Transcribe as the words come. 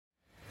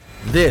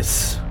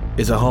This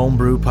is a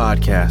homebrew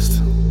podcast.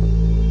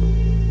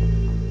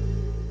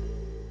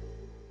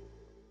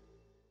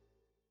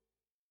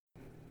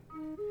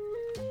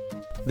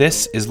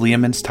 This is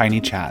Leomund's Tiny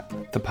Chat,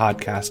 the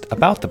podcast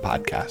about the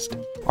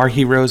podcast. Our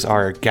heroes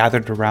are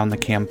gathered around the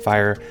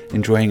campfire,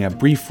 enjoying a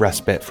brief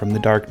respite from the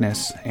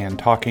darkness and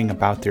talking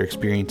about their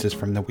experiences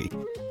from the week.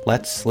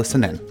 Let's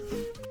listen in.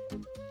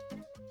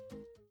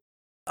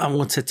 I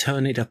want to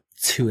turn it up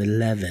to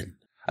 11.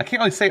 I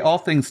can't really say all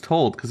things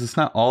told because it's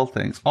not all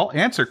things. I'll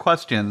answer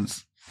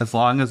questions as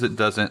long as it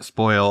doesn't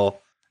spoil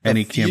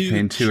any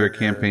Campaign 2 or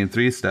Campaign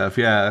 3 stuff.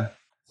 Yeah.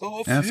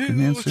 The Ask and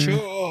answer. future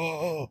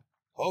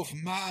of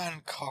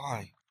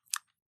mankind.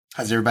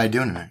 How's everybody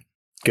doing tonight?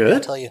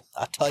 Good.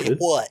 I'll tell you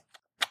what.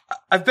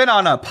 I've been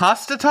on a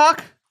Pasta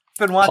Talk.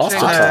 Been watching.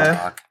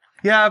 Talk.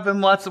 Yeah,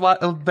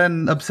 I've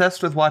been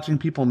obsessed with watching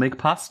people make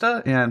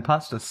pasta and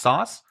pasta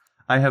sauce.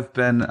 I have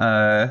been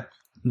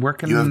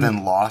working. You have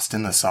been lost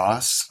in the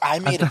sauce? I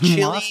made a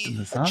chili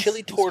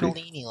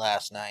tortellini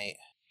last night.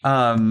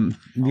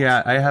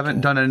 Yeah, I haven't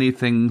done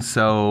anything,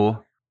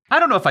 so I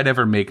don't know if I'd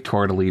ever make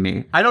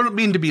tortellini. I don't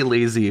mean to be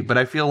lazy, but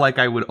I feel like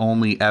I would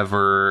only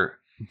ever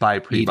buy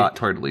pre-bought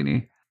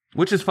tortellini,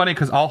 which is funny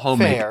because I'll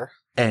homemade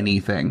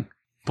anything.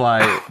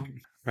 But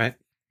right,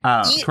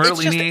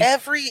 tortellini. It's just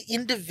every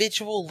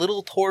individual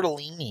little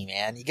tortellini,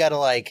 man. You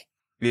gotta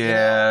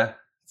yeah.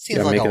 Seems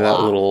gotta like make a it that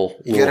lot. little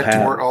You gotta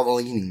hat. tort all the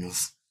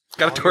leanings.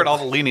 Gotta tort all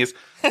the leanies.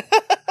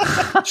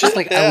 It's just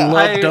like I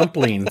love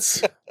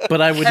dumplings, but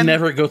I would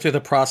never go through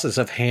the process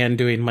of hand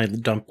doing my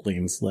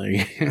dumplings.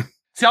 Like,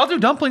 See, I'll do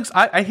dumplings.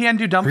 I hand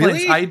do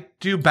dumplings. Really? I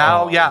do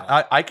bao. Oh.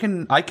 Yeah, I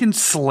can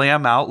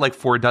slam out like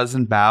 4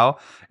 dozen bao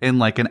in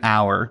like an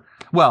hour.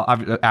 Well,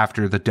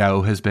 after the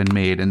dough has been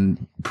made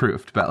and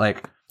proofed, but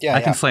like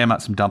I can slam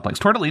out some dumplings.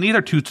 Tortellini,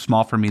 they're too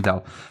small for me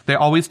though. They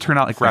always turn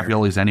out like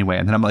raviolis anyway,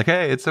 and then I'm like,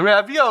 hey, it's a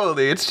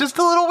ravioli. It's just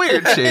a little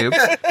weird shape.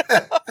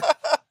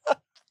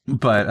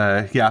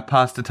 But yeah,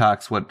 pasta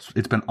talks.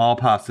 It's been all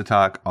pasta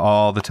talk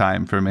all the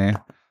time for me.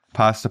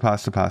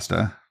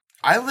 Pasta.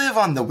 I live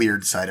on the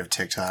weird side of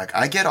TikTok.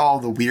 I get all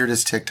the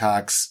weirdest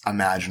TikToks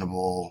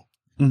imaginable.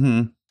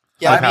 Mm-hmm.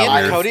 Yeah,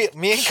 Like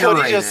me and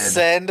Cody just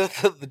send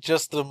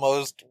just the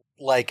most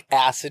like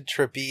acid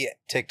trippy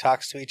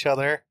TikToks to each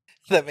other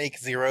that make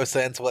zero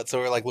sense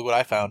whatsoever. Like, look what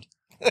I found.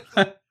 Yeah.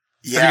 Have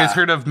you guys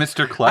heard of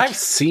Mr. Clutch? I've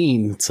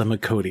seen some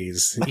of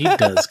Cody's. He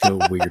does go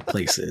weird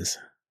places.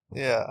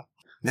 Yeah.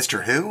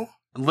 Mr. Who?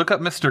 Look up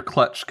Mr.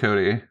 Clutch,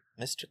 Cody.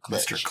 Mr.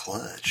 Clutch. Mr.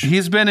 Clutch.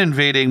 He's been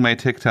invading my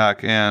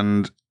TikTok,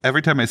 and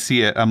every time I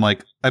see it, I'm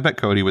like, I bet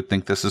Cody would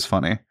think this is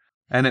funny.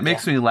 And it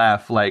makes me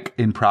laugh, like,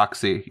 in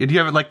proxy. Do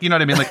you ever, like, you know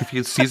what I mean? Like, if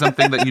you see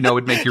something that you know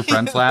would make your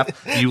friends laugh,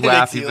 you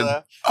laugh even.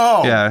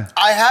 Oh, Yeah.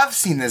 I have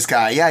seen this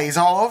guy. Yeah, he's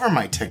all over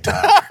my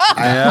TikTok.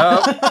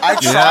 Yeah. I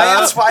try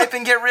and swipe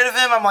and get rid of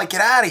him. I'm like, get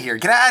out of here.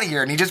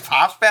 And he just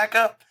pops back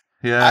up.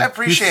 Yeah. I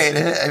appreciate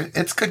it.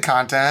 It's good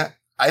content.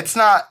 It's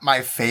not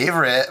my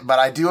favorite, but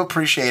I do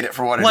appreciate it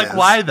for what it is. Like,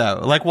 why,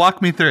 though? Like,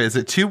 walk me through it. Is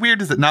it too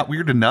weird? Is it not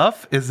weird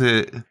enough? Is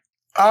it...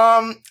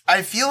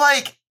 I feel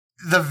like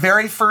the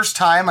very first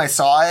time I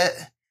saw it,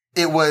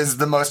 it was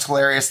the most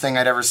hilarious thing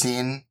I'd ever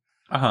seen.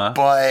 Uh-huh.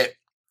 But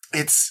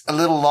it's a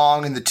little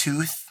long in the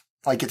tooth.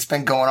 Like, it's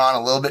been going on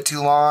a little bit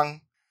too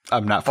long.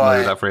 I'm not familiar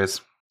with that phrase.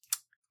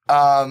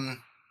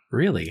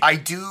 Really? I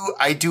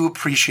do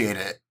appreciate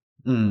it.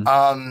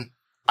 Mm.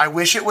 I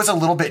wish it was a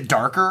little bit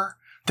darker.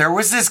 There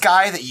was this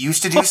guy that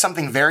used to do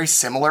something very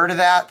similar to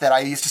that I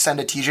used to send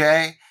to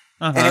TJ.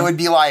 Uh-huh. And it would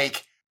be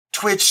like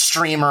Twitch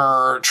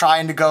streamer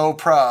trying to go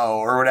pro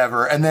or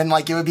whatever. And then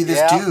like it would be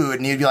this dude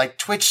and he'd be like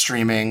Twitch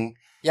streaming.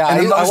 Yeah,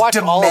 and the I most watched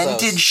all of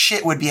demented those.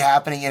 shit would be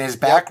happening in his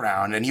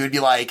background. And he would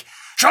be like,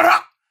 shut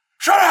up!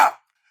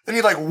 Then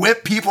he'd like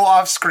whip people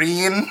off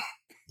screen.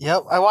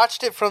 Yep, I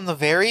watched it from the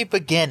very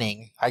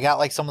beginning. I got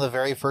like some of the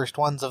very first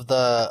ones of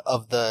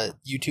the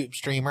YouTube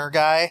streamer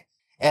guy,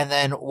 and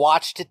then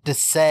watched it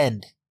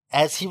descend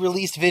as he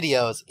released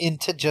videos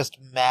into just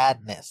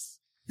madness.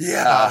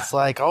 Yeah. It's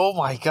like, oh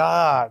my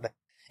god.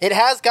 It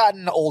has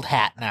gotten old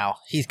hat now.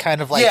 He's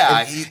kind of like,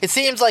 it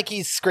seems like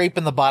he's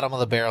scraping the bottom of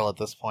the barrel at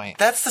this point.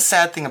 That's the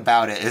sad thing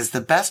about it, is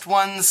the best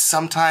ones,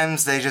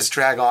 sometimes they just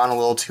drag on a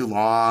little too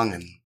long.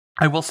 And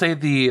I will say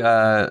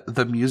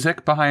the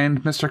music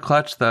behind Mr.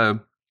 Clutch,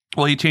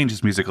 well, he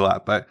changes music a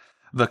lot, but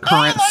the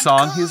current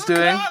song he's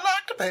doing,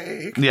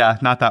 yeah,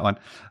 not that one.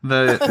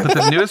 But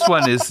the newest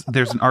one is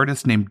there's an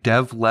artist named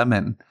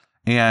Leomund,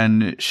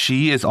 and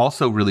she is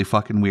also really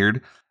fucking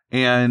weird.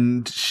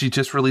 And she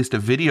just released a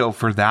video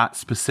for that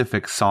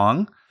specific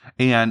song,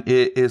 and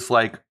it is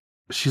like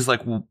she's like,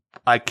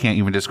 I can't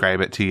even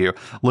describe it to you.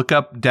 Look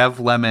up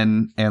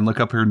Leomund and look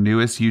up her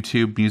newest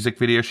YouTube music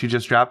video she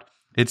just dropped.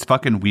 It's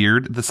fucking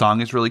weird. The song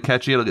is really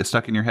catchy. It'll get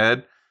stuck in your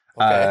head.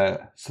 Okay.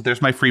 So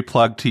there's my free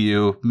plug to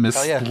you, Miss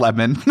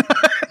Lemon.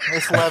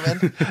 Miss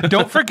Lemon.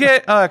 Don't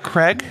forget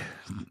Craig,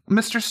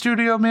 Mr.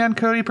 Studio Man,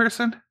 Cody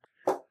person.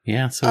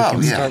 Yeah, so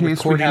we can start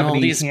recording all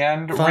these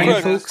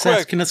fine folks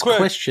asking us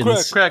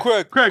questions. Craig.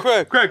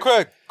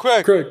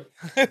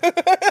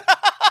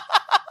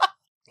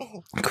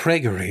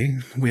 Gregory,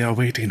 we are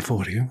waiting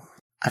for you.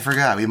 I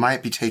forgot. We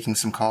might be taking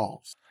some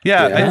calls.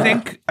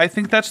 Yeah. I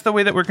think that's the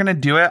way that we're going to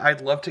do it.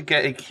 I'd love to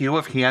get a queue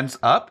of hands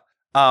up.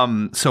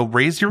 So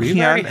raise your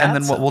hand, and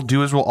then what we'll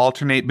do is we'll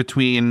alternate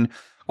between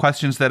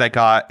questions that I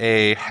got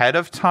ahead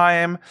of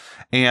time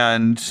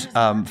and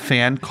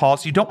fan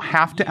calls. You don't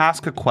have to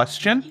ask a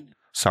question.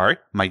 Sorry,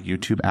 my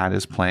YouTube ad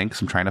is playing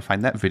because I'm trying to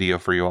find that video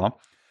for you all.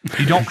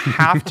 You don't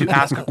have to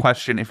ask a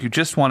question if you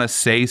just want to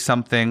say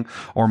something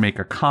or make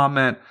a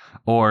comment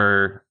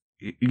or,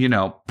 you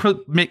know,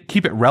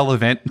 keep it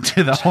relevant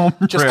to the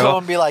homebrew. Just go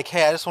and be like,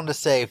 hey, I just wanted to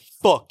say,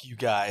 fuck you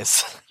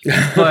guys.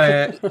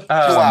 But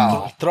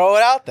Wow. Throw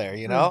it out there,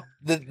 you know?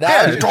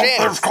 That was your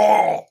chance.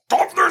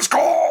 Don't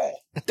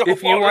call.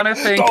 If you want to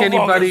thank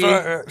anybody,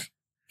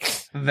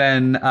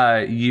 then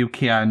you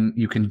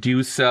can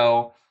do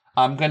so.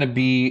 I'm going to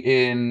be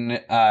in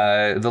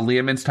the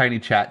Leomund's Tiny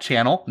Chat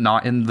channel,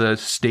 not in the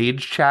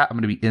stage chat. I'm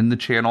going to be in the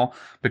channel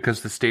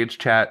because the stage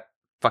chat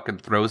fucking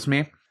throws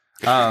me.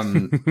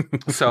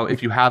 So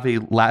if you have a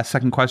last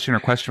second question or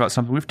question about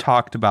something we've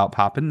talked about,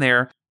 pop in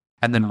there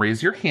and then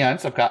raise your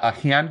hands. I've got a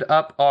hand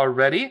up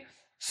already.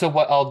 So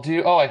what I'll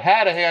do, I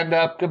had a hand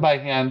up. Goodbye,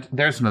 hand.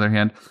 There's another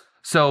hand.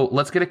 So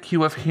let's get a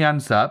queue of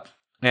hands up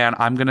and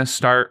I'm going to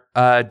start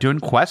doing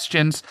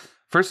questions.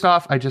 First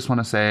off, I just want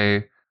to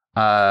say,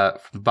 from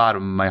the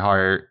bottom of my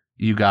heart,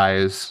 you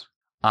guys,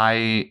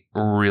 I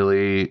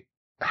really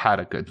had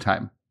a good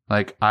time.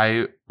 Like,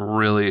 I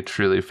really,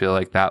 truly feel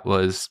like that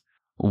was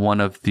one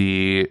of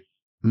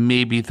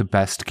maybe the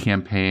best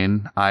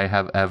campaign I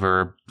have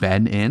ever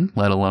been in,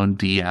 let alone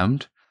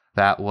DM'd.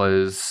 That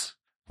was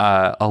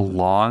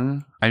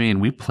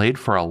we played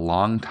for a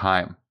long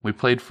time. We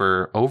played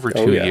for over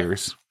 2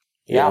 years.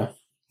 Yeah.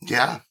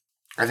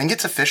 I think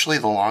it's officially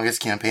the longest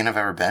campaign I've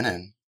ever been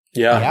in.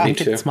 Yeah, I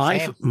think it's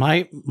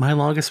my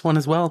longest one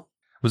as well.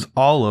 It was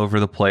all over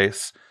the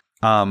place.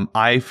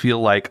 I feel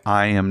like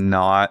I am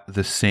not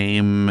the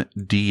same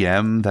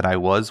DM that I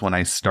was when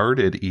I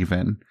started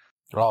even.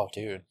 Oh,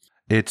 dude.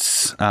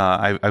 It's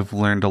I've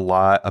learned a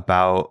lot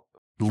about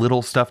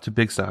little stuff to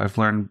big stuff. I've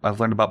learned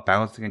about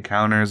balancing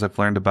encounters. I've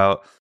learned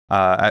about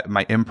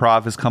my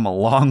improv has come a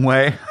long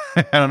way.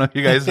 I don't know if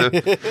you guys have.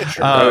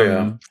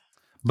 Sure.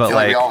 But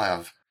we all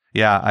have.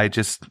 Yeah, I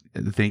just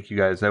thank you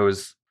guys. That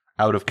was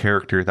out of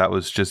character. That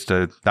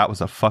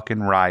was a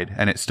fucking ride,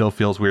 and it still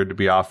feels weird to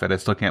be off it. I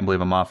still can't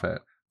believe I'm off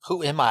it.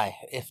 Who am I,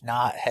 if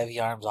not Heavy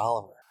Arms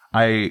Oliver?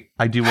 I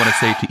do want to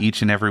say to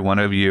each and every one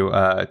of you,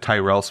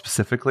 Tyrell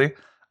specifically,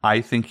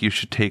 I think you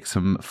should take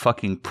some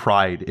fucking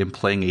pride in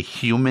playing a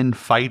human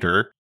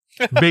fighter.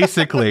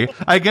 Basically,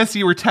 I guess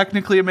you were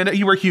technically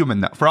you were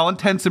human though. For all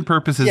intents and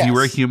purposes, yes. You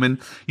were a human.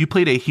 You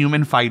played a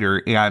human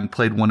fighter and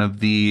played one of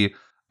the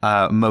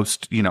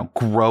most,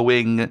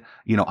 growing,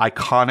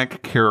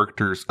 iconic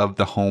characters of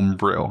the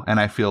homebrew. And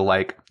I feel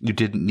like you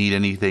didn't need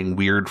anything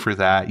weird for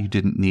that. You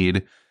didn't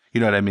need, you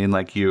know what I mean?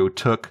 Like you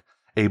took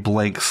a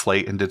blank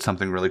slate and did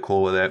something really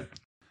cool with it.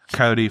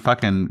 Coyote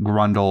fucking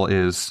Grundle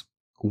is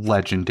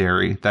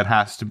legendary. That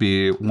has to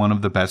be one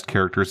of the best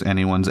characters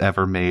anyone's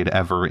ever made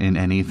ever in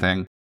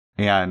anything.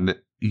 And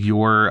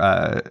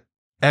your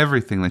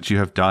everything that you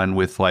have done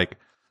with like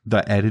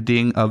the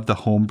editing of the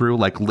homebrew,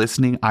 like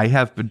listening, I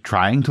have been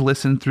trying to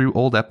listen through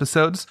old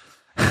episodes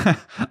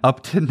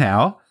up to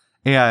now,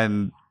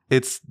 and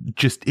it's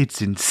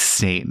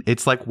insane.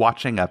 It's like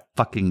watching a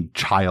fucking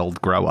child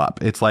grow up.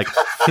 It's like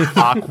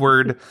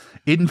awkward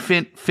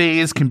infant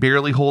phase can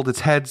barely hold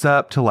its heads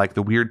up to like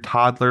the weird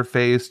toddler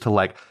phase to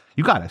like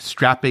you got a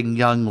strapping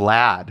young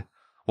lad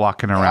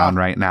walking around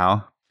right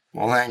now.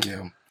 Well, thank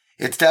you.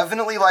 It's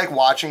definitely like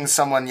watching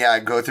someone,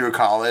 go through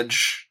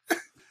college,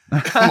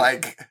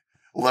 like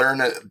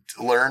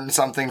learn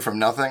something from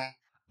nothing.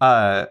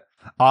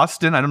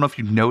 Austin, I don't know if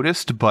you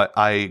noticed, but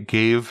I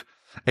gave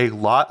a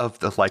lot of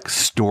the like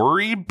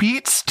story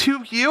beats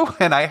to you,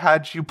 and I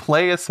had you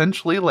play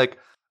essentially like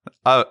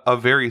a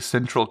very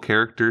central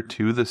character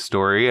to the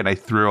story, and I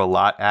threw a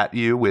lot at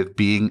you with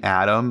being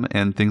Adam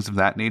and things of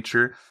that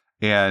nature.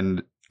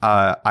 And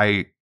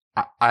I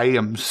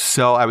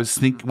was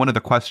thinking one of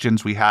the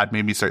questions we had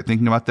made me start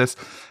thinking about this,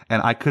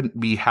 and I couldn't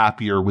be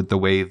happier with the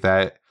way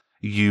that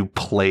you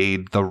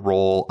played the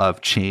role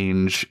of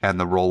Change and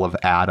the role of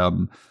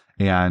Adam.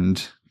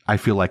 And I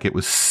feel like it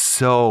was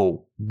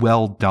so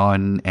well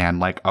done and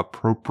like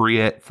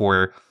appropriate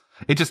for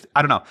it. Just,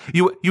 I don't know.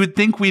 You would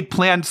think we'd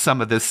planned some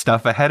of this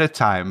stuff ahead of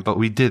time, but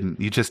we didn't.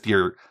 You just,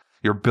 your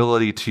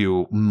ability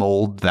to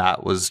mold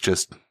that was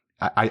just,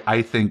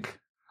 I think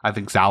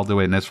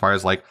Zalduin, as far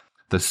as like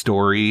the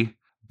story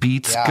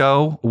beats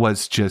go,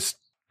 was just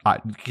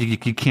you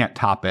can't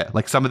top it.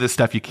 Like some of this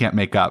stuff you can't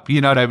make up.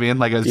 You know what I mean?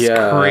 Like it's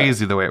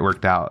crazy the way it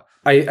worked out.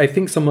 I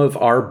think some of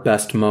our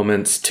best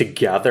moments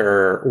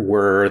together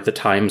were the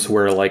times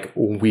where like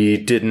we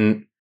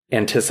didn't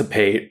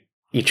anticipate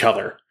each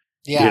other.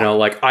 Yeah.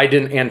 Like I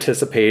didn't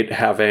anticipate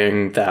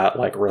having that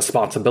like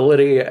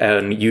responsibility,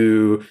 and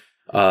you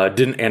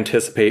didn't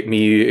anticipate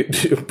me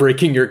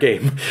breaking your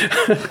game.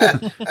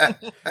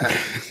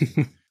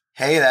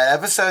 Hey, that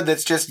episode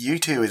that's just you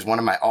two is one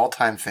of my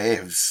all-time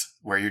faves,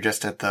 where you're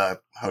just at the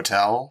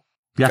hotel.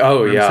 Yeah.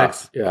 Oh, room yeah.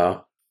 6.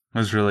 Yeah. It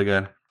was really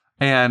good.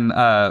 And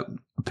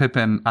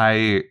Pippin,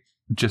 I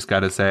just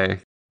got to say,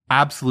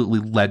 absolutely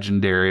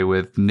legendary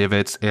with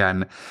Nivets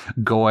and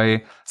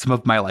Goy. Some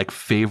of my like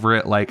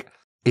favorite like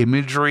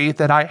imagery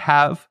that I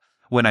have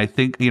when I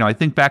think, I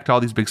think back to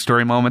all these big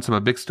story moments. I'm a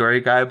big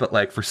story guy, but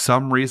like for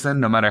some reason,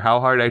 no matter how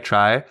hard I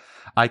try,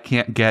 I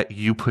can't get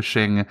you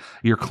pushing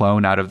your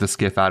clone out of the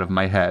skiff out of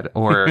my head,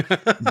 or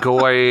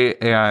Goy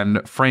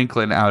and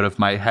Franklin out of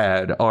my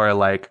head, or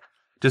like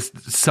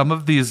just some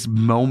of these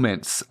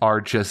moments are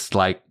just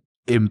like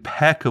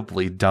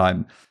impeccably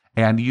done.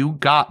 And you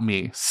got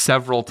me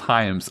several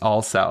times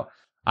also.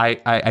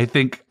 I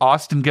think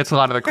Austin gets a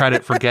lot of the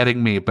credit for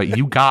getting me, but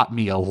you got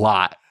me a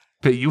lot.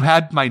 But you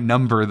had my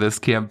number this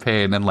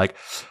campaign, and like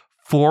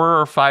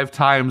 4 or 5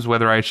 times,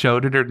 whether I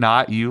showed it or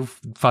not, you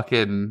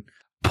fucking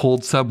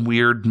pulled some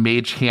weird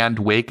mage hand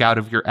wake out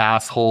of your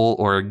asshole,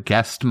 or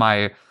guessed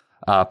my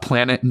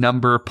planet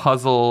number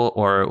puzzle,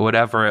 or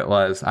whatever it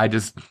was.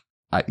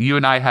 You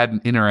and I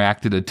hadn't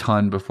interacted a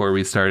ton before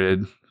we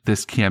started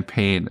this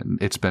campaign,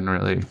 and it's been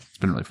really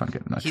fun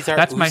getting that. He's our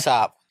That's Usopp.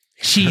 my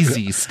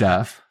cheesy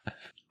stuff.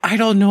 I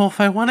don't know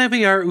if I want to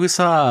be our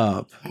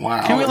Usopp.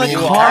 Wow. Can we let You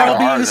Carl are,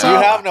 be though. You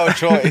Usopp? have no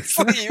choice.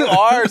 You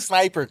are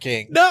Sniper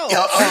King. No.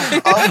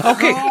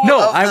 Okay,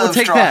 no, I will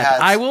take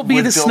that. I will be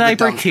the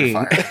Sniper King.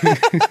 Yeah,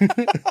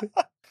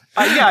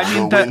 I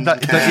mean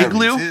the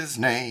igloo. His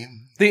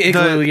name. The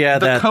igloo,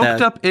 the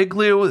coked up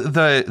igloo,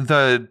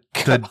 the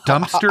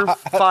dumpster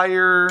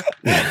fire.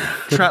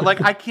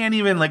 Like I can't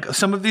even like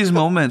some of these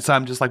moments.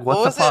 I'm just like,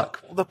 what the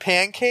fuck? The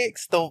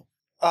pancakes, the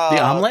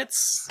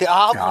omelets, the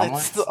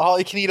omelets, the all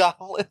you can eat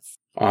omelets.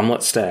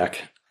 Omelet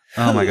stack.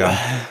 Oh my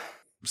god.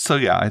 So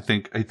yeah, I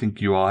think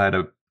you all had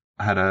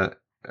a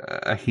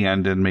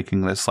hand in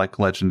making this like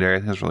legendary.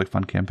 It was a really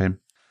fun campaign.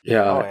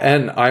 Yeah,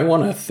 and I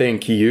want to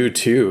thank you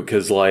too,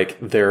 because like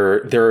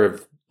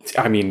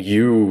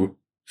you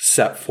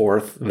set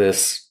forth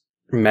this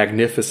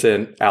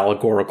magnificent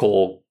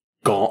allegorical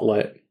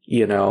gauntlet,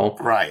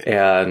 Right.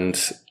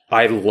 And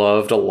I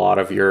loved a lot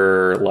of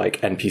your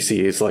like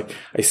NPCs. Like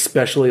I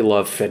especially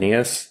love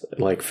Phineas,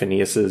 like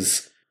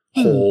Phineas's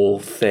whole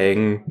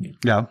thing.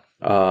 Yeah.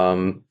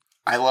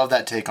 I love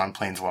that take on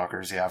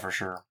Planeswalkers, yeah, for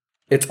sure.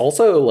 It's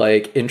also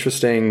like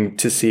interesting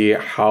to see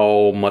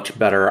how much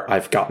better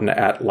I've gotten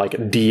at like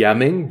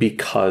DMing,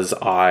 because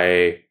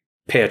I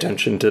pay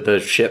attention to the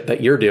shit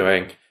that you're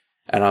doing.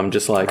 And I'm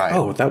just like, right.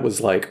 Oh, that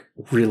was like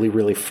really,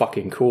 really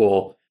fucking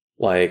cool.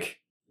 Like,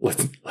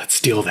 let's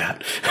steal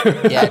that.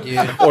 Yeah,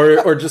 dude.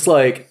 or just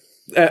like,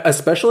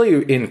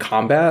 especially in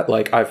combat,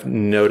 like I've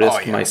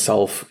noticed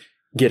myself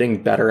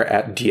getting better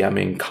at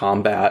DMing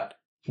combat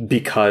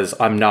because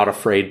I'm not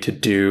afraid to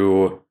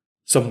do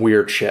some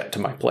weird shit to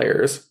my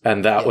players.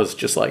 And that was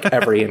just like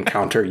every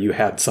encounter you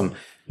had some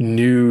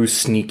new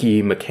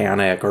sneaky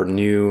mechanic or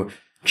new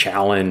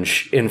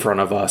challenge in front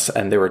of us.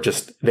 And they were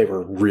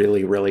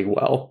really, really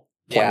well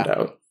planned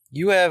out.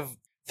 You have,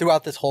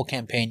 throughout this whole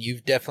campaign,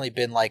 you've definitely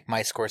been like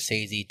my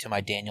Scorsese to my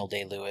Daniel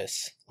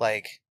Day-Lewis.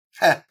 Like,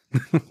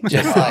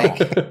 just like,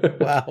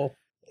 wow.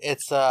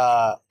 It's,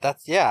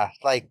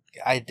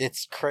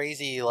 it's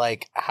crazy,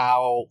 like,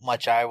 how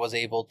much I was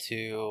able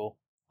to,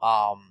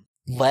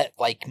 let,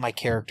 like, my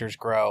characters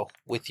grow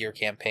with your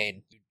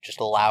campaign. You just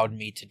allowed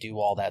me to do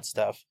all that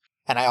stuff.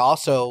 And I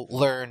also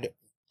learned,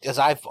 because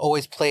I've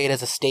always played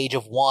as a stage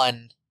of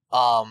 1,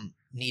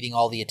 needing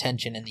all the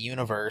attention in the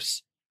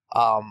universe,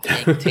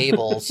 making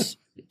tables,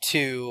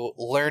 to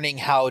learning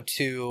how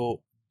to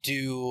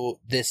do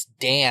this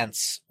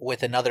dance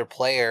with another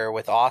player,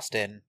 with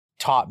Austin,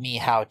 taught me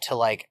how to,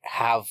 like,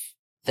 have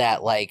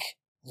that, like,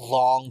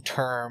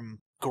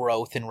 long-term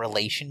growth in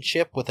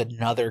relationship with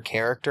another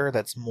character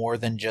that's more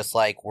than just,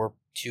 like, we're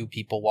 2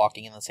 people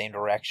walking in the same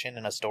direction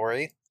in a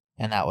story.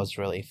 And that was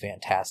really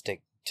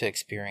fantastic to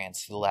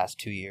experience the last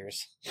 2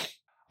 years.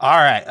 All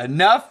right,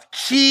 enough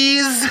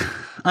cheese.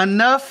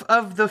 Enough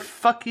of the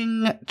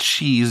fucking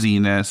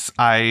cheesiness.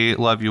 I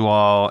love you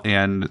all,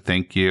 and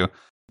thank you.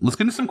 Let's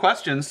get into some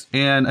questions.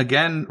 And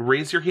again,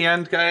 raise your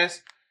hand,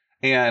 guys,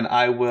 and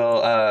I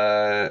will.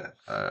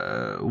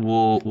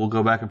 We'll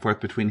go back and forth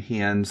between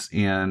hands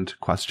and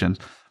questions.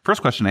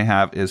 First question I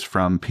have is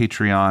from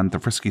Patreon. The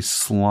Frisky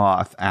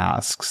Sloth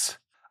asks,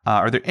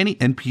 "Are there any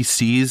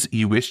NPCs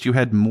you wished you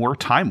had more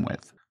time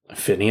with?"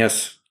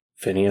 Phineas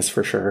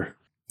for sure.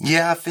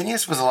 Yeah,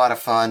 Phineas was a lot of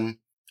fun.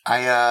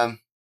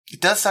 It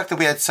does suck that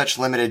we had such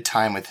limited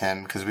time with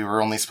him because we were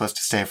only supposed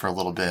to stay for a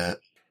little bit.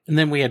 And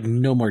then we had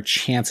no more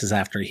chances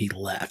after he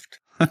left.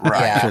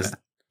 Right. Because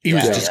he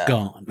was just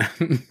gone.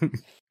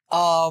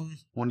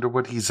 Wonder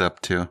what he's up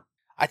to.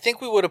 I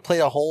think we would have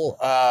played a whole,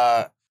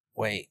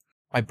 wait,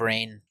 my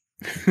brain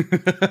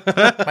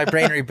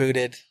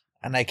rebooted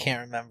and I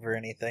can't remember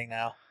anything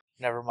now.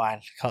 Never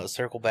mind.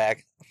 Circle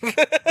back.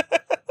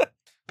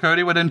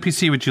 Cody, what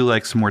NPC would you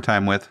like some more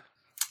time with?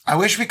 I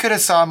wish we could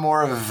have saw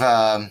more of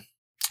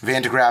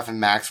Van de Graaff and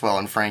Maxwell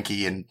and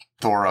Frankie and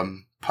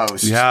Thorum,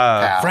 post.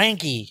 Yeah.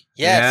 Frankie.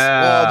 Yes.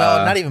 Yeah. Well,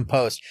 no, not even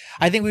post.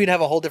 I think we would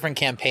have a whole different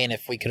campaign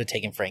if we could have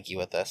taken Frankie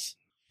with us.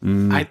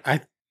 I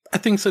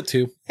think so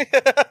too.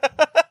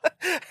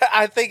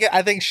 I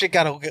think shit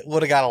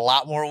would have got a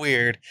lot more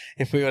weird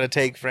if we would have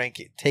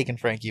taken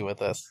Frankie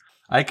with us.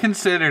 I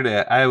considered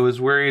it. I was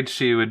worried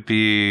she would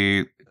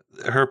be.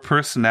 Her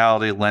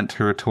personality lent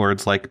her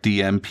towards like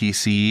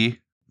DMPC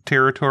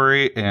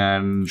territory,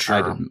 and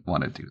I didn't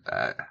want to do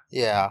that.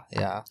 Yeah.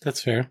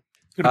 That's fair.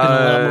 Could have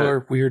been a lot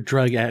more weird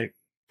drug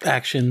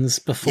actions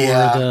before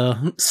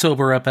the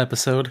sober up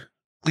episode.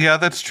 Yeah,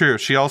 that's true.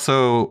 She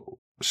also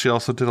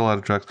did a lot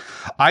of drugs.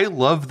 I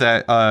love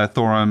that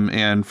Thorum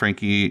and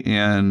Frankie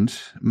and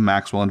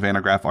Maxwell and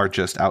Vannegraff are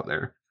just out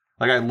there.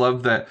 Like, I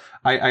love that.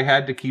 I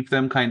had to keep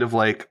them kind of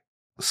like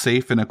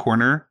safe in a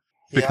corner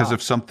because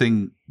if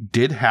something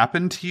did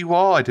happen to you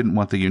all, I didn't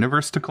want the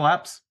universe to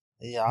collapse.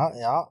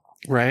 Yeah.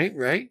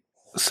 Right.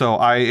 So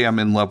I am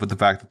in love with the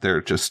fact that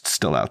they're just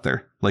still out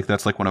there. Like,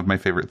 that's like one of my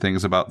favorite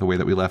things about the way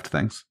that we left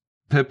things.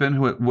 Pippin,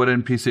 what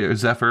NPC?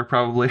 Zephyr,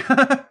 probably.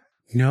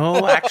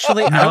 No,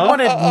 actually, No? I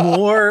wanted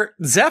more.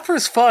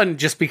 Zephyr's fun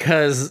just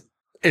because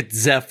it's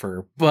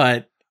Zephyr,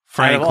 but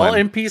out of all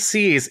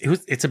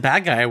NPCs, it's a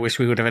bad guy I wish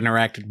we would have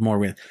interacted more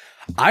with.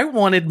 I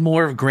wanted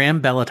more of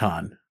Graham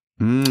Bellaton.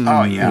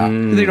 Oh, yeah.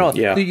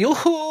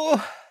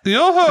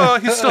 Yo-ho,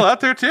 he's still out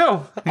there, too.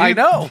 I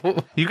know.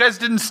 You guys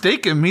didn't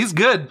stake him. He's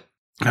good.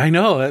 I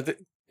know. That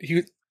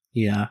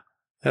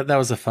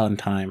was a fun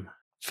time.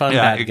 Fun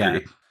bad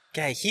guy.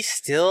 Yeah, he's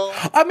still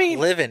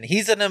living.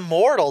 He's an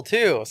immortal,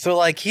 too. So,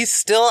 like, he's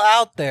still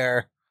out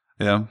there.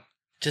 Yeah.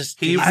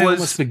 He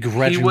was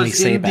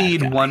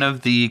indeed one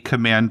of the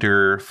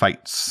commander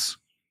fights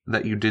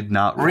that you did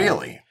not roll.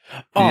 Really?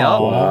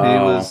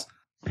 Oh.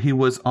 He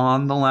was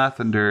on the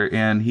Lathander,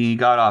 and he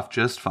got off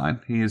just fine.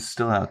 He is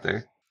still out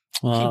there.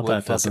 Well,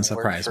 that doesn't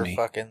surprise me.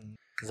 Fucking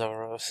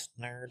Zoros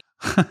nerd.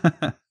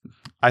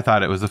 I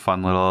thought it was a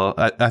fun little.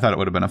 I thought it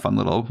would have been a fun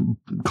little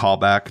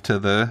callback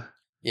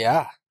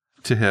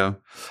to him.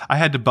 I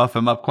had to buff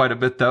him up quite a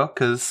bit though,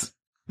 because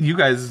you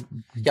guys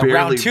barely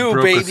round 2,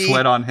 broke baby. a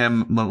sweat on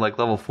him like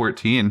level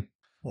 14.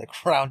 Like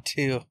round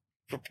 2,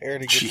 prepare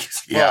to get.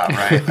 Jeez. Yeah,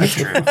 right. That's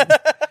true.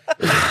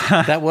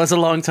 That was a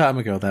long time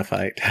ago. That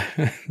fight.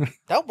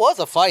 That was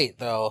a fight,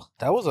 though.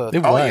 That was a.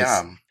 It was. Oh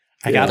yeah.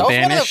 I got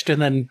banished and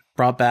then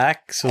brought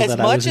back so that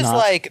I was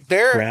not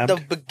grabbed.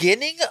 The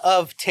beginning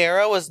of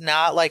Terra was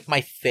not like my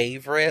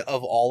favorite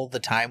of all of the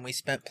time we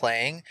spent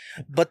playing,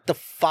 but the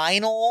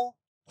final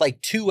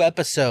like 2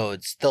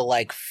 episodes, the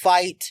like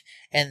fight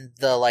and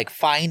the like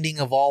finding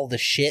of all the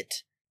shit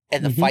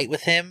and the fight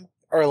with him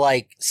are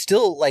like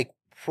still like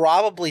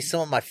probably some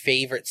of my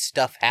favorite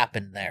stuff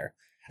happened there,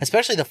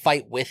 especially the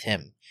fight with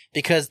him,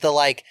 because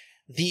the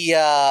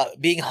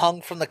being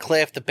hung from the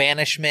cliff, the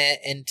banishment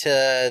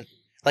into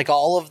like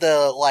all of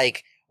the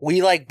like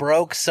we like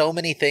broke so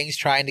many things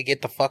trying to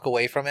get the fuck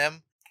away from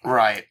him.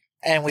 Right.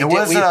 And so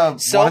one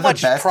of the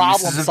best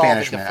uses of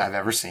banishment I've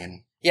ever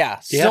seen. Yeah,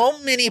 so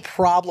many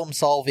problem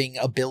solving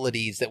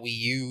abilities that we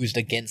used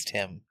against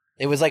him.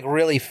 It was like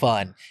really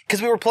fun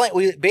because we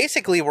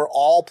were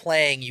all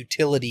playing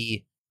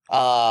utility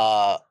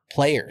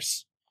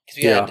players.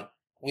 Because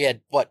we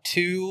had what,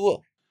 2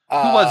 who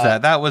was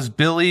that? That was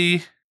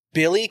Billy,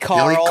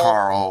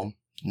 Carl,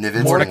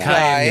 Nivitz,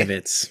 Mordecai, and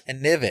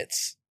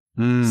Nivitz.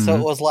 Mm-hmm. So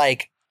it was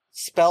like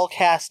spell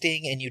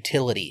casting and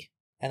utility,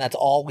 and that's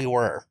all we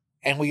were.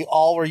 And we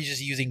all were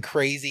just using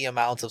crazy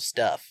amounts of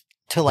stuff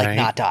to like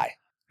not die.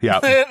 Yeah.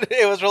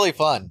 It was really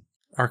fun.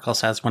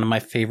 Arkels has one of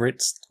my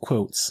favorite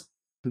quotes.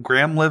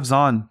 Graham lives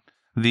on.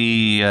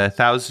 The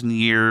 1,000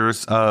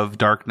 years of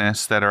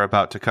darkness that are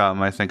about to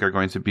come, I think, are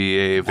going to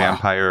be a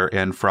vampire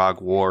and frog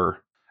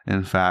war.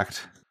 In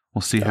fact,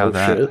 we'll see how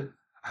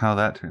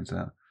that turns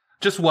out.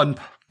 Just one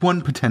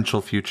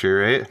potential future,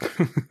 right?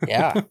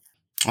 Yeah. Well,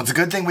 it's a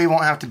good thing we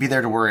won't have to be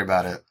there to worry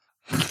about it.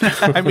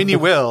 I mean, you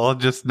will,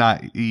 just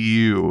not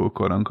you,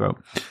 quote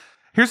unquote.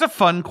 Here's a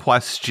fun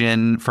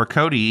question for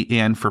Cody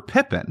and for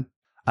Pippin.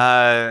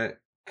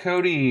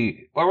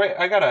 Cody, wait,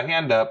 I got a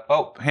hand up.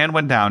 Oh, hand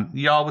went down.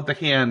 Y'all with the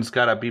hands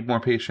gotta be more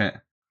patient.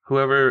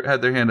 Whoever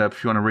had their hand up,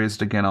 if you want to raise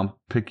it again, I'll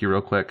pick you real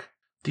quick.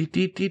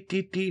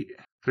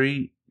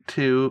 3,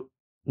 2,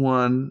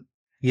 1.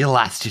 You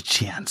lost your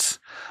chance.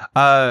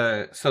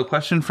 So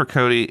question for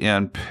Cody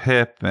and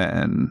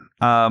Pippin.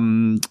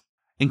 In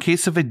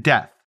case of a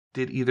death,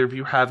 did either of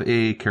you have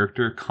a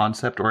character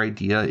concept or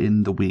idea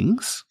in the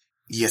wings?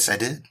 Yes, I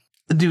did.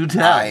 Do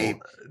tell.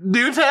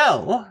 Do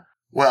tell.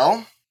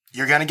 Well,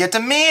 you're going to get to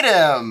meet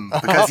him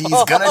because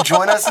he's going to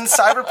join us in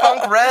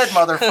Cyberpunk Red,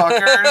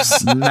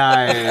 motherfuckers.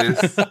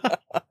 Nice.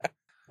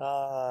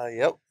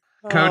 Yep.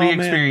 Cody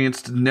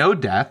experienced no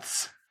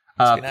deaths.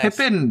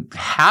 Pippin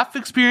half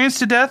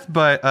experienced a death,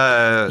 but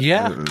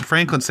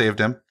Franklin saved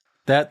him.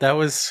 That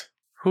was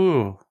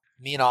who?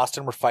 Me and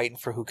Austin were fighting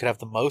for who could have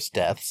the most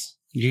deaths.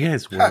 You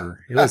guys were.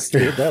 It was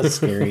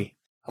scary.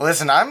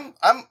 Listen, I'm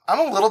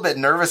a little bit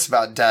nervous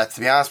about death,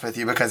 to be honest with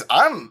you, because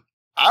I'm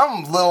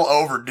a little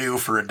overdue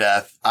for a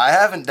death. I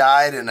haven't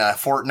died in a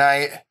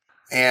fortnight,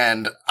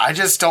 And I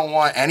just don't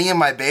want any of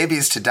my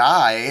babies to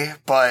die,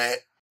 but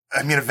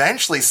I mean,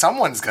 eventually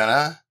someone's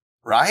gonna,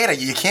 right?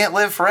 You can't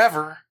live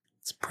forever.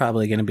 It's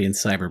probably going to be in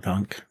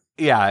Cyberpunk.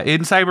 Yeah,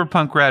 in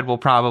Cyberpunk Red will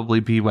probably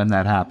be when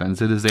that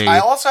happens. It is I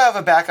also have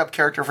a backup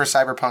character for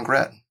Cyberpunk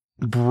Red.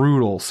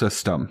 Brutal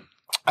system.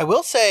 I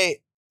will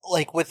say,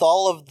 like, with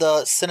all of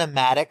the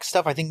cinematic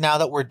stuff, I think now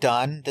that we're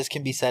done, this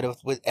can be said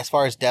with as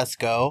far as deaths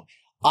go.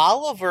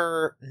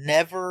 Oliver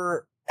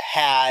never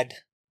had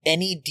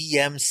any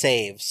DM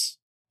saves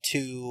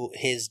to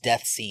his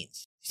death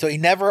scenes. So he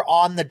never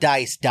on the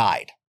dice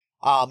died.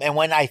 And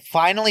when I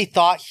finally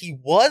thought he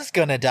was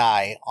gonna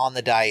die on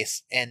the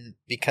dice, and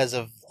because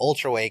of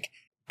Ultra Wake,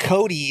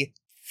 Cody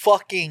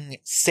fucking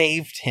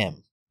saved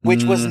him,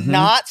 which was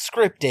not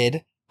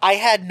scripted. I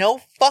had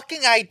no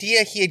fucking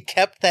idea he had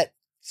kept that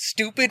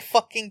stupid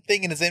fucking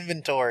thing in his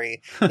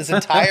inventory this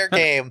entire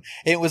game.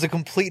 It was a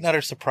complete and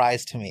utter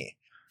surprise to me.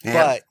 Yeah.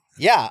 But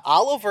yeah,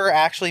 Oliver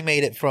actually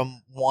made it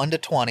from 1 to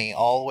 20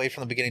 all the way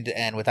from the beginning to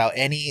end without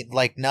any,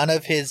 like, none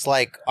of his,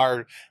 like,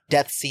 our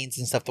death scenes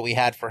and stuff that we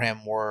had for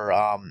him were,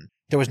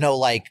 there was no,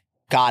 like,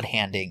 God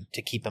handing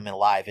to keep him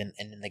alive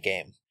in the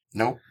game.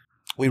 Nope.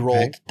 We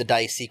rolled the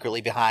dice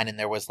secretly behind, and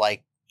there was,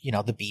 like, you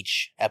know, the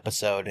beach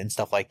episode and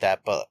stuff like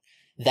that, but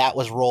that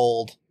was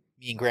rolled.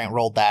 Me and Grant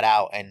rolled that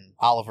out, and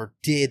Oliver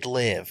did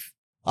live.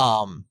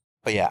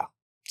 But yeah.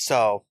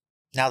 So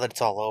now that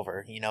it's all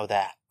over, you know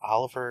that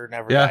Oliver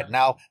never died.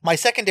 Now my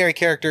secondary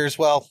characters,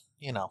 well,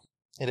 you know,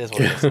 it is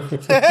what it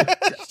is.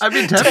 I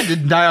mean, Tevian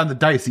didn't die on the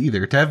dice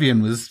either.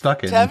 Tevian was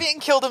fucking.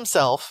 Tevian killed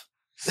himself.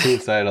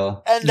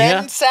 Suicidal. And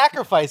then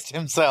sacrificed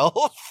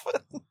himself.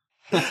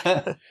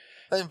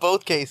 In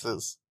both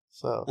cases.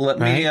 So let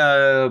me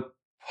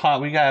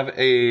we have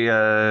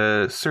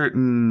a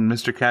certain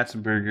Mr.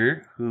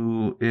 Katzenberger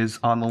who is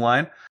on the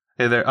line.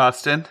 Hey there,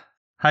 Austin.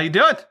 How you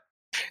doing?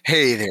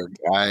 Hey there,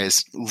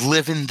 guys.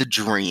 Living the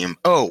dream.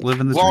 Oh,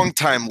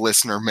 long-time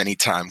listener,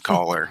 many-time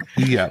caller.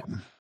 Yeah.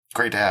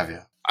 Great to have you.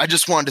 I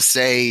just wanted to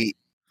say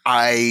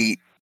I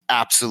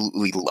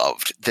absolutely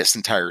loved this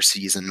entire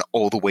season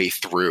all the way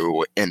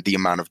through, and the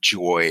amount of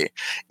joy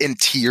and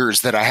tears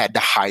that I had to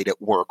hide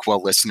at work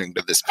while listening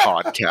to this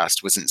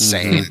podcast was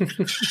insane.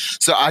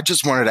 So I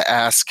just wanted to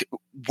ask,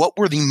 what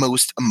were the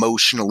most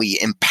emotionally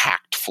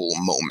impactful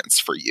moments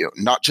for you?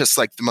 Not just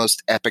like the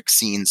most epic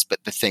scenes,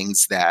 but the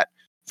things that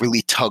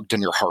really tugged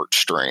on your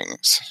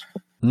heartstrings.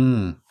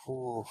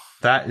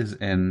 That is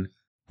an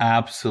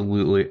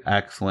absolutely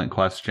excellent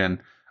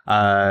question.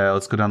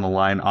 Let's go down the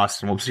line.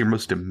 Austin, what was your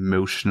most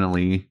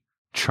emotionally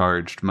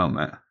charged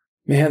moment?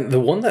 Man, the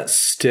one that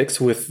sticks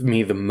with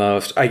me the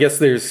most, I guess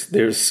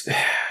there's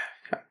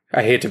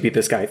I hate to beat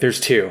this guy.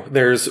 There's two.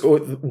 There's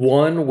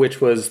one,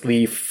 which was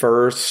the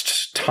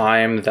first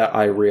time that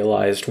I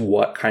realized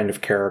what kind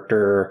of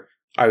character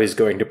I was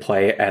going to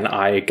play, and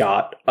I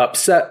got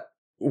upset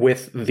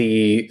with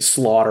the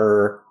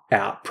slaughter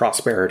at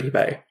Prosperity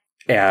Bay.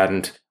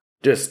 And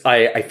just,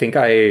 I think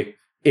I,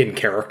 in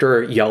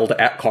character, yelled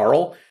at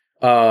Carl.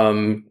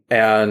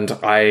 And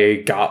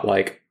I got,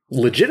 like,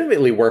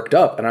 legitimately worked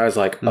up, and I was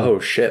like, oh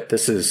shit,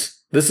 this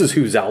is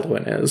who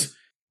Zaldwin is.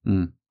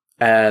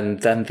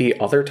 And then the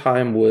other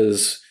time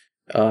was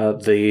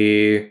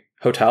the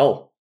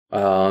hotel,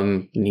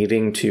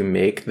 needing to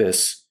make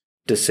this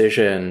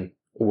decision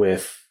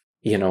with,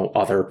 you know,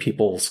 other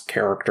people's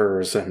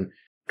characters and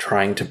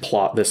trying to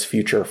plot this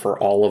future for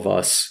all of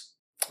us.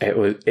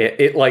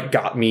 It like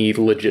got me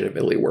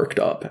legitimately worked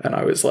up, and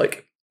I was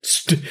like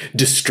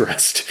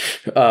distressed.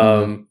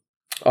 In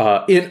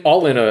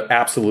an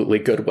absolutely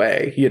good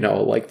way, you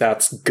know, like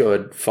that's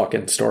good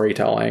fucking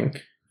storytelling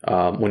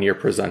when you're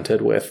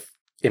presented with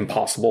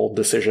impossible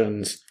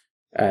decisions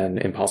and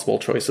impossible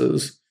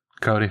choices.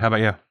 Cody, how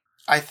about you?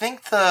 I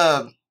think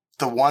the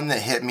one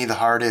that hit me the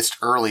hardest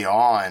early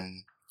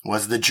on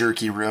was the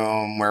jerky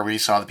room, where we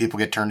saw the people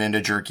get turned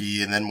into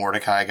jerky, and then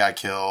Mordecai got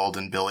killed,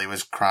 and Billy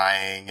was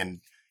crying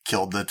and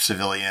killed the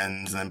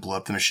civilians and then blew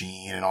up the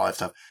machine and all that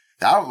stuff.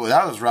 That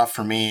was rough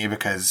for me,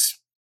 because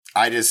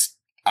I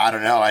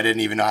don't know, I didn't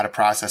even know how to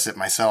process it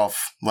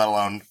myself, let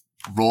alone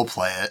role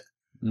play it.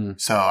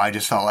 So I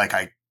just felt like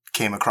I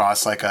came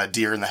across like a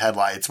deer in the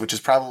headlights, which is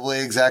probably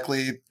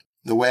exactly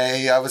the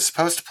way I was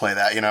supposed to play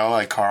that. You know,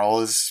 like Carl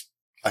is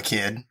a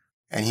kid,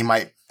 and he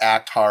might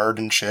act hard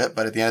and shit,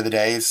 but at the end of the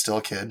day, he's still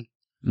a kid.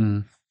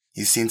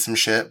 He's seen some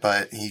shit,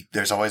 but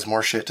there's always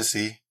more shit to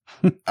see.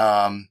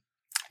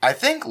 I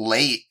think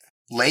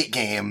late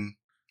game,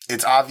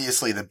 it's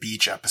obviously the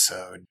beach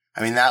episode.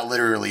 I mean, that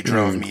literally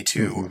drove me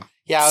to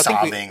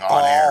sobbing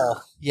on air.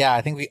 Yeah,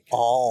 I think we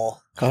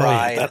all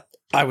cried. Oh, yeah,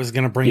 I was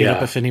going to bring it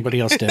up if anybody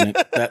else didn't.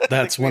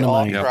 That's one of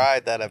mine. We all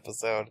cried that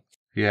episode.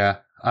 Yeah.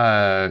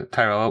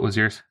 Tyrell, what was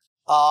yours?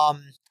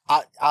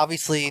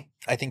 Obviously,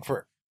 I think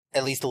for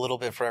at least a little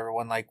bit for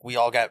everyone, like, we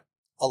all got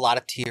a lot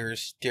of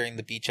tears during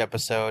the beach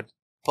episode.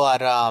 But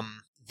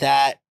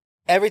that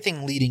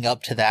everything leading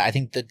up to that, I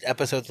think the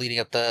episodes leading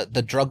up,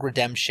 the drug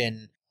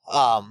redemption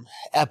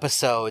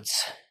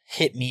episodes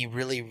hit me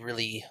really,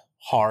 really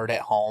hard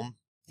at home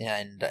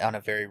and on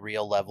a very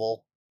real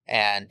level.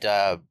 And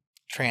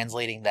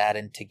translating that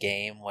into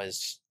game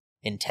was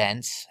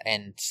intense,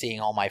 and seeing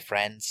all my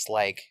friends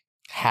like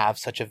have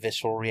such a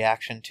visceral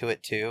reaction to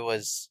it too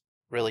was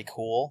really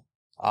cool.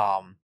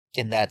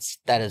 And that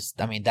is,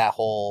 I mean, that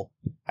whole,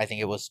 I think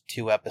it was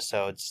 2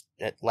 episodes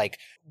that like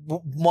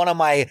one of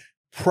my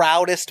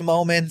proudest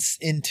moments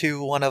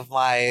into one of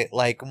my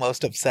like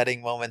most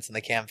upsetting moments in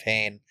the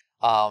campaign,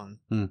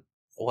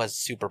 was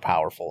super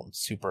powerful and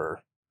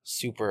super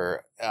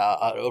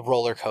a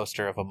roller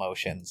coaster of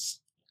emotions.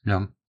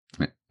 Yeah.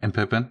 And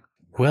Pippin?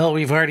 Well,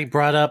 we've already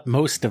brought up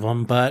most of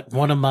them, but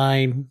one of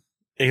mine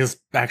is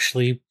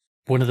actually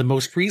one of the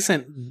most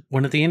recent,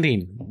 one at the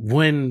ending.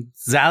 When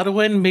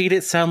Zaldwin made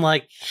it sound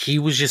like he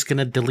was just going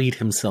to delete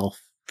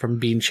himself from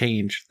being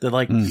changed. They're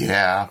like,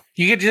 yeah.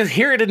 You could just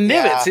hear it in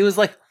Nimitz. It was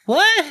like,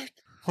 what?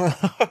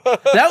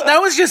 that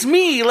was just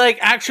me, like,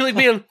 actually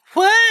being,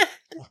 what?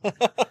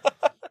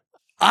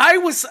 I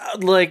was,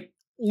 like,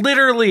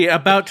 literally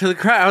about to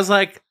cry. I was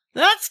like,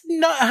 that's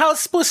not how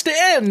it's supposed to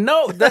end.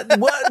 No, that,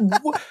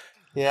 what?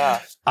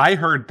 Yeah. I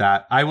heard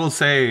that. I will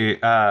say,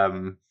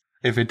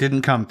 if it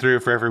didn't come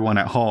through for everyone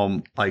at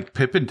home, like,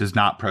 Pippin does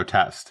not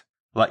protest.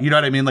 Like, you know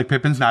what I mean? Like,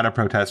 Pippin's not a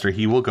protester.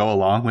 He will go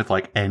along with,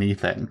 like,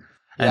 anything.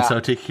 And so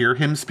to hear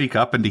him speak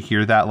up and to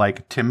hear that,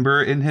 like,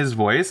 timbre in his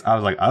voice, I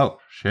was like, oh,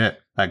 shit.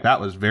 Like, that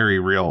was very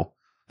real.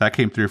 That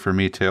came through for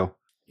me, too.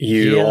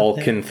 You all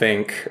can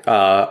thank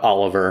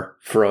Oliver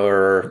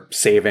for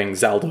saving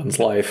Zaldwin's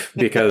life,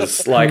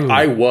 because, like,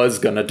 I was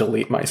going to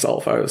delete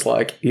myself. I was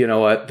like, you know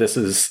what? This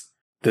is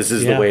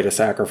the way to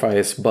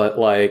sacrifice. But,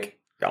 like,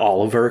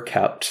 Oliver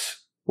kept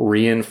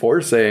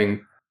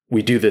reinforcing,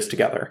 we do this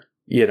together.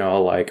 You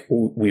know, like,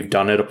 we've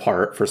done it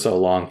apart for so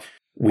long.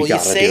 We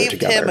gotta do it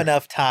together. You saved him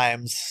enough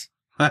times.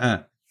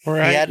 Right?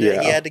 He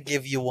had to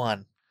give you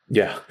one.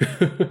 Yeah.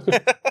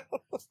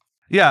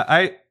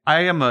 Yeah,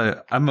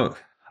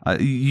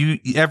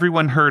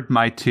 everyone heard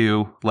my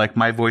 2, like,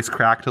 my voice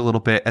cracked a little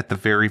bit at the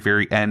very,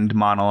 very end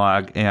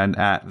monologue and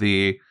at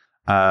the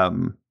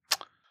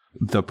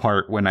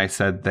part when I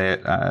said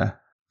that,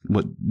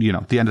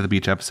 the end of the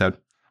beach episode.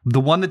 The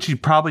one that you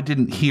probably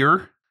didn't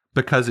hear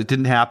because it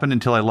didn't happen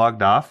until I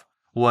logged off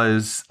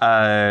was,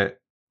 I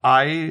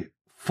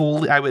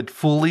had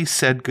fully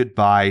said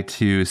goodbye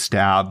to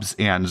Stabs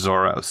and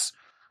Zoros,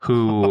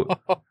 who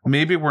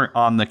maybe weren't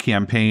on the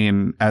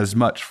campaign as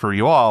much for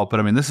you all, but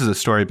I mean, this is a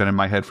story been in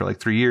my head for like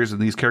 3 years,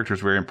 and these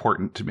characters were very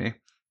important to me.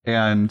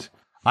 And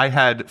I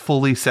had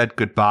fully said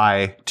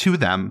goodbye to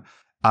them,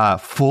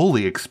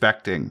 fully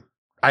expecting.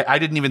 I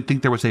didn't even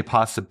think there was a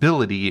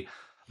possibility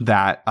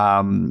that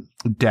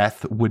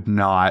death would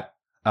not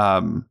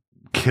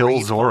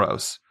kill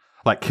Zoros.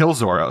 Like, kill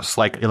Zoros.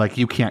 Like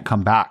you can't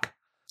come back.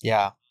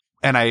 Yeah.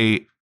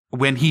 And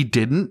when he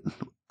didn't,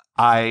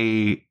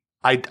 I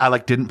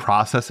like didn't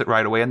process it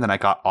right away, and then I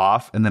got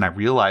off, and then I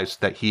realized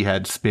that he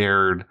had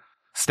spared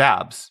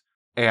Stabs,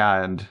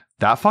 and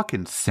that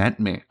fucking sent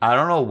me. I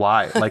don't know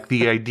why. Like,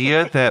 the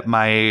idea that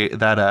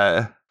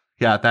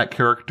that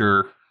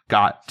character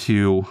got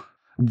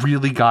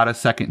a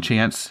second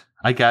chance,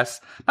 I guess.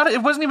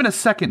 It wasn't even a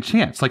second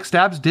chance. Like,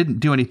 Stabs didn't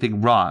do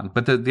anything wrong,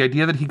 but the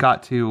idea that he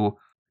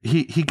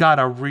got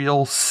a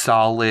real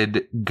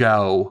solid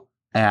go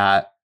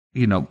at,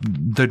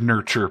 the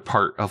nurture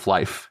part of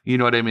life. You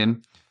know what I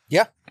mean?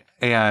 Yeah.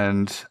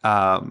 And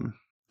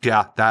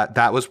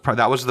that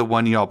was the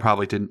one y'all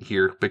probably didn't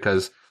hear,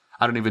 because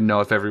I don't even know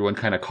if everyone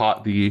kind of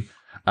caught the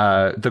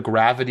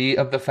gravity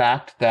of the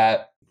fact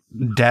that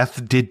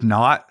death did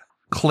not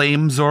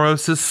claim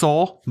Zoros'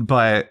 soul,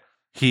 but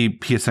he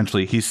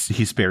essentially he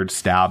spared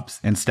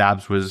Stabs, and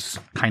Stabs was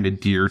kind of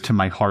dear to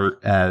my heart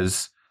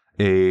as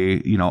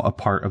a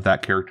part of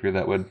that character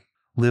that would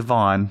live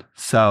on.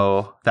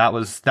 So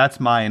that's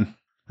mine.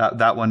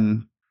 That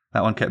one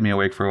kept me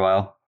awake for a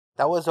while.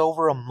 That was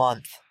over a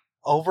month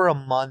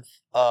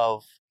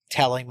of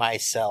telling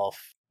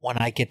myself, when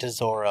I get to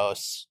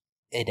Zoros,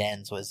 it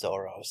ends with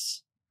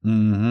Zoros.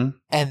 Mm-hmm.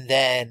 And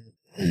then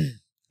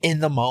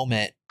in the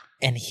moment,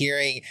 and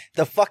hearing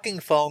the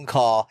fucking phone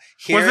call,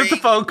 was it the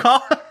phone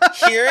call?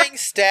 hearing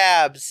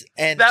Stabs,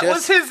 and that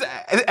was his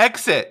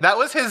exit. That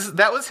was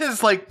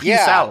his like peace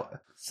out.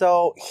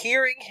 So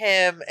hearing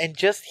him and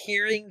just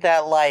hearing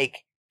that,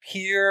 like,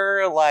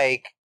 pure,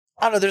 like,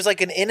 I don't know, there's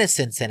like an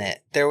innocence in it.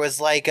 There was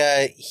like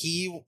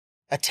he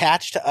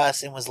attached to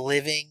us and was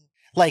living,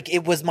 like,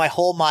 it was my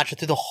whole mantra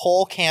through the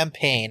whole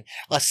campaign.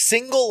 A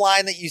single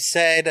line that you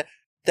said,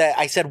 that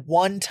I said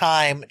one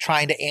time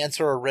trying to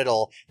answer a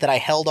riddle, that I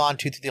held on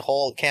to through the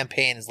whole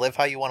campaign, is live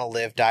how you want to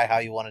live, die how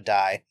you want to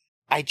die.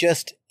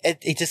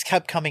 It just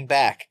kept coming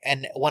back.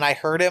 And when I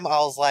heard him, I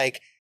was like,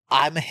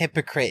 I'm a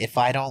hypocrite if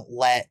I don't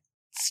let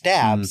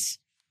Stabs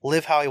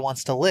live how he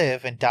wants to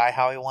live and die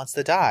how he wants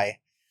to die.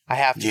 I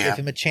have to give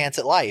him a chance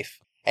at life.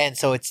 And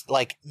so it's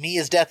like, me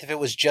as death, if it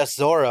was just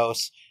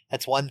Zoros,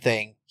 that's one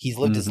thing. He's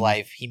lived his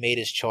life. He made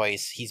his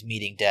choice. He's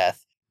meeting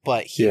death.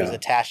 But he was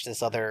attached to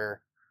this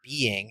other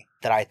being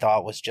that I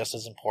thought was just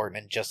as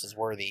important and just as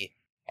worthy.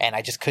 And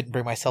I just couldn't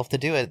bring myself to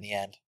do it in the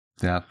end.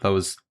 Yeah, that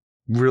was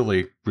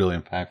really, really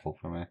impactful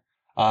for me.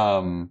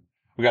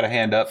 We got a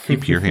hand up.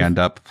 Keep your hand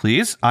up,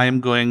 please. I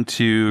am going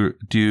to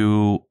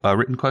do a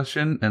written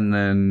question and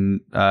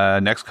then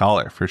next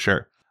caller for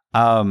sure.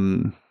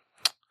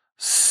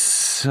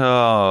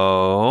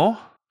 So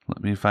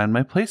let me find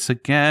my place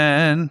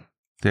again.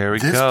 There we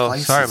go.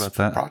 Sorry about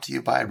that. Brought to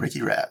you by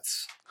Ricky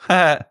Rats.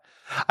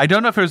 I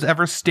don't know if it was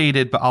ever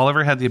stated, but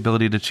Oliver had the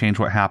ability to change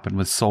what happened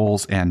with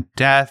souls and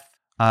death.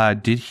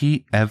 Did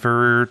he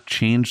ever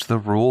change the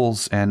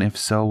rules? And if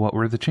so, what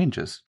were the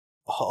changes?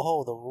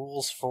 Oh, the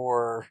rules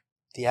for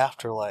the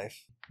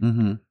afterlife.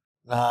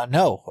 Mm-hmm.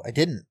 No, I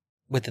didn't.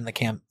 Within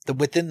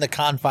the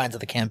confines of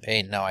the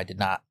campaign, no, I did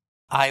not.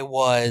 I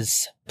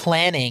was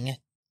planning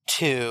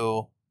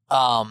to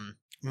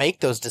make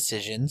those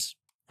decisions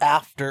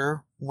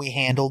after we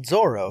handled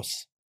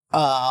Zoros.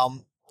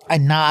 I'm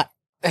not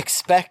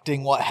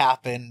expecting what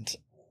happened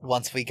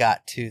once we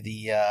got to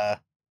the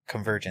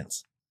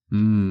convergence.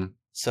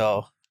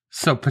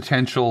 So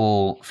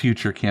potential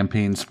future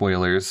campaign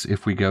spoilers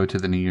if we go to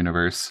the new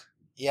universe.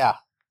 Yeah.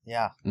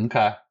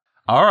 Okay.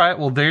 All right.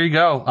 Well, there you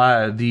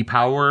go. The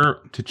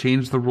power to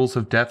change the rules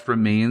of death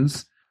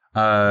remains.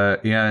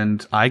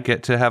 And I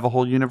get to have a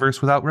whole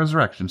universe without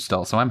resurrection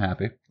still, so I'm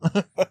happy.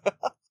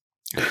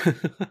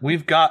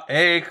 We've got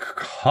a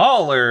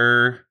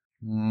caller.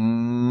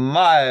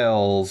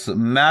 Miles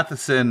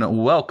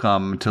Matheson,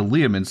 welcome to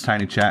Leomund's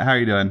Tiny Chat. How are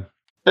you doing?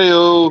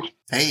 Heyo.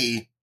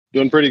 Hey.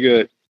 Doing pretty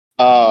good.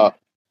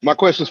 My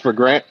question's for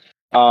Grant.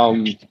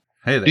 Hey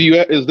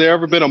there. Has there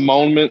ever been a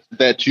moment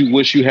that you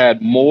wish you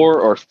had more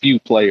or few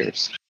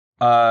players?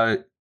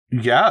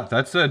 Yeah,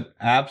 that's an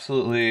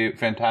absolutely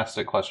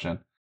fantastic question.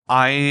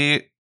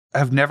 I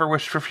have never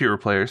wished for fewer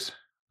players.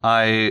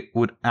 I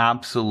would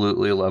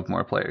absolutely love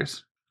more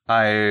players.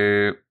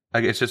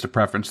 It's just a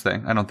preference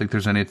thing. I don't think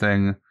there's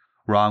anything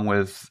wrong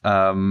with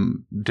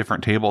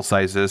different table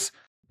sizes,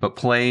 but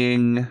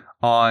playing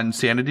on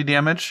sanity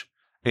damage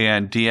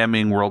and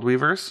DMing World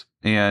Weavers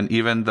and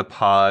even the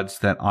pods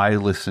that I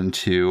listen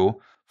to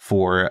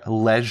for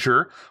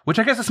leisure, which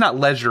I guess it's not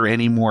leisure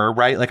anymore,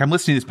 right? Like I'm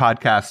listening to these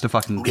podcasts to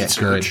fucking get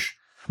good.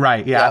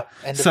 Right, yeah.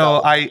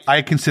 So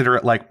I consider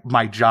it like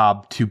my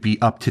job to be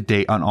up to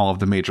date on all of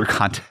the major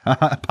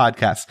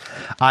podcasts.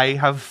 I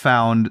have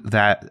found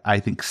that I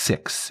think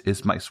 6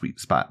 is my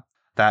sweet spot.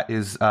 That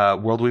is,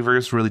 World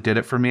Weavers really did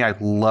it for me. I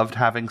loved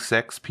having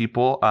 6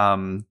 people.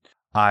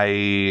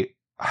 I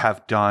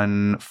have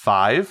done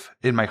 5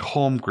 in my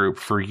home group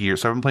for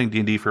years. So I've been playing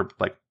D&D for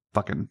like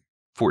fucking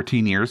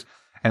 14 years,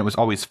 and it was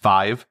always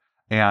 5,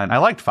 and I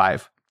liked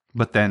 5.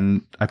 But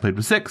then I played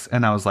with 6,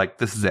 and I was like,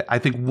 this is it. I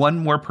think one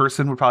more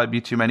person would probably be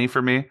too many for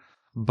me,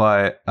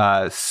 but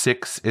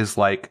 6 is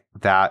like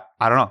that,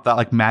 I don't know, that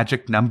like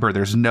magic number.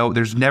 There's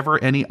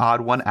never any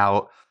odd one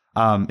out.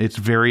 It's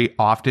very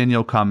often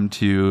you'll come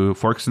to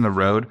forks in the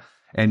road,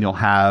 and you'll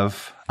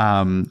have,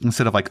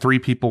 instead of like 3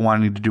 people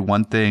wanting to do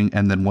one thing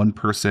and then one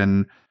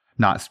person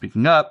not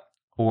speaking up,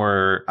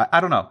 or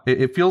I don't know.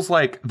 It feels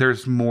like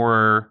there's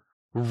more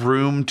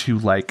room to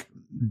like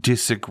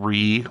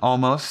disagree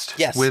almost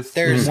with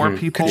there's more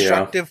people.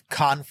 Constructive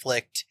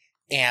conflict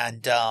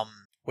and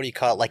what do you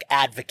call it, like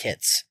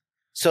advocates,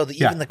 so that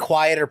even the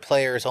quieter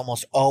players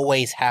almost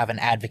always have an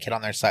advocate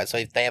on their side. So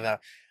if they have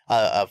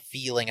a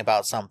feeling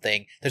about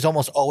something, there's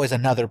almost always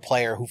another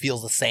player who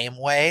feels the same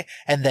way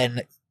and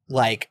then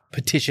like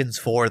petitions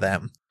for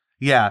them.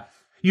 You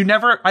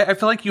never, I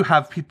feel like you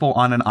have people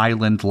on an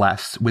island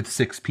less with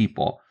 6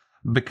 people.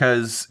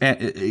 Because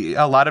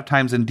a lot of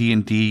times in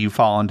D&D, you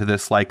fall into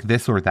this, like,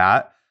 this or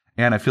that.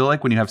 And I feel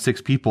like when you have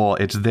 6 people,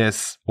 it's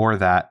this or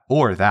that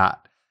or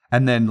that.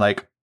 And then,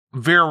 like,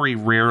 very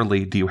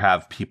rarely do you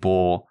have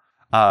people,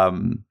 I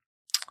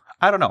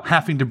don't know,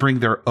 having to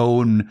bring their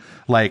own,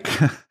 like,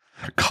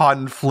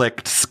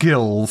 conflict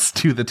skills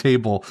to the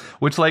table.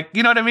 Which, like,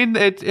 you know what I mean?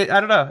 I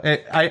don't know.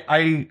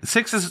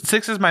 6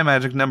 is my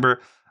magic number.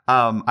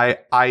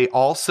 I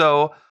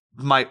also,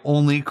 my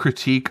only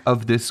critique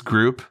of this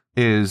group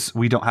is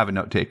we don't have a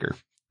note taker.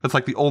 That's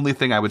like the only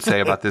thing I would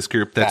say about this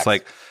group. That's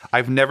like,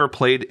 I've never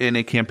played in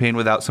a campaign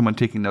without someone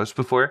taking notes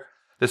before.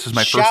 This was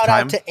my first time. Shout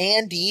out to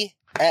Andy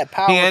at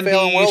Power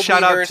Fail and World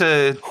shout Weavers, out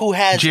to who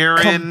has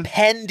Jaren.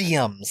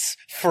 Compendiums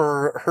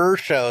for her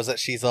shows that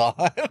she's on.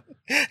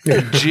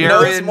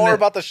 Jaren knows more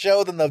about the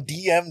show than the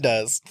DM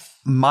does.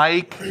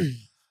 Mike,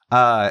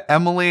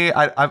 Emily,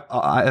 I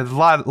a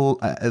lot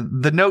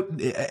of the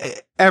note.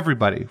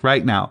 Everybody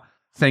right now.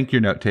 Thank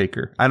your note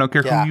taker. I don't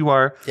care who you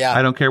are. Yeah.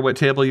 I don't care what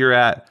table you're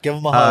at. Give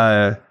them a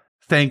hug.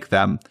 Thank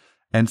them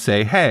and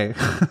say, hey.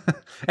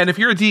 And if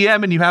you're a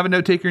DM and you have a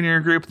note taker in your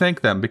group,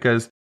 thank them,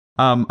 because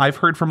I've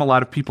heard from a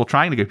lot of people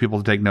trying to get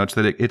people to take notes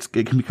that it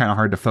can be kind of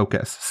hard to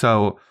focus.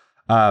 So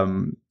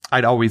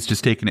I'd always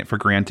just taken it for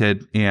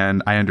granted,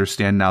 and I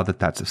understand now that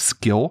that's a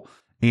skill,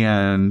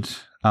 and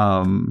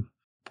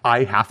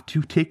I have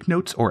to take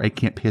notes or I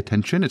can't pay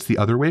attention. It's the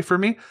other way for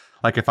me.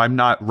 Like, if I'm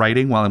not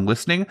writing while I'm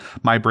listening,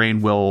 my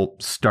brain will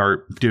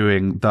start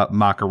doing the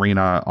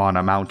Macarena on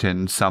a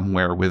mountain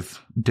somewhere with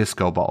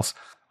disco balls.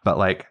 But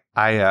like,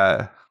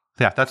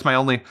 that's my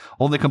only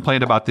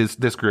complaint about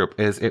this group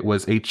is it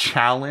was a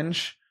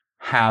challenge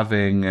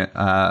having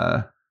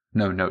no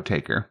note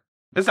taker.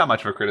 It's not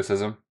much of a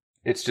criticism.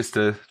 It's just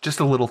a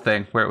little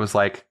thing where it was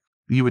like,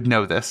 you would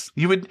know this.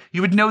 You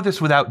would know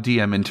this without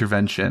DM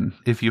intervention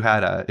if you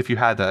had a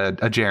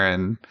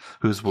Jaren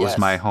was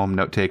my home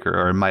note taker,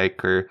 or a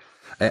Mike, or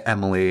a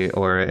Emily,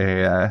 or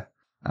a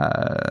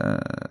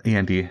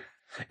Andy.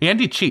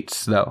 Andy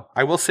cheats, though.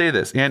 I will say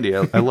this, Andy.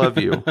 I love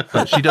you,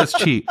 but she does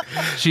cheat.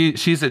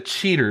 She's a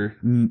cheater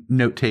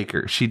note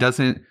taker. She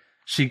doesn't.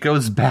 She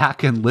goes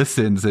back and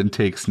listens and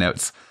takes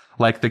notes,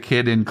 like the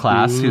kid in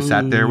class who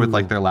sat there with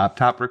like their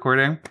laptop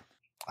recording.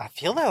 I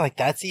feel like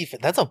that's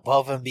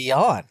above and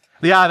beyond.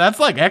 Yeah, that's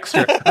like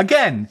extra.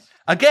 Again,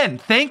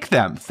 thank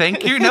them.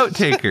 Thank your note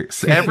takers.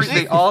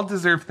 They all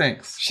deserve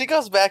thanks. She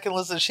goes back and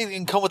listens. She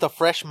can come with a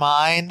fresh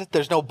mind.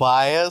 There's no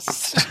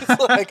bias. She's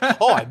like,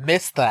 oh, I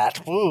missed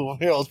that. Ooh,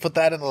 here, let's put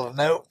that in the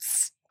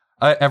notes.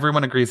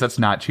 Everyone agrees that's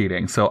not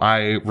cheating, so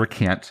I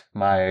recant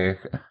my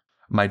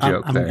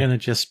joke. I'm going to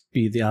just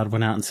be the odd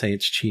one out and say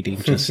it's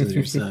cheating. Just so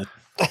there's a...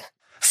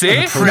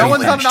 See? No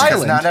one's on an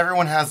island. Not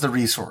everyone has the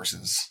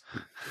resources.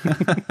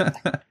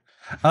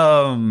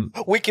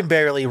 We can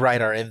barely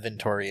write our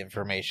inventory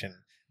information.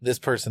 This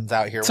person's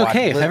out here. It's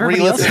okay. If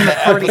everybody else in the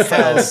party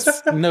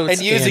has notes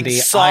and using Andy,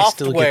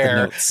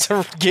 software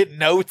to get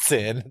notes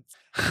in,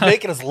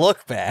 making us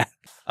look bad.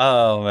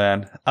 Oh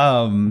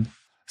man.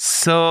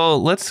 So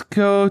let's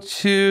go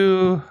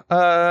to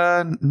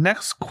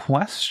next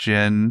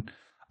question.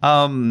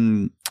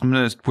 I'm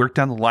gonna work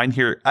down the line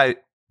here.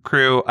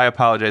 Crew, I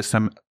apologize.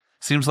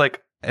 Seems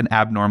like an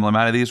abnormal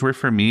amount of these were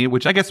for me,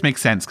 which I guess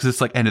makes sense because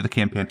it's like end of the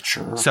campaign.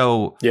 Sure.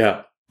 So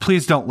yeah,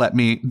 please don't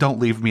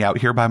leave me out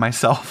here by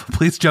myself.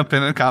 Please jump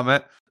in and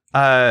comment.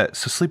 So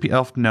Sleepy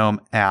Elf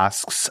Gnome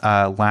asks,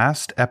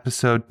 last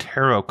episode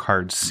tarot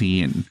card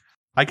scene.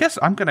 I guess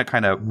I'm going to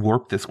kind of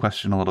warp this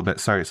question a little bit.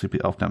 Sorry, Sleepy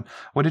Elf Gnome.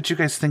 What did you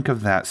guys think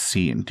of that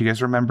scene? Do you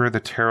guys remember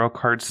the tarot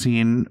card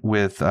scene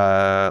with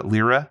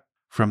Lyra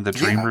from the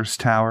Dreamer's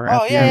Tower?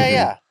 Oh,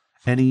 yeah.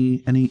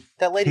 Any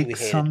that lady we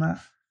takes hated. on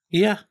that?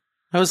 Yeah.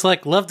 I was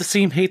like, love the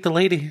scene, hate the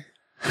lady.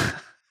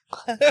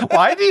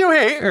 Why do you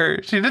hate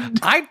her? She didn't.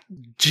 I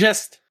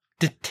just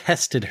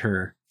detested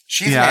her.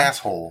 She's an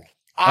asshole.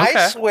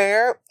 I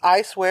swear,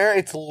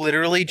 it's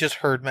literally just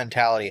herd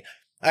mentality.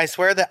 I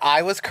swear that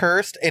I was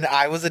cursed and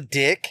I was a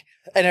dick,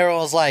 and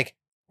everyone was like,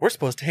 we're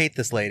supposed to hate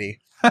this lady.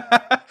 And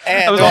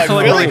they're like,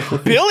 really?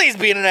 Billy's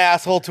being an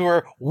asshole to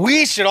her.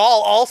 We should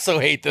all also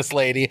hate this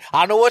lady. I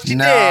don't know what she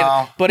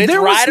did, but it's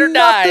ride or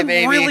die,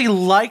 baby. Really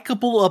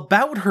likable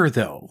about her,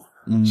 though.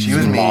 She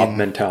was mob mean.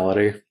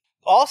 mentality.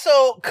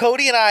 Also,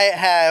 Cody and I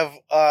have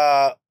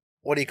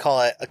what do you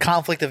call it? A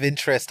conflict of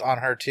interest on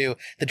her too.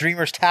 The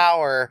Dreamer's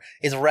Tower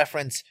is a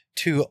reference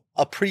to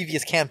a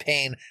previous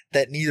campaign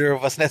that neither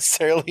of us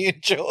necessarily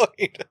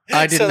enjoyed.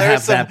 I didn't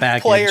have that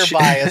baggage. Player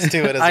bias to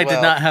it as well. I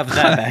did not have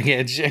that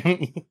baggage.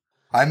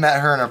 I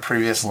met her in a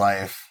previous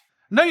life.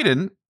 No, you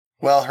didn't.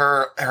 Well,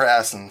 her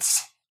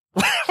essence.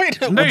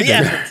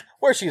 Essence.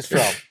 Where she's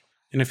from.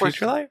 In a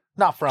future life?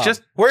 Not from.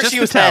 Where she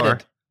was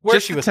headed. Where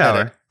just she was tower.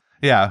 headed.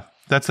 Yeah,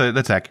 that's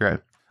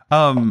accurate. We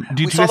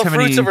saw the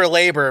fruits of her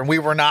labor, and we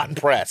were not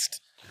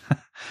impressed.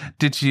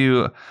 Did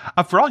you?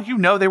 For all you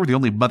know, they were the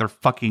only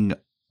motherfucking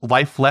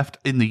life left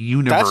in the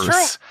universe.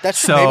 That's true.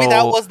 That's true. Maybe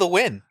that was the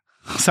win.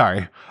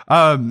 Sorry.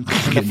 In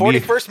the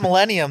 41st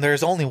millennium,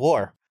 there's only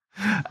war.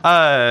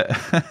 Well,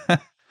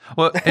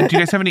 and do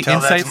you guys have any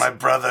Tell insights? That to my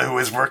brother who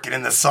is working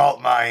in the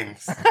salt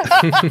mines.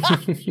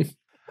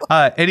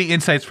 Any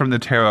insights from the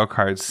tarot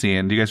cards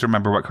scene? Do you guys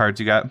remember what cards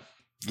you got?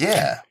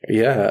 Yeah.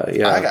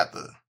 I got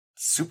the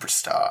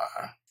Superstar.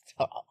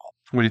 What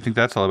do you think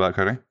that's all about,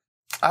 Cody?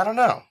 I don't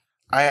know.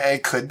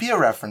 It could be a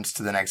reference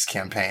to the next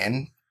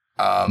campaign.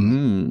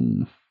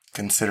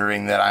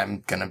 Considering that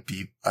I'm going to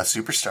be a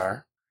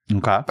superstar.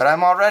 Okay. But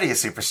I'm already a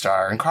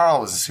superstar, and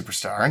Carl was a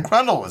superstar, and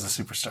Grundle was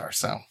a superstar,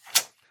 so.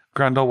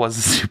 Grundle was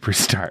a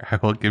superstar. I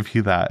will give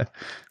you that.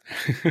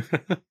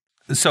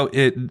 So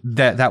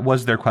that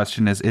was their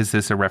question is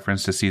this a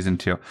reference to season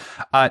 2?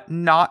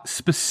 Not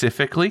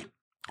specifically.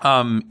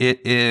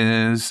 It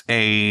is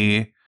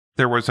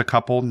there was a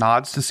couple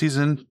nods to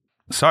season.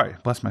 Sorry,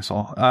 bless my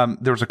soul.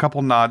 There was a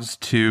couple nods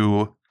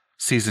to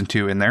season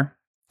 2 in there.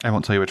 I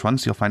won't tell you which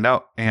ones. You'll find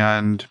out.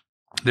 And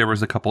there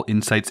was a couple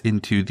insights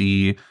into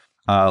the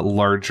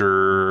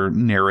larger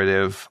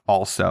narrative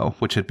also,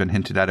 which had been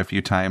hinted at a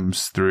few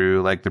times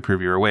through like the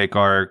Prove Your Awake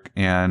arc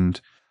and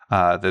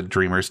the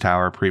Dreamer's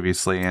Tower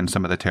previously, and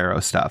some of the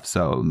tarot stuff.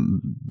 So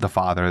the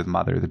father, the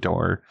mother, the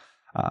door,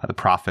 the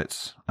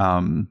prophets,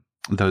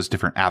 those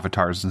different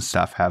avatars and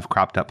stuff have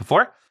cropped up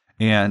before,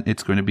 and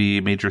it's going to be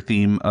a major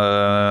theme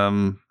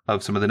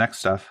of some of the next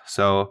stuff.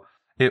 So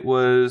it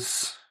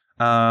was,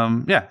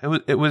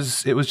 it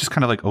was just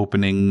kind of like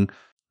opening.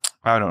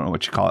 I don't know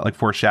what you call it, like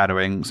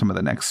foreshadowing some of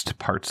the next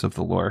parts of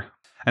the lore.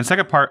 And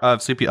second part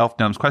of Sleepy Elf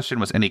Gnome's question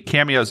was any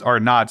cameos or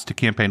nods to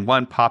Campaign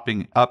 1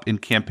 popping up in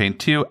Campaign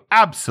 2?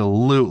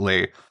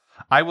 Absolutely.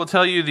 I will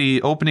tell you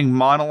the opening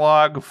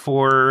monologue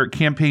for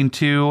Campaign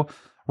 2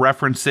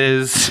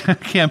 references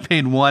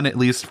campaign 1 at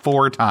least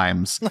 4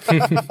 times.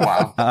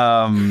 Wow.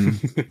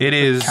 It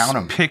is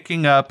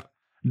picking up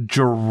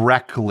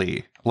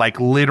directly, like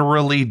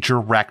literally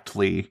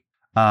directly,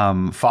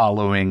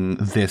 following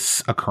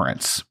this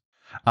occurrence.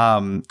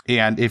 And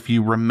if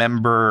you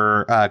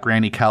remember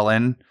Granny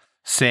Kellen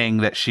saying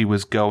that she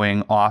was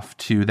going off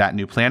to that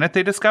new planet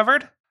they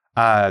discovered,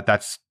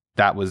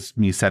 that was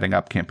me setting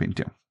up campaign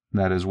 2.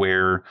 That is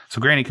where,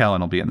 so Granny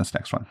Kellen will be in this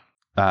next one.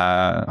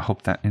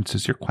 Hope that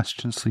answers your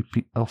question,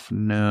 Sleepy Elf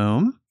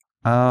Gnome.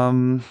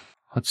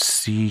 Let's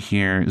see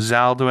here.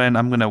 Zaldwin,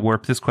 I'm going to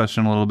warp this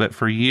question a little bit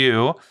for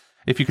you.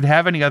 If you could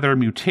have any other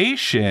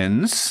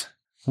mutations,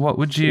 what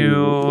would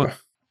you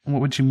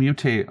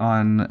mutate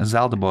on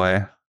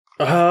Zaldaboy?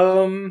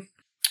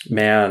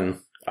 Man,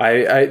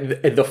 I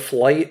the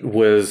flight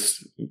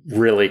was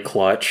really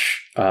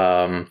clutch.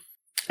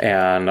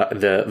 And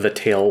the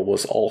tail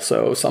was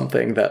also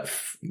something that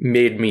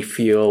made me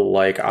feel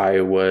like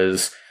I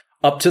was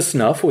up to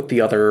snuff with the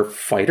other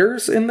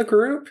fighters in the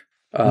group,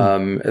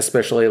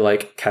 especially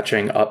like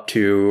catching up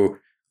to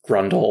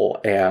Grundle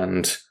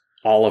and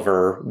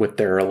Oliver with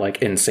their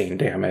like insane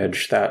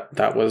damage.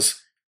 That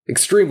was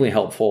extremely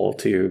helpful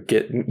to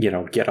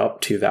get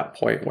up to that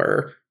point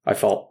where I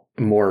felt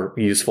more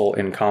useful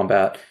in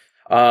combat.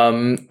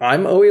 I'm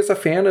always a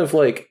fan of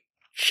like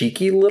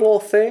cheeky little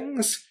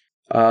things.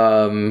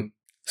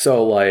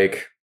 So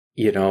like,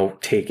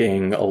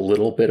 taking a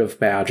little bit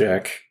of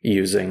magic,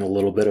 using a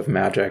little bit of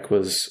magic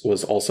was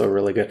also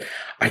really good.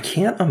 I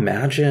can't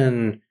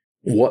imagine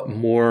what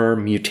more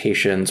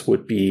mutations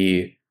would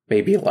be,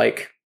 maybe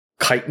like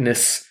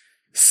chitinous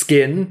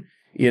skin,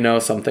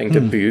 something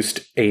to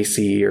boost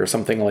AC or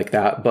something like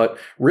that. But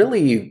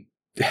really,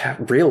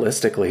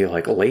 realistically,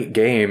 like late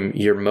game,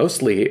 you're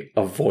mostly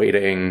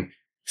avoiding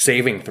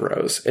saving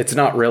throws. It's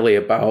not really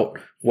about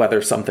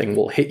whether something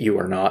will hit you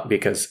or not,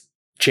 because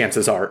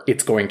chances are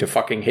it's going to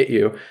fucking hit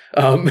you.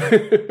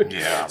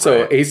 Yeah.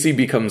 So right. AC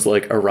becomes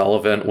like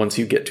irrelevant once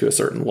you get to a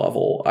certain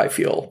level, I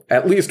feel.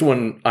 At least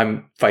when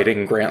I'm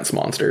fighting Grant's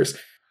monsters.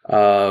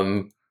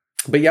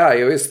 But yeah,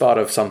 I always thought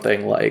of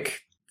something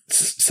like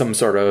some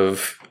sort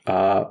of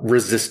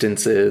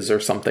resistances or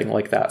something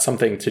like that.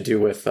 Something to do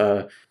with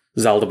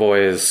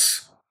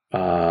Zaldaboy's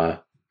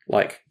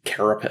like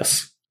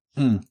carapace.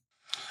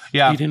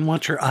 Yeah. You didn't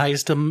want your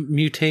eyes to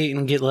mutate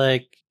and get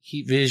like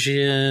heat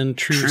vision,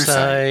 true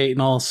sight,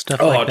 and all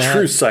stuff like that. Oh,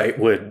 true sight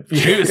would.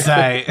 True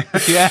sight.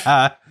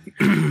 Yeah.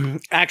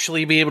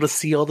 Actually be able to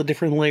see all the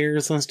different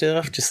layers and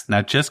stuff.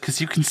 Not just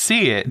because you can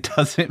see it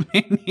doesn't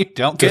mean you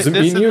don't get doesn't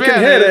mean you can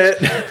hit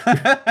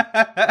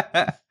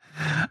it.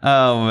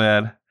 Oh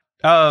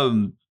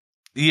man.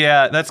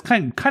 Yeah, that's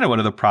kind of one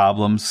of the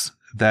problems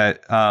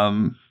that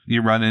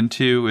you run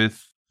into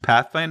with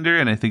Pathfinder,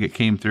 and I think it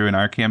came through in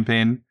our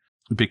campaign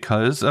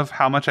because of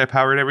how much I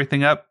powered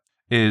everything up.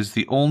 Is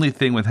the only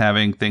thing with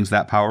having things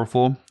that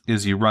powerful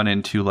is you run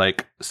into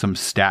like some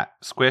stat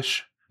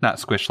squish.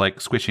 Not squish like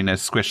squishiness,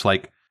 squish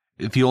like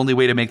the only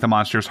way to make the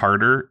monsters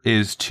harder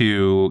is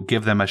to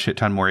give them a shit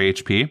ton more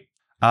HP.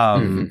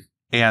 And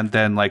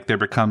then like there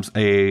becomes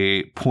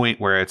a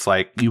point where it's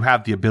like you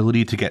have the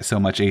ability to get so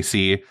much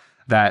AC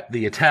that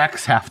the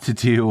attacks have to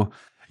do,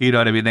 you know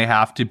what I mean? They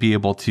have to be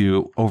able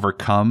to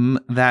overcome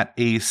that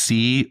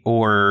AC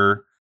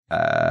or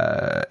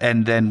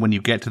and then when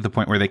you get to the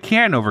point where they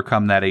can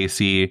overcome that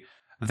AC,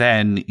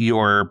 then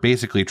you're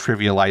basically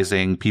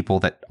trivializing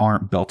people that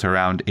aren't built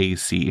around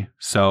AC.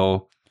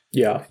 So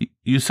yeah,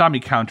 you saw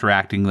me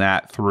counteracting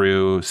that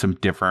through some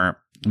different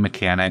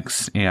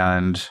mechanics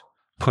and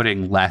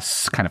putting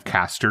less kind of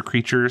caster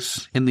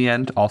creatures in the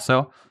end.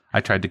 Also,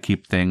 I tried to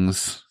keep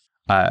things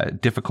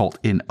difficult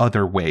in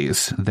other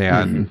ways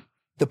than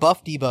the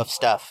buff debuff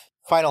stuff.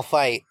 Final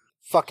fight,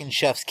 fucking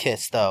chef's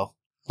kiss though.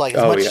 Like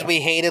as much as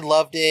we hated,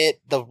 loved it,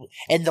 the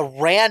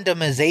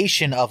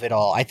randomization of it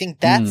all. I think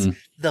that's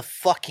the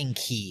fucking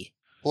key.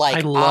 Like I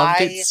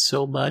loved it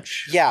so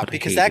much. Yeah,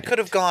 because that could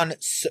have gone.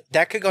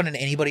 That could have gone in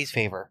anybody's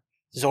favor.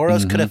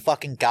 Zoros could have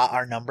fucking got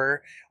our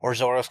number, or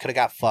Zoros could have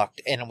got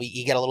fucked, and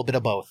you get a little bit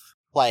of both.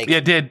 Like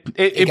it did.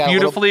 It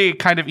beautifully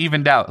kind of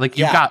evened out. Like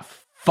you got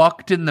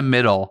fucked in the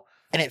middle,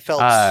 and it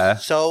felt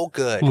so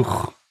good.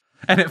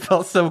 And it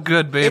felt so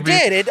good, baby. It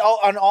did. It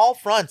on all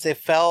fronts. It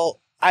felt.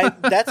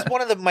 That's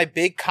one of my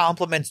big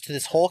compliments to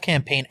this whole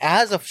campaign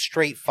as a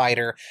straight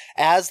fighter,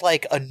 as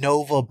like a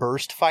Nova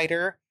burst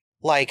fighter.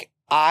 Like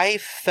I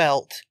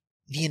felt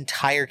the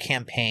entire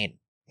campaign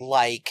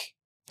like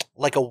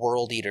a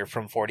World Eater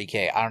from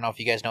 40K. I don't know if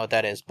you guys know what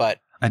that is, but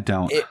I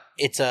don't.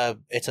 It's a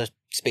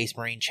Space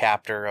Marine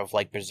chapter of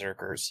like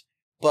Berserkers,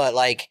 but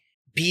like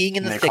being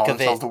in the thick of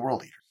it, the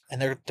World Eaters,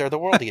 and they're the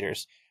World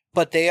Eaters,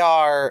 but they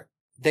are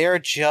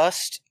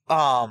just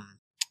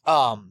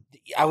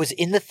I was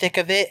in the thick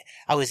of it.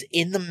 I was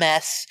in the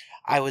mess.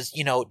 I was,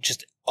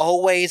 just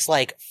always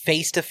like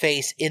face to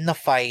face in the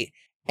fight.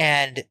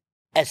 And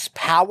as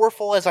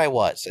powerful as I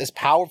was, as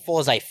powerful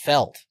as I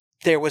felt,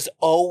 there was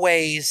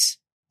always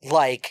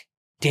like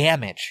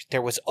damage.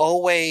 There was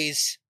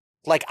always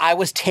like I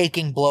was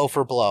taking blow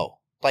for blow.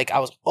 like, I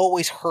was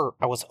always hurt.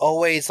 I was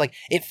always, like,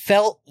 it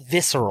felt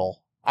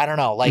visceral. I don't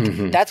know. Like,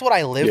 that's what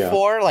I live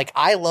for. Like,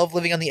 I love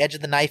living on the edge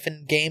of the knife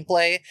in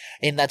gameplay,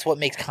 and that's what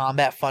makes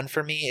combat fun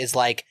for me, is,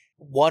 like,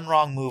 one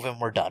wrong move and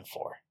we're done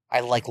for. I,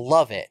 like,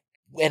 love it.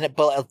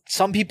 But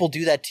some people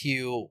do that to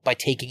you by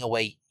taking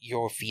away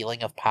your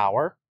feeling of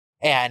power,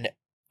 and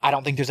I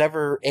don't think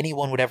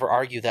anyone would ever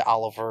argue that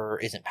Oliver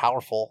isn't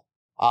powerful.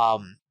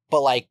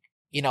 But, like,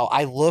 you know,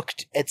 I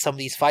looked at some of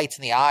these fights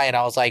in the eye, and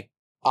I was like,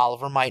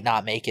 Oliver might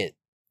not make it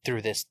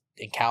through this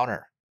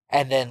encounter.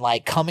 And then,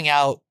 like, coming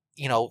out,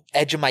 you know,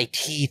 edge of my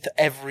teeth,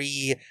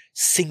 every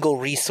single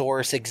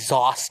resource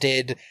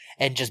exhausted,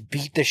 and just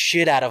beat the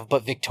shit out of,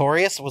 but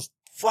victorious, was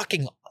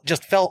fucking,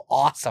 just felt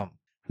awesome.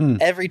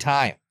 Every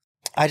time.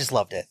 I just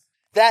loved it.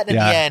 That, and in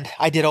the end,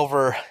 I did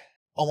over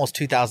almost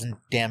 2,000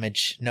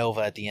 damage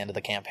Nova at the end of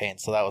the campaign,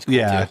 so that was cool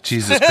too.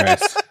 Jesus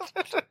Christ.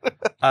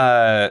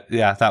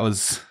 That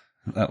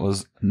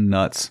was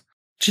nuts.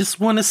 Just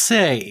want to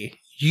say,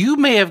 you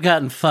may have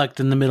gotten fucked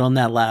in the middle in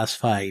that last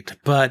fight,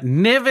 but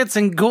Nivitz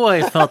and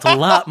Goy felt a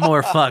lot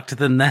more fucked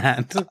than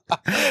that.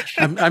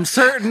 I'm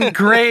certain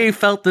Gray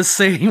felt the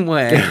same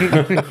way.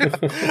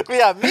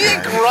 Yeah, me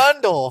and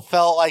Grundle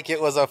felt like it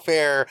was a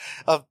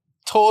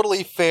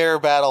totally fair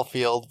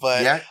battlefield,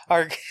 but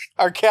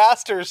our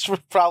casters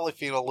would probably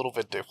feel a little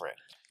bit different.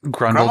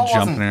 Grundle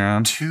jumping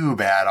around. Too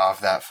bad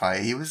off that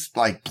fight. He was,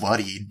 like,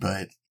 bloodied,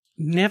 but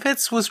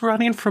Nivitz was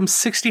running from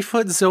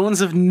 60-foot zones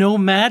of no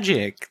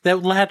magic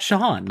that latch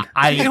on.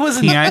 It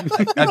was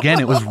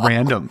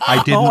random.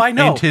 I didn't I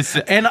know.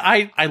 anticipate. And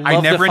I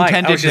never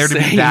intended there to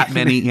be that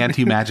many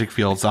anti-magic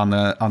fields on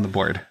the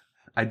board.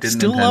 I didn't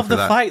still love the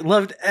fight,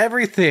 loved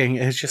everything.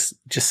 It's just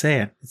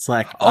saying. It's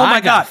like, oh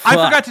my God, I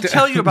forgot to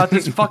tell you about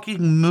this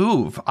fucking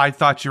move I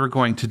thought you were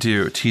going to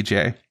do,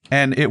 TJ.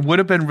 And it would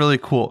have been really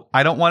cool.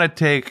 I don't want to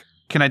take,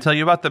 can I tell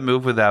you about the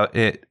move without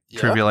it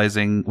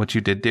trivializing what you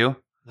did do?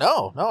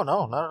 No, not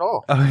at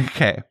all.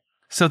 Okay.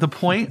 So the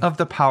point of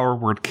the power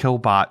word kill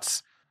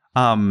bots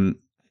and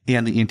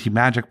the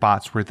anti-magic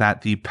bots were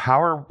that the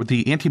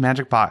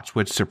anti-magic bots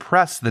would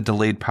suppress the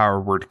delayed power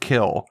word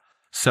kill.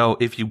 So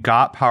if you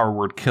got power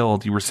word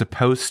killed, you were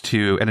supposed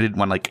to, and I didn't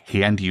want to, like,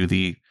 hand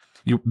you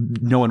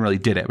no one really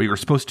did it, but you were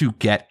supposed to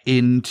get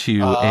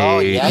into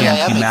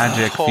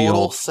anti-magic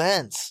field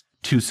sense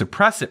to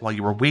suppress it while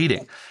you were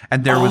waiting.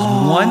 And there was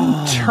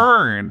one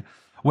turn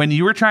when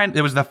you were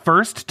it was the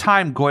first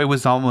time Goy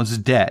was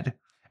almost dead.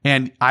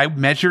 And I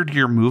measured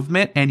your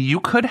movement, and you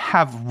could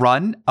have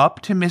run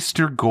up to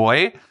Mr.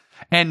 Goy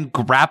and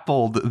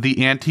grappled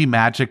the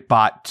anti-magic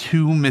bot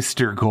to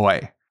Mr.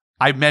 Goy.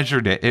 I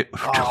measured it. It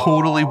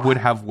totally would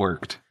have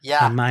worked.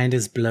 Yeah. My mind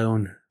is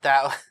blown.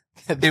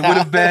 It would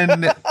have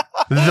been the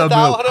move.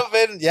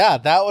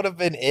 That would have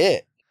been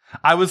it.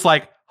 I was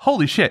like,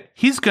 holy shit,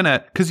 he's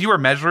gonna, because you were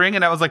measuring,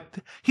 and I was like,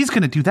 he's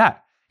gonna do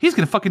that. He's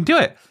gonna fucking do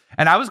it.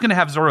 And I was gonna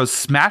have Zoro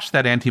smash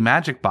that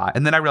anti-magic bot,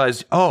 and then I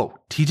realized, oh,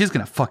 TJ's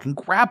gonna fucking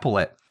grapple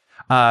it.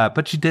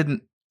 But she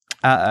didn't.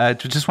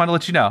 Just want to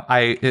let you know,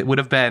 it would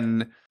have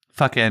been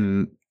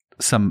fucking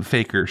some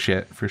faker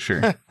shit for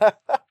sure.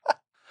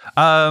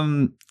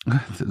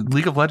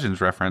 League of Legends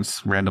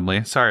reference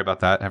randomly. Sorry about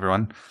that,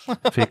 everyone.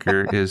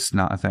 Faker is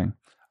not a thing.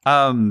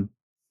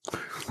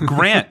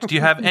 Grant, do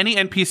you have any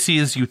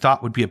NPCs you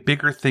thought would be a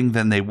bigger thing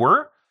than they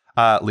were?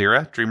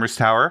 Lyra, Dreamer's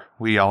Tower.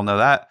 We all know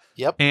that.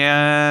 Yep.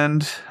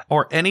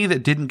 Or any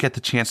that didn't get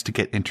the chance to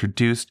get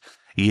introduced.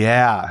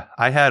 Yeah,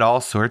 I had all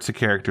sorts of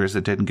characters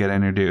that didn't get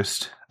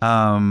introduced.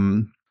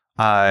 That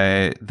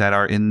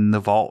are in the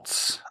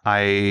vaults.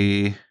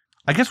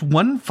 I guess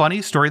one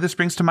funny story that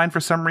springs to mind for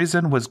some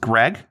reason was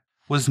Greg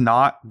was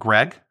not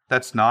Greg.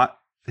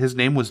 His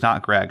name was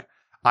not Greg.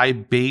 I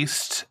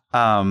based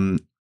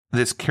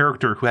this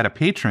character who had a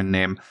patron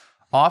name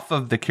off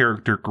of the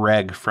character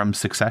Greg from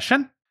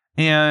Succession.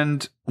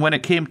 And when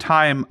it came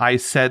time, I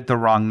said the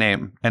wrong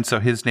name. And so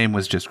his name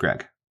was just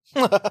Greg.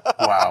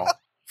 Wow.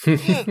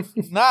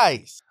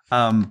 Nice.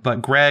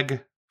 But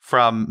Greg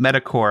from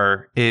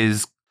Metacore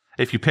is,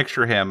 if you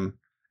picture him,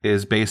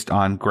 is based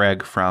on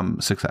Greg from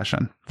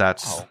Succession.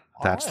 That's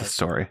the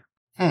story.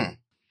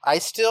 I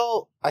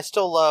still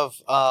love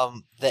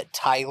that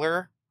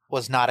Tyler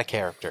was not a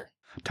character.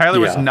 Tyler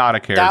was not a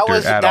character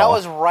at all. That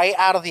was right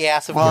out of the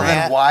ass of Grant.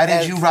 Then why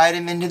did you write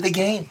him into the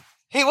game?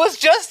 He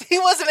was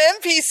an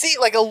NPC,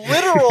 like a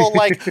literal,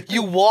 like,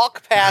 you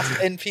walk past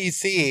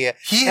NPC.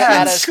 He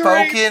had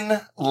spoken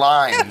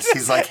lines.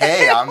 He's like,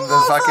 hey, I'm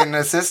the fucking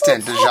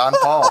assistant to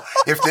Jean-Paul.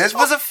 If this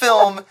was a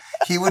film,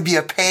 he would be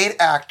a paid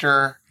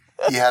actor.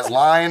 He has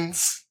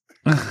lines.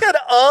 He had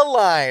a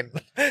line.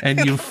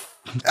 And you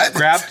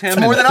grabbed him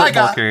more than I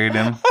got. Carried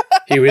him.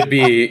 He would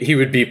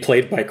be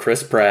played by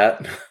Chris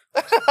Pratt.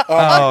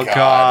 Oh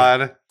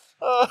God.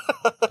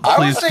 I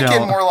was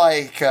thinking more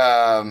like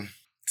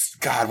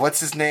God, what's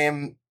his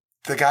name?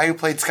 The guy who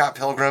played Scott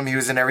Pilgrim. He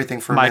was in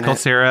everything for a Michael minute.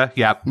 Cera.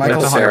 Yeah,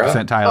 Michael that's Cera.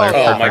 100% Tyler.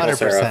 Oh, Michael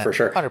Cera for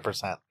sure.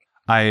 100%.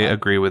 I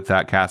agree with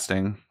that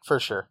casting for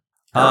sure.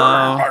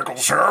 Michael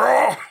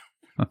Cera.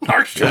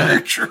 Nice to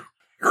meet you.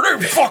 Your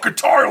name's fucking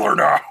Tyler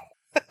now.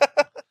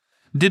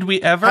 Did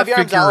we ever Heavy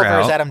Arms figure Oliver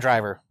is out Adam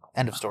Driver.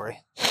 End of story.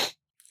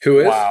 Who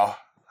is? Wow.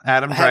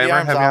 Adam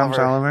Driver, Heavy Arms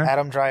Oliver?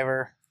 Adam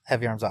Driver,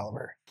 Heavy Arms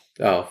Oliver.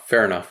 Oh,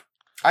 fair enough.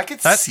 I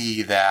could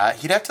see that.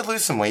 He'd have to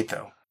lose some weight,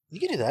 though. You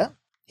could do that.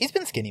 He's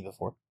been skinny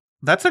before.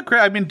 That's a great...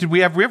 I mean,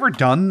 have we ever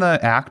done the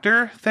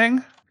actor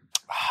thing?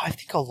 I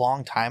think a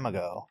long time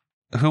ago.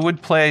 Who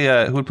would play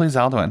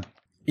Zaldwin?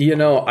 You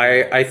know,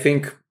 I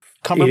think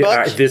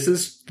Cumberbatch? this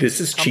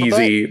is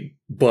cheesy,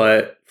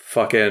 but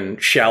fucking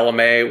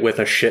Chalamet with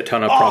a shit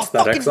ton of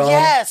prosthetics on.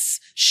 Yes!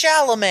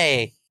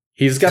 Chalamet!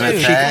 He's got the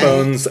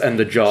cheekbones and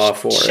the jaw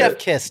for Chef it.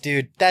 kiss,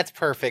 dude. That's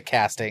perfect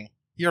casting.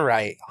 You're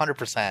right.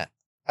 100%.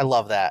 I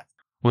love that.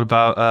 What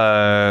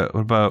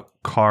about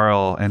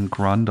Carl and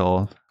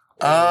Grundle?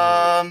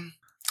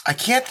 I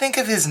can't think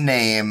of his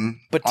name.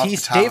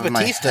 Dave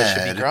Bautista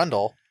should be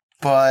Grundle.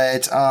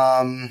 But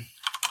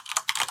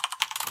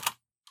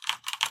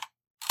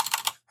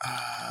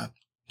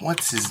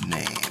what's his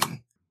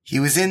name? He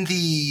was in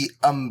the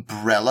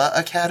Umbrella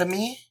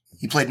Academy.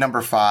 He played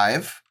number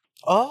 5.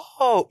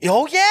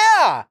 Oh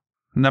yeah.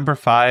 Number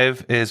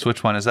 5 is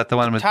which one? Is that the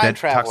one with Time talks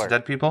Traveler. to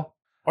dead people?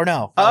 Or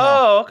no?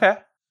 Oh, okay.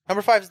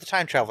 Number 5 is the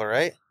Time Traveler,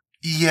 right?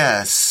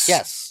 Yes.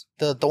 Yes.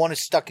 The one who's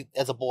stuck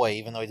as a boy,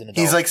 even though he's an adult.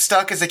 He's like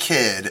stuck as a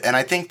kid, and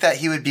I think that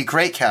he would be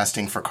great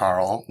casting for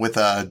Carl with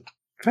a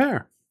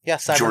Fair. Yeah,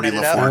 Geordie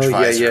cyberneted up. LaForge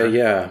visor.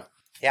 Yeah.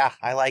 Yeah,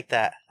 I like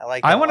that.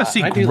 I want to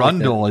see I do like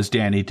Grundle as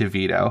Danny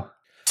DeVito.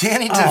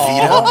 Danny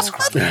DeVito was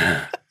great.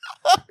 I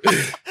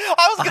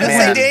was going to say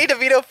Man. Danny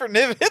DeVito for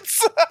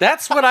Nimitz.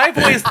 That's what I've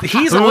always...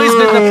 He's always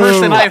been the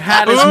person I've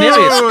had as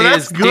Nimitz,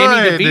 that's is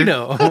Danny good.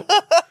 DeVito.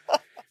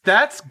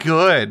 That's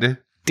good.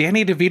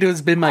 Danny DeVito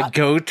has been my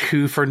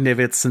go-to for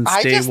Nimitz since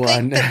I day just one.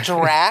 think that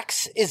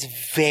Drax is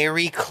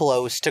very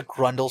close to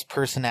Grundle's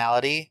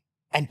personality,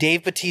 and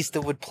Dave Bautista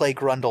would play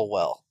Grundle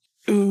well.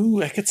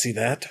 Ooh, I could see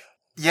that.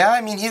 Yeah,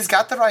 I mean, he's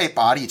got the right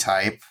body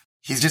type.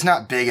 He's just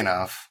not big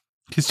enough.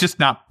 He's just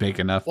not big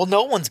enough. Well,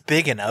 no one's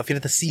big enough. You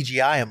have to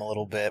CGI him a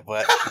little bit,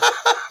 but...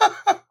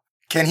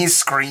 Can he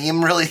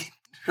scream really,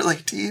 really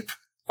deep?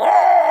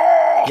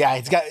 Yeah,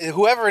 he's got...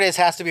 Whoever it is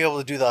has to be able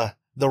to do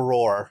the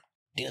roar.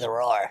 Do the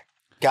roar.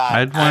 God.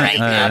 I'd want, I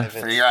can't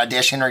For your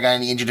audition, we're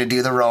going to need you to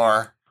do the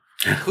roar.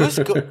 Who's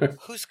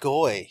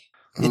Goy?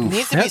 It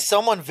needs to be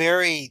someone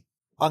very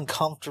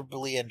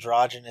uncomfortably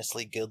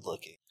androgynously good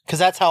looking. Because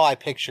that's how I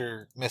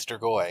picture Mr.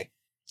 Goy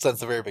since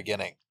the very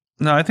beginning.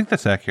 No, I think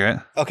that's accurate.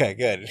 Okay,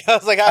 good. I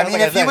was like, I mean,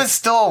 if he was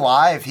still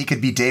alive, he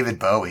could be David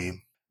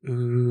Bowie.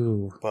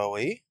 Ooh,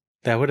 Bowie?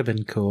 that would have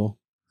been cool.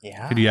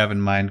 Yeah. Who do you have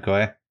in mind,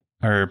 Goy?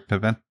 Or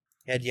Pippin?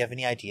 Yeah, do you have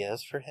any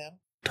ideas for him?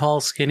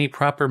 Tall, skinny,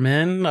 proper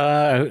men.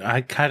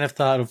 I kind of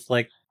thought of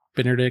like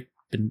Benedict.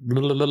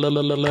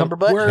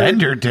 Cumberbatch?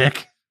 Bender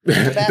Dick.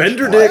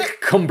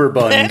 Benderdick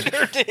Cumberbund.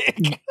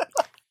 Benedict.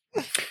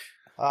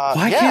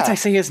 Why can't I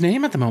say his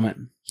name at the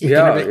moment?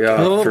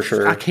 Yeah, for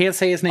sure. I can't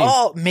say his name.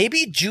 Oh,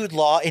 maybe Jude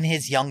Law in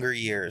his younger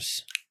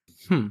years.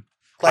 Hmm.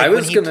 Like I when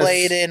was he gonna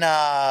played in He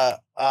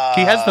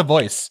has the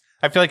voice.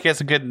 I feel like he has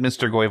a good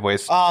Mr. Goy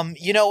voice.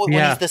 you know when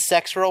Yeah. he's the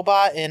sex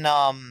robot in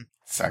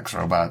Sex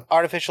robot.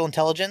 Artificial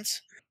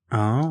Intelligence?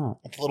 Oh.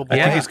 With the little boy.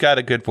 I think he's got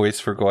a good voice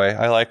for Goy.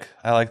 I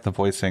like the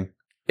voicing.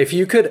 If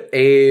you could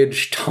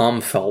age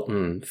Tom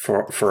Felton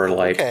for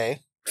like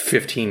Okay.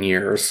 15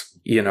 years,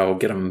 you know,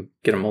 get him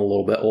a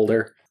little bit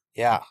older.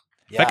 Yeah.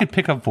 If I could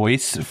pick a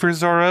voice for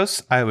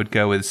Zoros, I would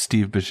go with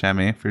Steve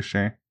Buscemi for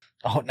sure.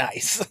 Oh,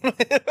 nice.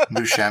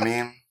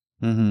 Buscemi.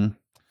 Mm-hmm.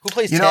 Who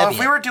plays You know, Tabby? if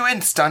we were doing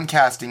stunt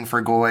casting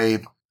for Goy,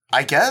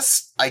 I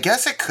guess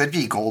it could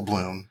be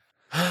Goldblum.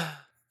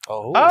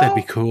 Oh. That'd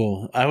be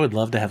cool. I would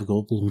love to have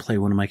Goldblum play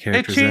one of my It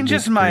characters.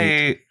 changes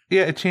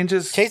it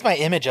changes. Changed my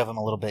image of him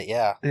a little bit,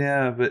 yeah.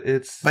 Yeah, but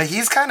But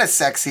he's kind of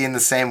sexy in the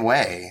same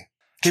way.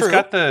 he's True.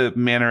 got the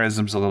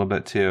mannerisms a little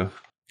bit too.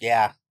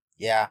 Yeah.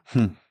 Yeah.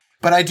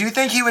 But I do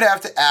think he would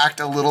have to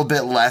act a little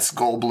bit less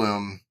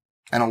Goldblum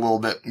and a little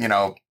bit,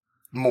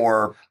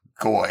 more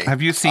Goy.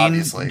 Have you seen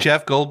obviously.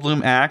 Jeff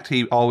Goldblum act?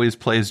 He always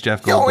plays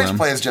Jeff Goldblum. He always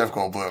plays Jeff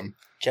Goldblum.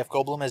 Jeff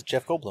Goldblum as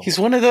Jeff Goldblum. He's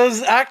one of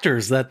those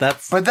actors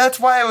that's But that's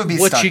why it would be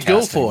what stunt you go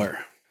casting. for.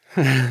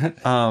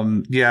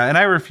 Yeah, and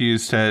I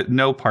refuse to.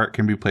 No part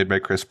can be played by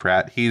Chris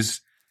Pratt.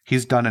 He's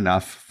done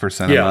enough for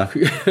cinema.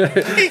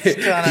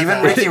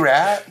 Even Ricky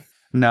Rat?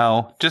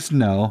 No, just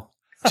no.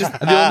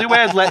 The only way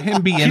I'd let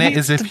him be in it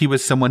is if he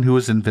was someone who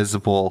was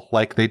invisible,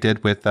 like they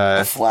did with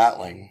A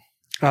flatling.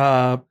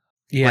 Yeah.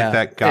 like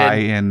that guy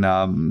and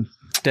in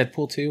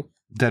Deadpool 2.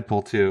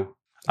 Deadpool 2.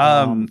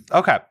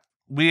 Okay.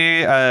 We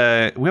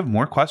have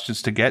more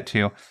questions to get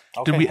to.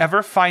 Okay. Did we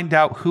ever find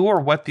out who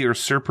or what the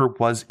usurper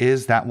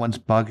is? That one's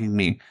bugging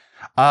me.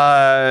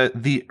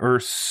 The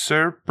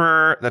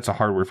usurper, that's a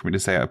hard word for me to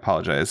say, I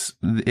apologize,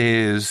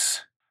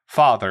 is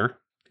father,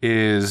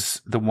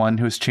 is the one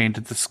who's chained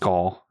to the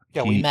skull.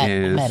 Yeah, we met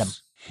him.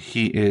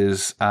 He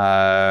is,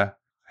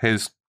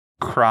 his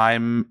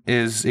crime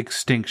is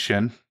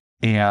extinction,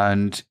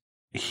 and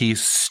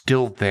he's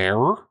still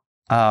there.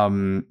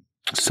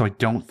 So I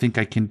don't think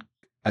I can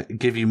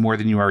give you more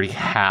than you already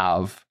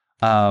have.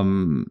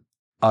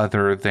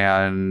 other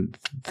than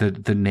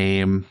the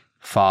name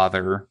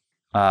father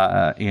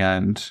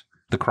and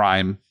the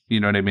crime. You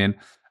know what I mean?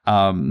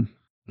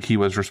 He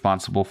was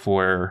responsible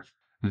for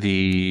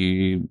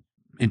the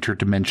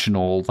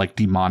interdimensional, like,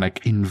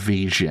 demonic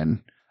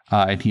invasion,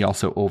 and he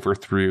also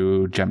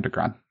overthrew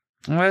Gemdegron.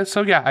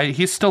 So yeah,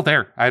 he's still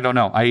there. I don't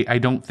know. I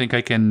don't think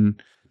I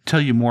can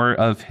tell you more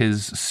of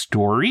his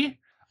story,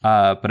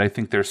 but I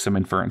think there's some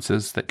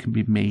inferences that can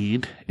be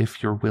made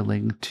if you're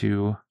willing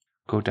to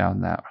go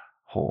down that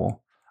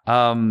hole.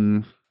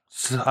 Tobio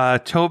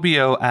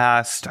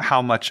asked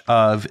how much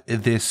of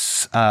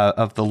this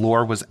of the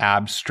lore was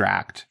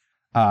abstract.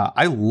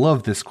 I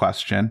love this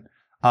question.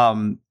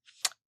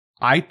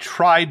 I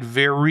tried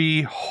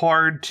very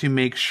hard to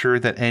make sure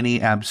that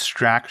any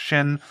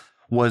abstraction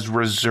was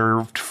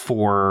reserved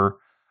for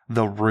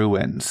the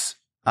ruins.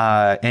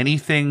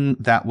 Anything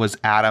that was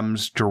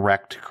Adam's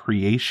direct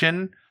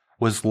creation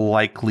was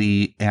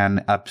likely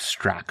an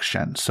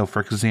abstraction. So,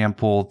 for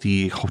example,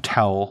 the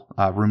hotel,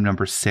 room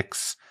number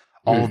 6,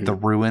 all of the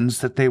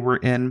ruins that they were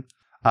in,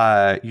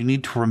 you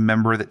need to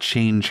remember that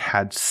Change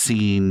had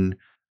seen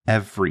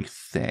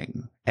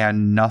everything,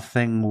 and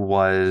nothing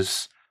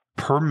was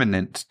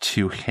permanent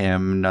to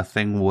him.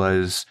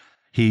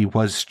 He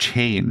was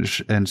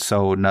changed, and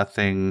so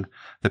nothing,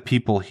 the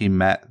people he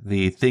met,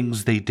 the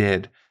things they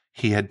did,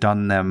 he had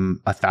done them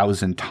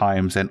 1,000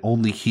 times, and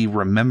only he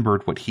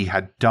remembered what he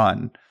had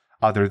done,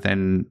 other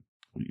than,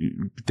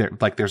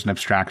 there's an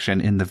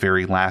abstraction in the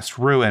very last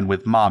ruin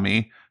with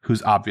Mommy,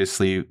 who's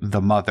obviously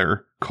the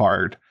mother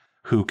card,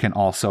 who can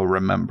also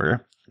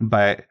remember.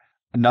 But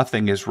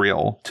nothing is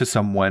real to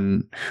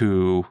someone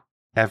who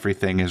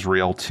everything is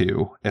real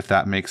to, if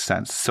that makes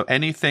sense. So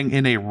anything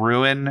in a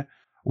ruin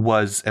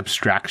was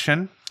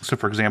abstraction. So,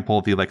 for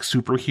example, the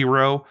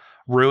superhero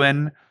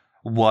ruin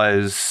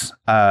was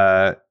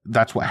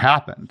that's what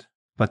happened,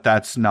 but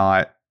that's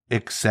not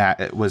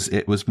exact. It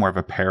was more of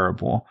a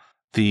parable.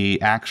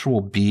 The actual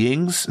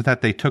beings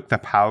that they took the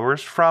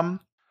powers from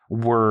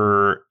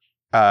were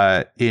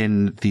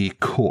in the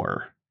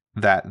core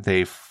that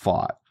they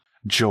fought,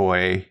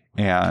 joy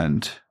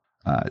and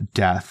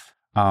death.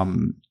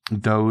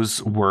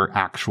 Those were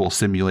actual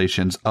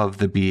simulations of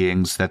the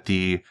beings that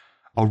the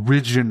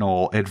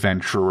original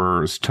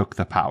adventurers took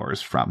the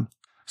powers from.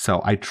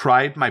 So I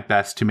tried my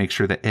best to make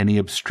sure that any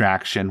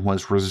abstraction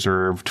was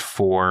reserved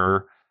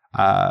for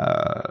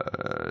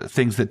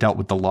things that dealt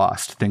with the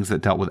lost, things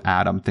that dealt with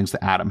Adam, things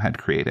that Adam had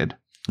created,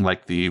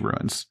 like the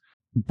ruins.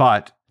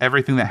 But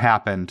everything that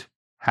happened.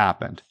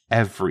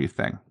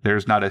 Everything.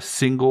 There's not a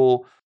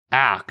single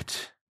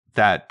act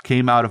that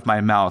came out of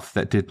my mouth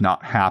that did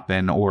not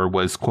happen or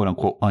was quote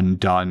unquote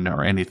undone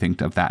or anything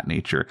of that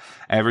nature.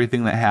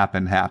 Everything that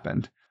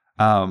happened.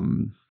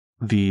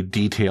 The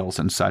details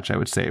and such, I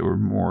would say, were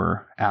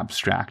more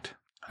abstract.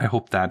 I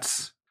don't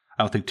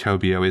think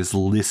Tobio is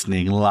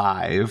listening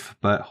live,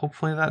 but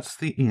hopefully that's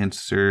the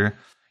answer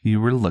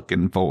you were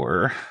looking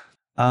for.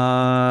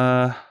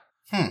 Let's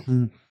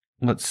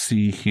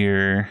see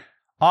here.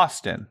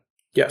 Austin.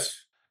 Yes.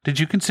 Did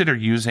you consider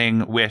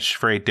using Wish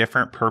for a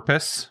different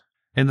purpose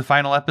in the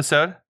final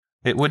episode?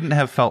 It wouldn't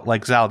have felt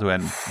like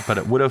Zaldwin, but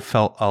it would have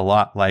felt a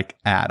lot like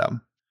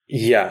Adam.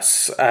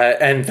 Yes.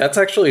 And that's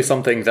actually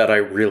something that I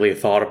really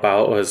thought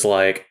about, was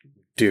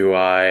do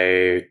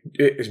I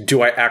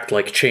act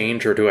like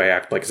Change or do I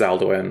act like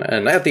Zaldwin?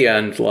 And at the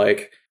end,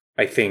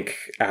 I think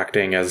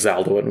acting as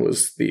Zaldwin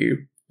was the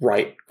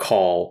right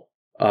call.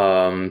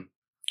 But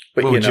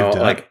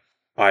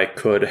I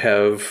could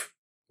have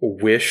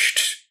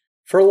wished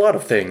for a lot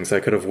of things.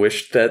 I could have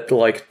wished that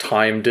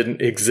time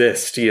didn't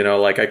exist,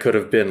 I could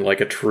have been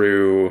a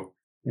true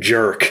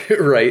jerk,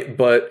 right?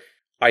 But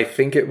I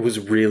think it was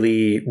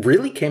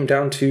really came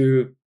down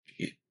to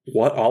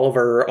what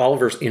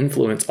Oliver's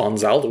influence on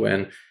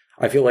Zaldwin.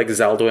 I feel like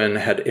Zaldwin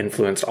had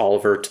influenced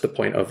Oliver to the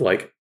point of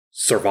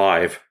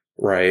survive,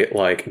 right?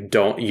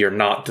 You're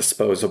not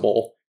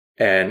disposable.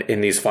 And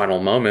in these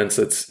final moments,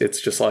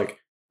 it's just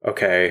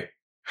okay,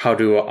 how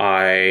do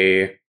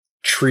I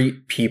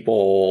treat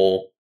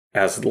people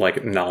as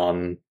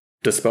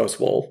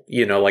non-disposable?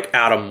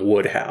 Adam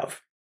would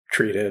have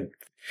treated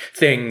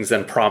things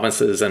and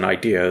promises and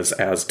ideas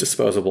as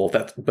disposable.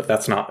 But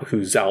that's not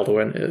who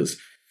Zaldwin is.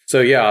 So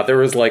yeah, there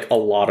was a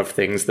lot of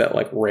things that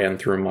ran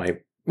through my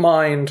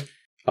mind.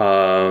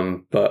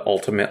 But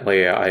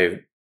ultimately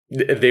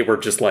they were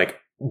just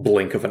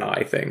blink of an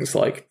eye things.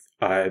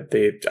 I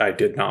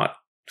did not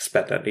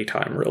spend any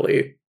time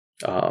really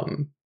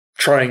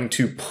trying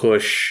to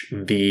push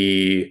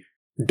the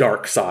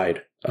dark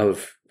side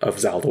of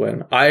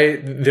Zaldwin.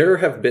 There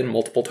have been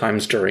multiple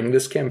times during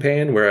this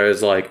campaign where I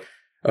was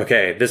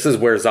okay, this is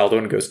where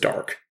Zaldwin goes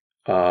dark.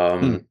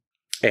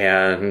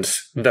 And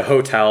the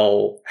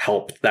hotel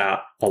helped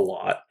that a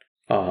lot.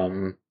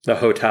 The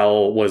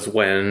hotel was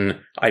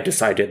when I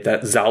decided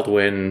that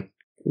Zaldwin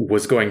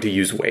was going to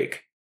use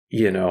Wake,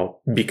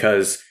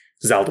 because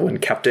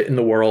Zaldwin kept it in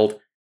the world.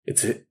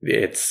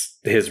 It's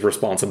his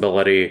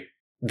responsibility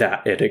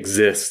that it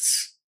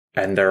exists,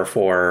 and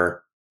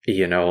therefore,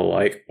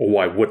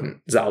 why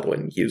wouldn't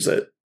Zaldwin use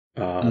it?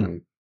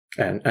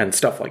 and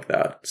stuff like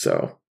that.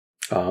 So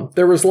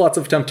there was lots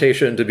of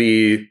temptation to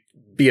be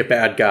a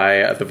bad guy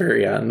at the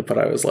very end, but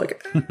I was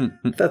like,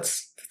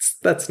 that's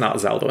not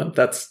Zaldwin.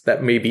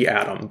 That may be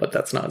Adam, but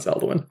that's not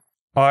Zaldwin.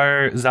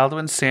 Are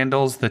Zaldwin's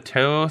sandals the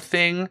toe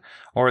thing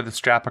or the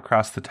strap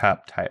across the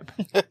top type?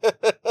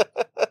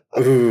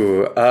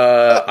 Ooh,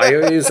 I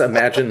always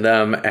imagine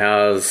them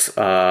as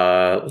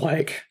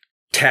like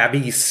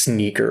tabby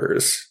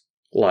sneakers,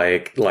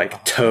 like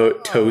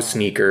toe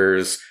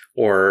sneakers,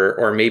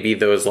 or maybe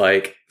those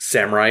like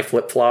samurai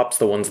flip flops,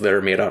 the ones that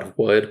are made out of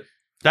wood.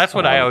 That's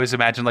what I always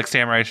imagine, like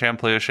samurai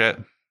Champloo shit.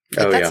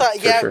 Sure.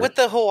 With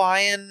the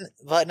Hawaiian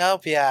button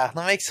up, that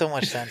makes so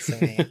much sense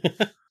to me.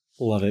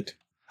 Love it.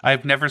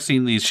 I've never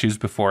seen these shoes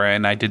before,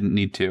 and I didn't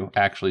need to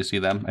actually see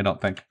them, I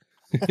don't think.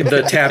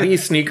 The tabby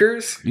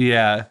sneakers?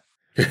 Yeah.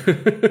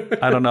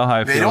 I don't know how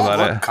I feel about it.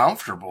 They don't look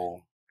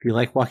comfortable. Do you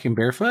like walking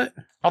barefoot?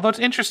 Although it's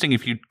interesting,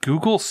 if you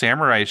Google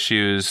samurai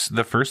shoes,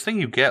 the first thing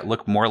you get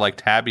look more like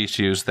tabby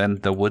shoes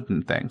than the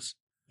wooden things.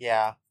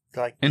 Yeah.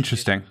 Like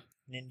interesting.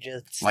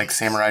 Ninja like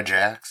Samurai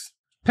Jacks.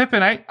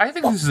 Pippin, I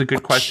think this is a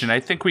good question. I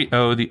think we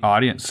owe the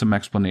audience some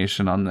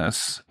explanation on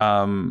this.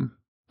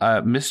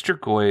 Mr.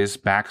 Goy's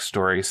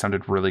backstory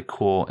sounded really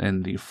cool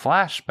in the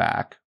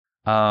flashback.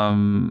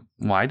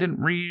 I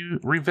didn't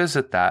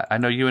revisit that. I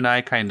know you and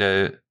I kind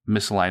of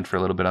misaligned for a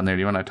little bit on there.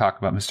 Do you want to talk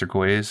about Mr.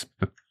 Goy's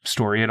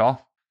story at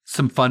all?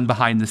 Some fun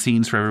behind the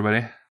scenes for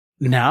everybody.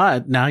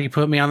 Now you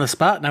put me on the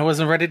spot, and I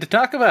wasn't ready to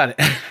talk about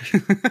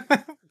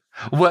it.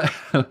 What?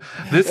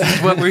 This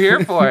is what we're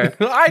here for.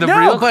 But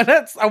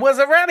I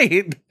wasn't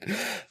ready.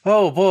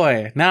 Oh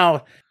boy!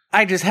 Now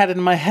I just had it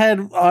in my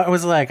head. I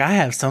was like, I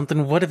have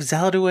something. What if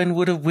Zaldwin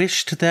would have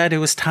wished that it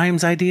was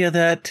Time's idea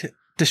that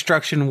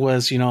destruction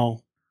was,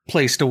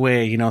 placed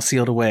away,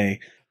 sealed away?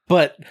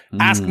 But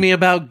ask me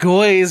about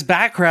Goy's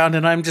background,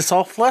 and I'm just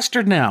all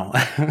flustered now.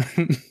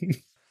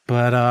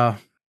 But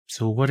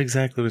so what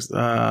exactly was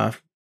what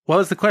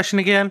was the question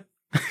again?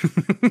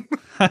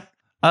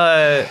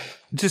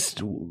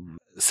 Just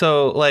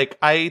so like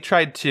I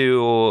tried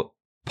to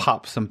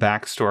pop some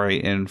backstory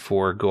in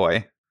for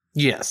Goy.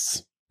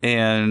 Yes.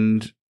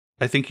 And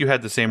I think you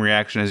had the same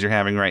reaction as you're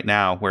having right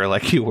now, where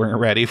like you weren't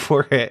ready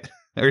for it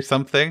or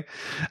something.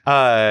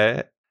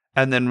 And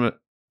then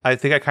I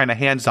think I kind of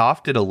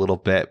hands-offed it a little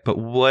bit. But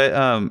what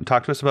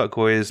talk to us about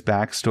Goy's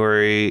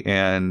backstory.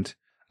 And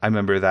I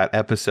remember that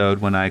episode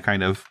when I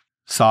kind of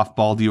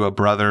softballed you a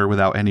brother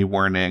without any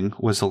warning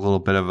was a little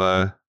bit of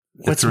a...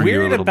 What's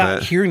weird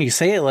about hearing you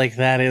say it like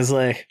that is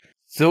like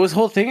those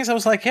whole things. I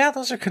was like, yeah,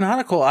 those are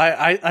canonical.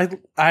 I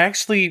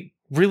actually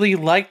really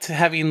liked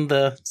having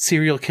the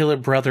serial killer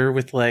brother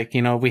with like,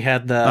 we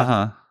had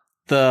the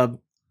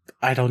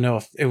I don't know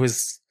if it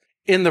was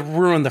in the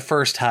ruin the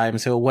first time,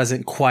 so it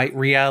wasn't quite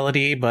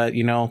reality, but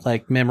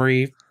like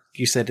memory.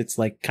 You said it's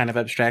like kind of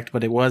abstract,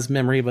 but it was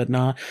memory, but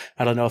not.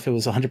 I don't know if it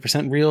was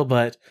 100% real,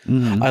 but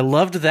I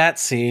loved that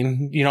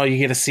scene. You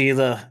get to see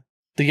the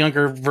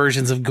younger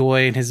versions of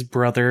Goy and his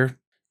brother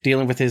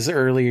dealing with his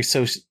early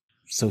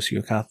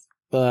sociopath,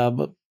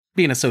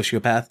 being a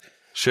sociopath.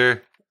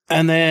 Sure.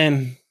 And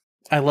then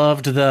I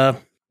loved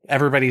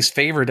everybody's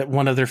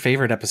one of their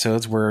favorite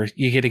episodes where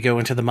you get to go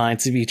into the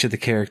minds of each of the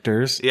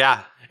characters.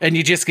 Yeah. And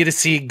you just get to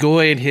see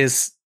Goy in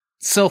his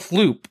self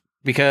loop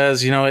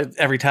because,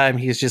 every time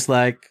he's just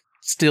like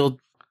still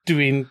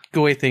doing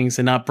Goy things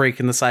and not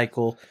breaking the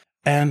cycle.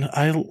 And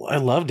I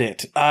loved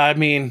it. I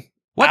mean,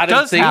 what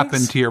does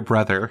happen to your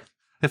brother?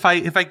 If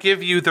I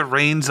give you the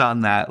reins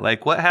on that,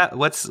 like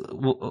what's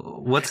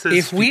this?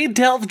 If we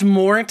delved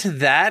more into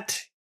that,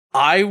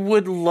 I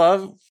would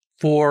love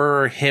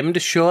for him to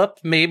show up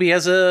maybe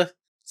as a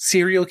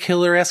serial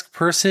killer-esque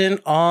person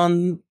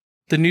on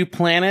the new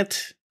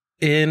planet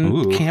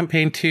in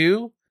Campaign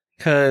 2,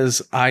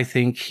 because I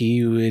think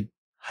he would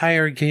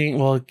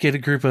get a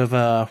group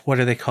of what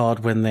are they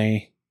called when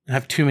they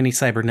have too many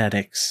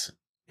cybernetics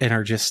and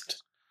are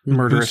just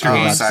murderous.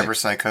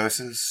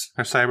 Cyberpsychosis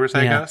or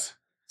cyberpsychos. Yeah.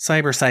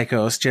 Cyber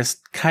psychos,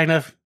 just kind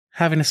of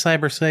having a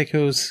cyber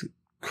psychos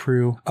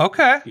crew.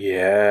 Okay.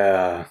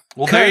 Yeah.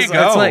 Well, there you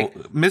go. Like,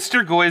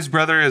 Mr. Goy's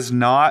brother is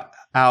not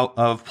out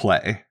of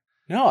play.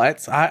 No,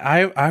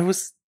 I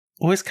was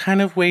always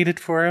kind of waited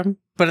for him,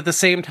 but at the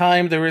same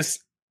time,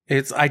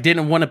 I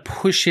didn't want to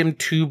push him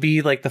to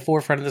be like the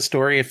forefront of the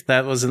story if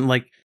that wasn't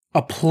like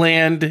a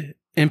planned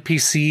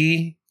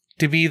NPC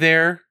to be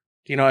there.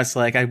 It's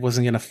like I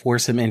wasn't going to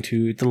force him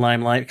into the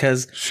limelight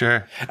because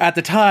sure. At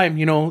the time,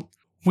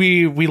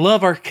 we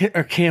love our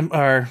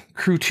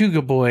Crew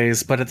 2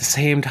 boys, but at the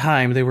same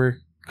time, they were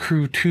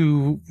Crew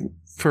 2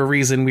 for a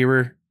reason. We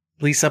were,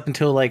 at least up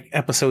until like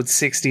episode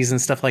 60s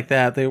and stuff like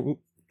that, they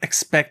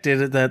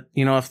expected that,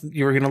 if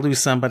you were going to lose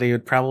somebody, it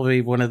would probably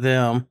be one of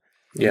them.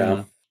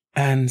 Yeah.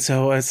 And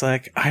so it's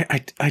like,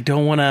 I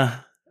don't want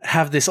to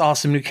have this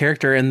awesome new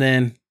character and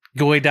then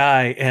Goy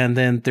die, and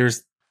then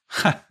there's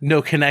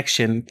no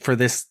connection for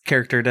this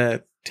character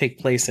to take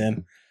place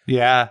in.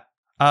 Yeah.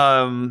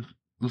 Well,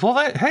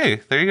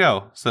 hey, there you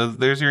go. So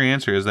there's your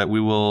answer, is that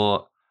we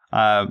will,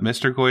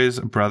 Mr. Goy's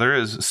brother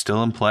is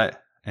still in play.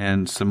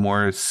 and some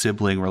more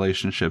sibling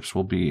relationships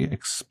will be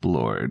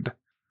explored.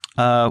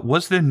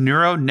 Was the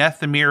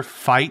Neuronethemir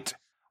fight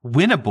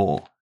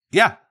winnable?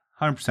 Yeah,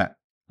 100%.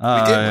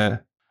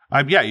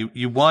 We did.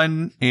 You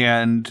won,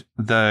 and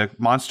the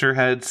monster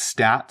had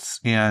stats,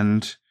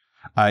 and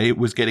it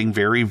was getting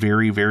very,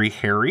 very, very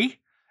hairy,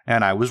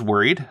 and I was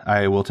worried.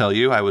 I will tell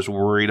you, I was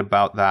worried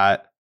about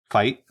that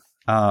fight.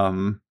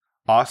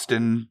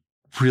 Austin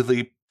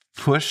really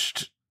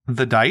pushed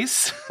the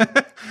dice,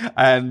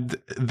 and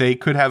they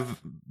could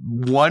have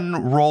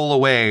one roll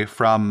away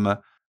from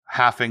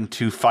having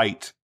to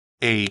fight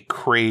a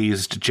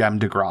crazed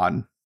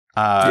Gemdegron.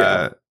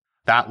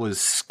 That was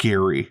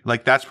scary.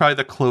 Like, that's probably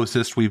the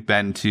closest we've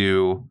been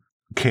to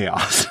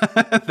chaos.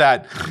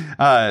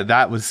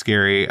 That was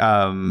scary.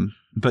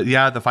 But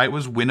yeah, the fight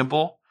was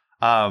winnable.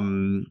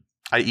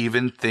 I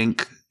even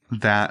think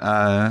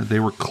that they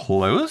were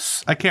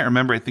close. I can't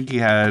remember. I think he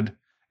had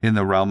in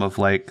the realm of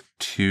like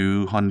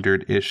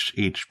 200-ish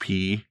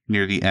HP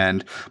near the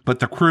end, but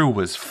the crew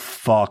was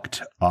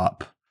fucked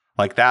up.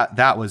 Like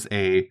that was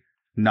a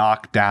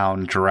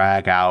knockdown,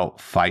 drag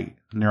out fight.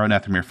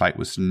 Neuronethemir fight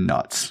was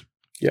nuts.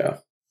 Yeah.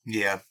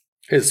 Yeah.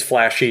 His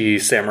flashy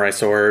samurai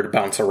sword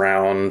bounce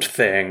around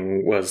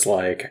thing was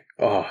like,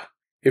 oh,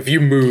 if you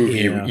move,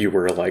 you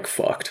were like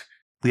fucked.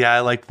 Yeah,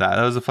 I liked that.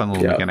 That was a fun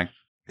little beginning.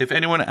 If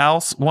anyone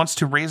else wants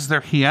to raise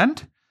their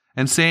hand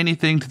and say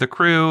anything to the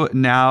crew,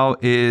 now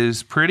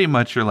is pretty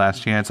much your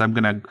last chance. I'm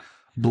going to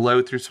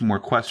blow through some more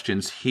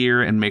questions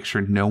here and make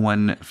sure no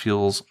one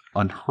feels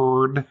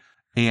unheard.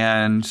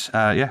 And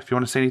if you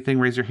want to say anything,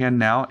 raise your hand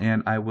now,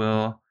 and I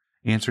will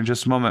answer in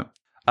just a moment.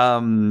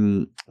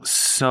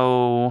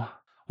 So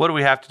what do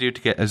we have to do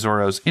to get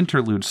Azoro's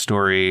interlude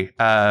story?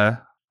 I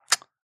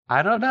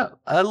don't know.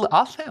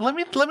 I'll say, let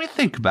me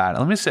think about it.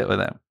 Let me sit with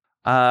him.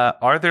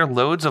 Are there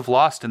loads of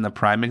Lost in the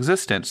Prime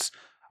existence?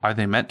 Are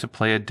they meant to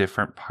play a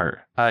different part?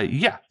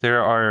 Yeah,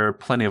 there are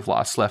plenty of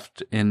Lost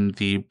left in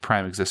the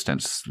Prime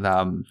existence.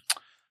 They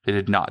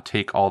did not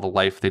take all the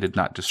life. They did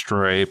not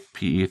destroy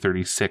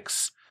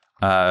EP46.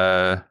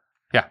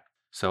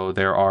 So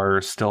there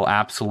are still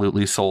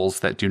absolutely souls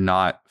that do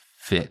not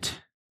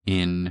fit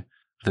in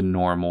the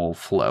normal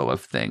flow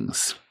of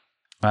things.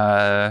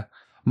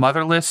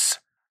 Motherless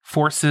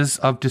forces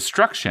of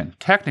destruction.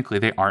 Technically,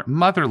 they aren't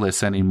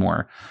motherless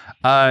anymore.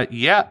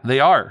 Yeah, they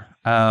are.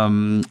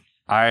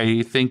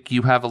 I think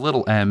you have a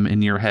little M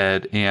in your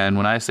head, and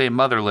when I say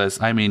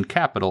motherless, I mean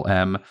capital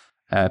M,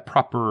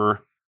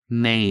 proper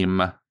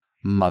name,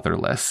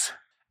 motherless.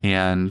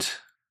 And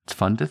it's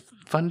fun to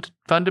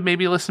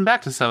maybe listen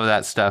back to some of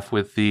that stuff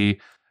with the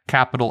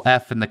capital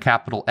F and the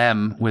capital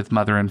M with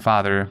mother and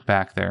father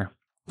back there.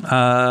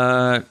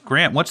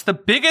 Grant, what's the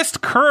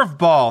biggest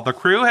curveball the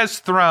crew has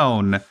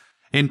thrown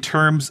in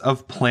terms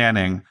of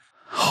planning?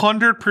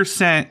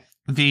 100%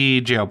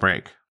 the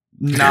jailbreak.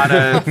 Not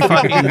a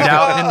fucking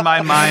doubt in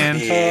my mind.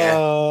 Yeah.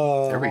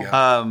 There we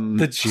go.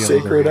 The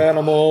sacred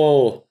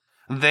animal.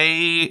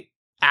 They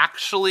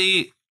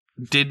actually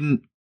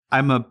didn't.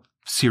 I'm a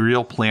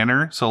serial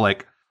planner, so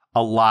like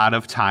a lot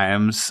of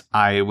times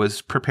I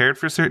was prepared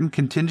for certain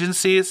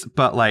contingencies,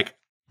 but like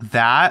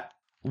that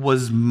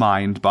was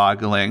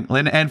mind-boggling.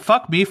 And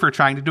fuck me for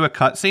trying to do a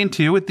cutscene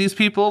too with these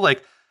people.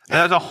 Like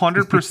that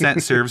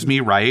 100% serves me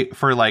right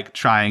for like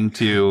trying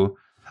to.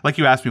 Like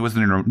you asked me, was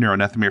the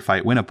Neuronethemir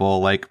fight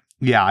winnable? Like,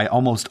 yeah, I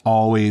almost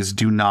always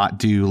do not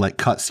do like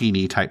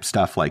cutscene-y type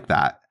stuff like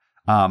that.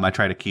 I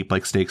try to keep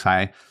like stakes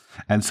high.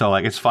 And so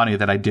like, it's funny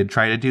that I did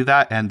try to do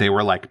that. And they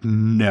were like,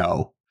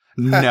 no,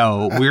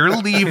 we're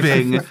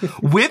leaving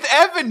with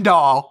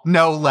Evandal,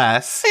 no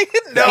less.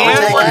 No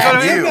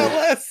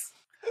less.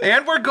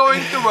 And we're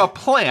going through a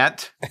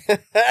plant.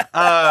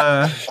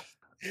 Oh,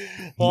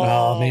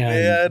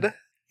 man.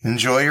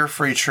 Enjoy your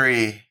free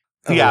tree.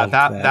 Yeah,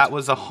 that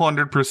was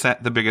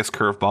 100% the biggest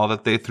curveball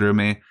that they threw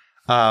me.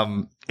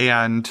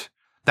 And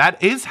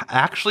that is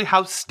actually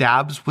how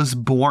Stabs was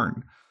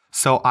born.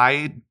 So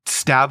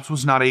Stabs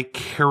was not a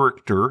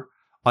character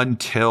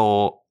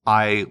until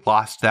I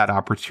lost that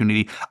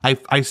opportunity.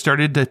 I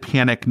started to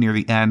panic near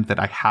the end that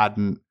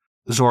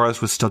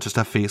Zoros was still just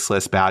a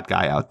faceless bad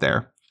guy out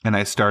there. And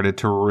I started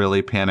to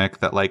really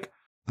panic that like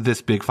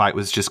this big fight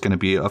was just going to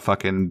be a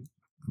fucking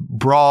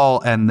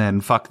brawl and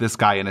then fuck this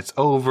guy and it's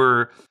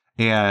over.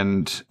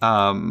 And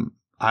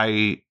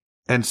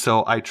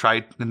so I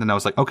tried, and then I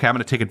was like, okay, I'm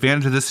going to take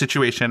advantage of this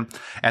situation,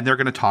 and they're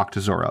going to talk to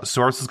Zoros.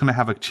 Zoros is going to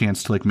have a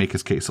chance to like make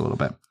his case a little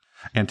bit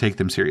and take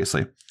them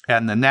seriously.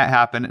 And then that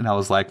happened, and I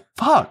was like,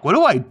 fuck, what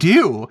do I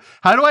do?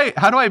 How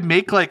do I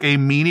make like a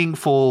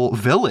meaningful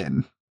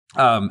villain?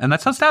 And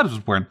that's how Stabs was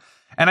born.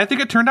 And I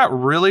think it turned out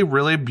really,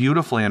 really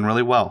beautifully and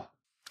really well.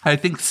 I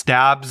think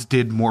Stabs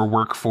did more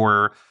work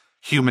for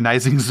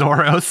humanizing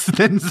Zoros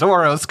than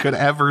Zoros could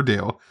ever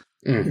do.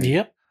 Mm.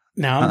 Yep.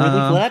 Now I'm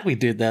really glad we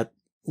did that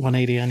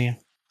 180 on you.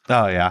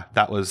 Oh yeah,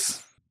 that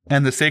was,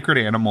 and the sacred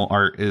animal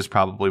art is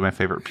probably my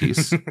favorite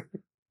piece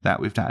that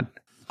we've had.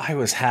 I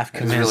was half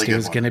convinced it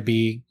was going to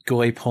be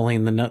Goy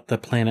pulling the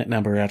planet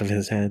number out of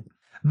his head.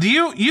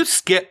 You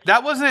skipped?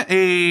 That wasn't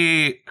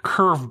a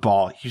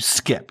curveball. You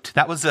skipped.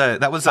 That was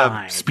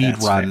a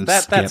speed run.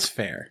 That's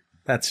fair.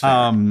 That's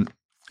fair.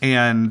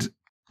 And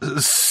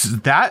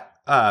that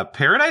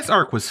Paradise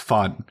arc was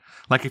fun.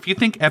 Like, if you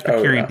think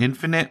Epicurean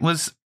Infinite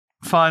was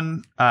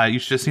fun, you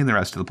should have seen the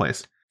rest of the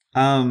place.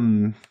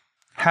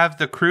 Have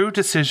the crew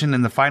decision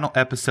in the final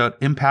episode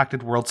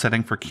impacted world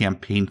setting for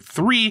Campaign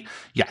 3?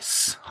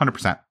 Yes,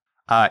 100%.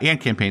 And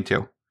Campaign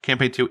 2.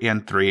 Campaign 2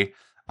 and 3.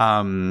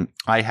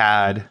 I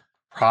had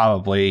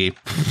probably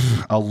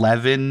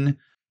 11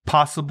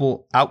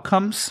 possible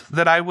outcomes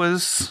that I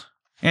was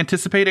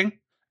anticipating,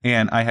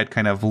 and I had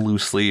kind of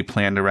loosely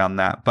planned around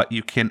that. But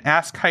you can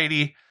ask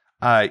Heidi.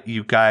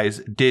 You guys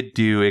did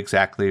do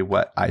exactly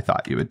what I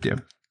thought you would do.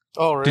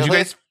 Oh,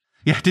 really?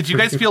 Did you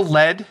guys feel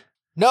led?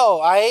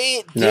 No,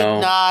 I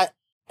did not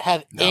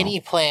have any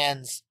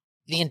plans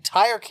the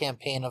entire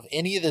campaign of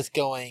any of this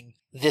going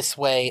this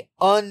way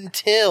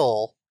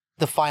until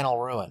the final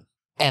ruin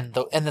and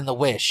then the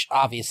wish,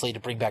 obviously, to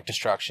bring back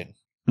destruction.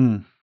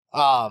 Mm.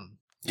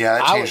 Yeah,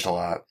 that changed a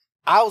lot.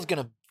 I was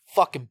gonna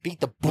fucking beat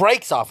the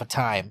brakes off of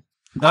time.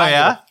 Oh,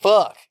 yeah?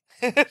 Fuck.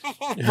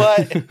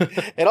 But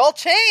it all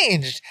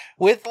changed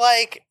with,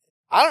 like,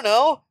 I don't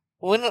know,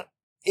 when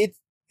it's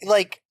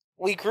like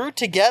we grew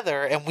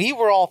together and we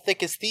were all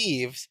thick as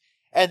thieves,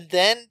 and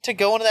then to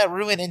go into that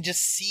ruin and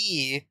just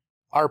see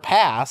our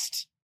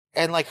past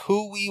and, like,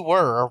 who we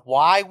were,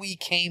 why we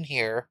came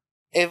here,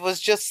 it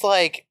was just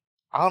like,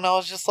 I don't know, it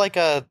was just like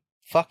a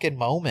fucking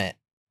moment.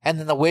 And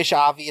then the wish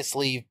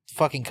obviously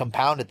fucking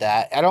compounded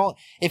that.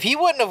 If he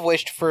wouldn't have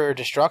wished for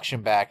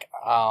destruction back,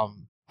 I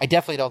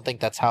definitely don't think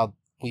that's how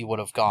we would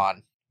have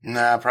gone.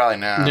 Nah, probably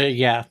not.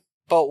 Yeah.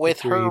 But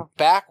with her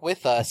back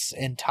with us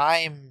and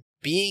time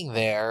being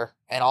there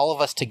and all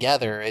of us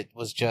together, it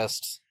was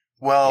just...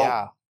 Well,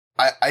 yeah.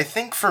 I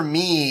think for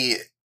me,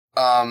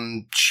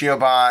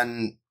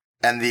 Shioban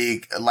and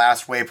the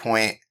Last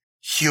Waypoint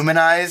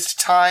humanized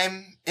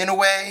time in a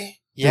way.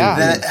 Yeah.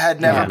 That had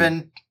never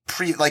been...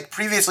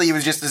 previously he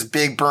was just this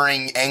big,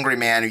 burning, angry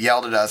man who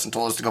yelled at us and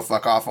told us to go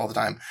fuck off all the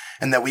time.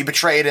 And that we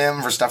betrayed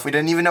him for stuff we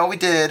didn't even know we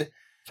did.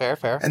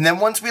 Fair. And then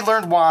once we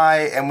learned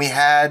why and we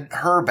had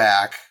her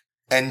back,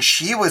 and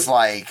she was,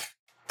 like,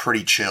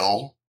 pretty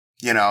chill.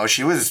 You know,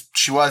 she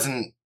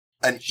wasn't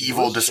an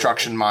evil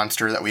destruction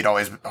monster that we'd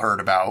always heard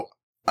about.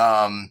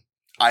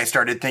 I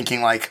started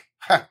thinking, like,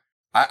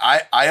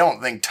 I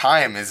don't think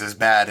time is as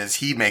bad as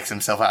he makes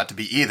himself out to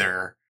be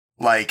either.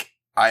 Like,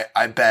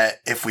 I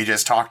bet if we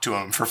just talk to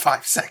him for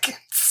 5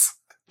 seconds.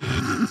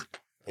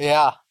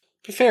 Yeah.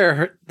 To be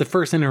fair, the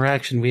first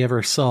interaction we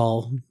ever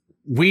saw,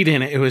 we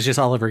didn't. It was just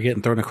Oliver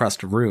getting thrown across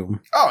the room.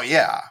 Oh,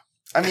 yeah.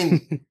 I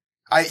mean,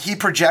 he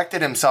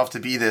projected himself to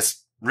be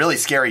this really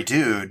scary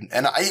dude.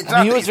 And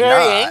he was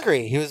very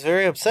angry. He was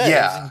very upset.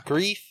 Yeah. He was in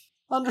grief.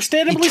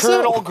 Understandably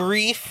Eternal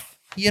grief,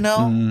 you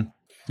know?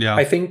 Yeah.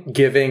 I think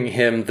giving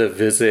him the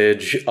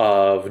visage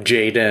of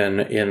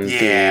Jaden in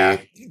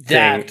the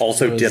thing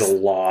also did a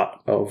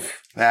lot of...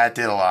 That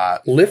did a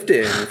lot.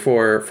 Lifting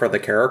for the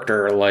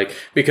character, like,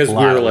 because we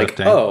were like,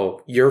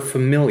 oh, you're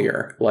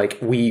familiar. Like,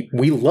 we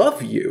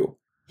love you.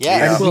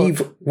 Yeah.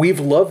 And we've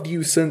loved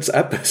you since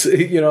episode,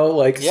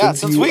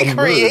 since we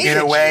created in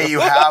a way, you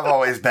have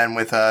always been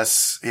with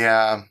us.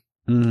 Yeah.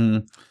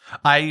 Mm-hmm.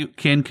 I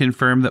can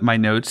confirm that my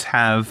notes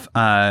have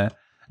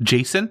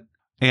Jason,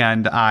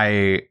 and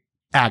I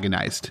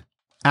agonized.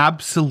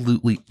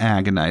 Absolutely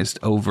agonized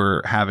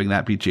over having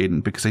that be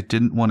Jaden, because I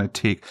didn't want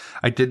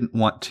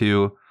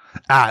to.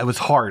 It was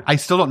hard. I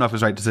still don't know if it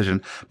was the right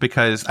decision,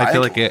 because I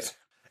feel like it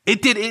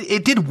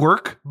did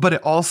work, but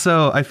it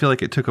also, I feel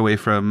like it took away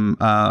from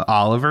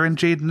Oliver and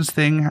Jaden's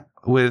thing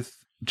with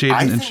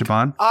Jaden and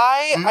Siobhan.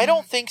 I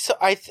don't think so.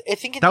 I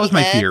think that was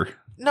my fear.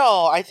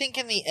 No, I think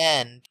in the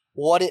end,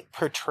 what it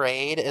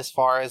portrayed as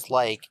far as,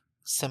 like,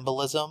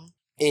 symbolism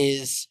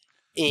is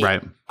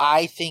right.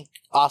 I think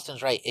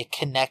Austin's right. It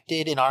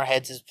connected in our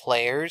heads as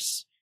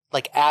players.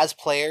 Like, as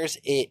players,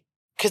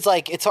 because,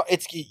 like, it's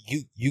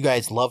you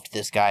guys loved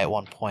this guy at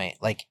one point.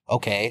 Like,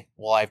 okay,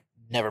 well, I've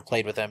never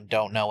played with him,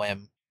 don't know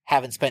him,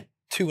 haven't spent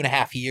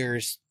 2.5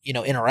 years,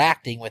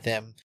 interacting with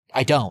him.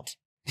 I don't.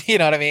 You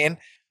know what I mean?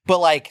 But,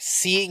 like,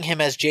 seeing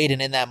him as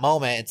Jaden in that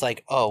moment, it's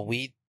like, oh,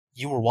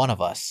 you were one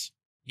of us.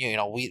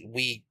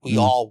 We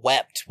all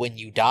wept when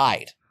you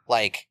died.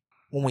 Like,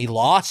 when we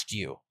lost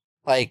you.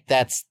 Like,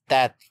 that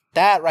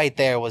right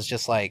there was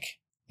just like,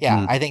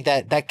 yeah, I think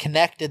that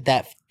connected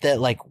that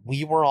like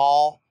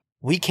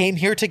we came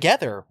here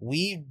together.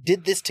 We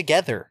did this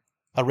together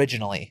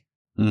originally.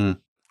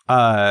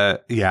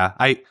 Yeah.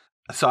 I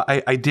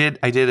did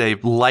a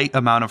light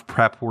amount of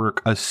prep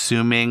work,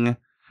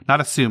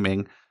 not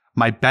assuming,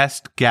 my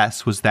best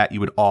guess was that you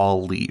would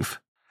all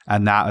leave.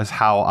 And that was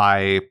how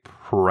I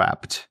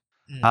prepped.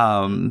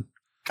 I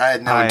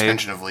had no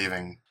intention of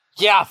leaving.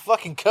 Yeah,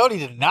 fucking Cody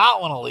did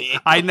not want to leave.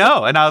 I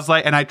know. And I was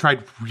like, and I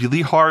tried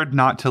really hard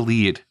not to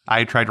lead.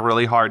 I tried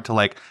really hard to,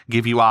 like,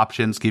 give you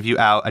options, give you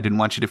out. I didn't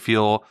want you to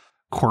feel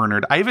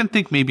cornered. I even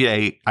think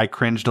maybe I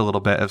cringed a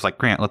little bit. I was like,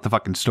 Grant, let the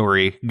fucking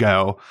story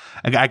go.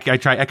 I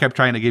kept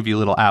trying to give you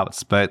little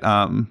outs, but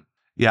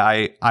yeah,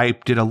 I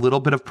did a little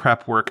bit of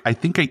prep work. I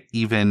think I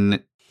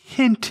even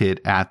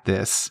hinted at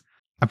this.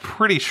 I'm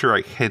pretty sure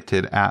I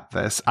hinted at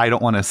this. I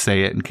don't want to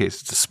say it in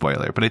case it's a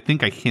spoiler, but I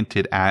think I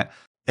hinted at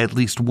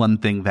least one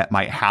thing that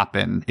might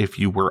happen if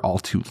you were all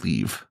to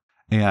leave.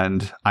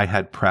 And I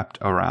had prepped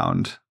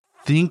around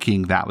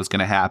thinking that was going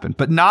to happen,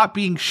 but not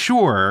being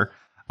sure.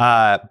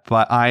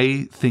 But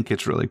I think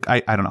it's really,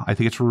 I don't know. I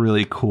think it's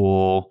really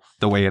cool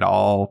the way it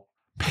all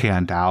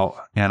panned out.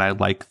 And I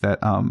like that.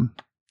 I don't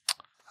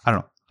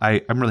know.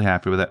 I'm really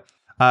happy with it.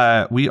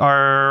 We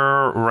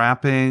are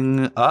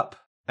wrapping up,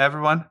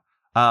 everyone.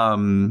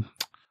 I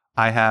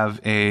have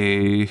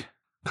a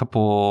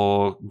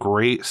couple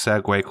great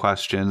segue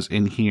questions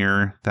in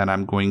here that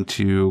I'm going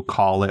to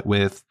call it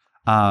with.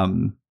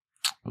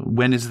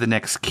 When is the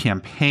next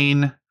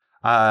campaign?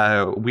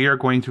 We are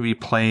going to be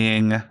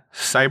playing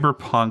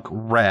Cyberpunk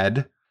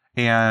Red,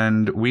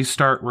 and we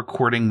start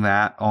recording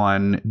that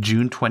on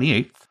June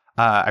 28th.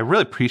 I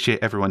really appreciate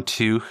everyone,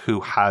 too, who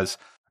has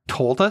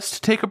told us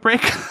to take a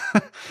break,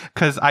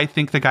 because I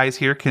think the guys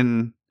here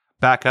can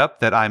back up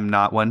that I'm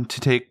not one to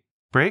take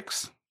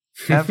breaks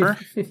ever.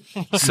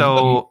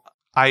 So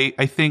I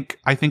think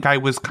I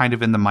was kind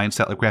of in the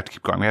mindset like we have to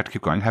keep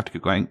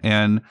going.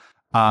 And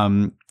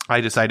I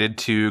decided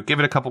to give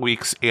it a couple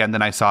weeks, and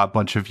then I saw a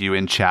bunch of you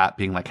in chat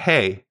being like,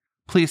 hey,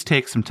 please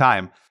take some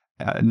time.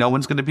 No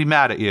one's going to be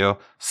mad at you.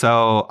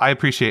 So I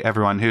appreciate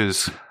everyone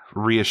who's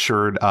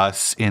reassured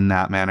us in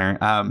that manner.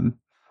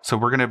 So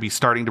we're going to be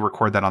starting to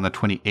record that on the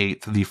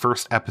 28th. The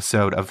first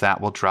episode of that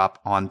will drop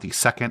on the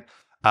 2nd.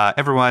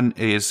 Everyone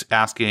is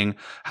asking,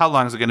 how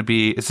long is it going to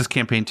be? Is this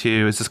campaign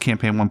 2? Is this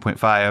campaign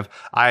 1.5?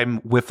 I'm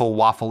wiffle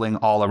waffling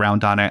all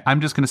around on it.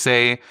 I'm just going to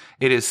say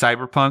it is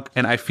Cyberpunk,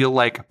 and I feel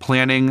like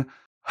planning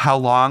how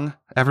long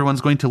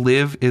everyone's going to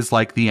live is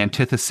like the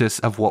antithesis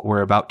of what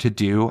we're about to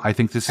do. I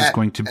think this is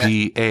going to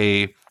be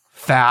a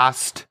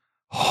fast,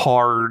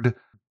 hard,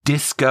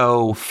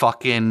 disco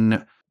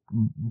fucking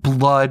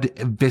blood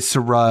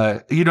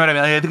viscera. You know what I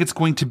mean? I think it's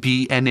going to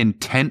be an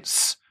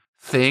intense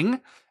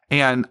thing,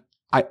 and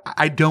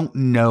I don't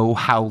know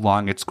how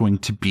long it's going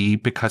to be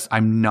because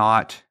I'm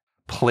not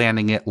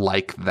planning it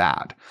like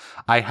that.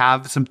 I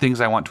have some things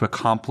I want to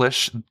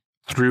accomplish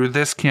through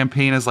this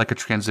campaign as like a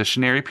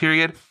transitionary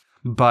period,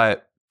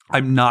 but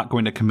I'm not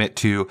going to commit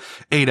to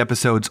 8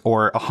 episodes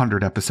or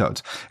 100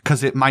 episodes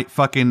because it might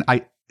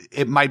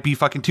be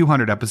fucking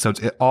 200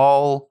 episodes. It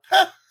all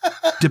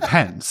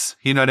depends.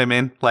 You know what I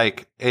mean?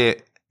 Like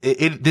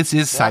this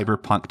is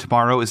Cyberpunk.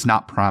 Tomorrow is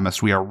not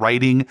promised. We are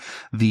riding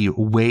the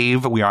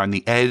wave. We are on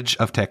the edge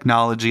of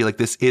technology. Like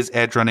this is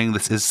edge running.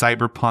 This is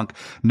Cyberpunk.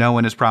 No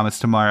one is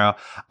promised tomorrow.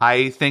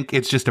 I think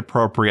it's just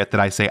appropriate that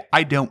I say,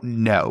 I don't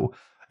know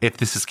if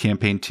this is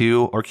campaign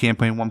 2 or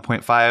campaign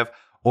 1.5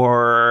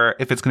 or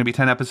if it's going to be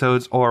 10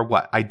 episodes or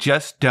what. I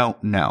just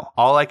don't know.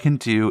 All I can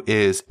do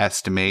is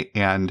estimate,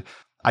 and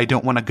I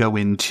don't want to go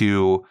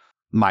into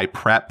my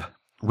prep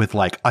with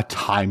like a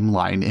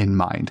timeline in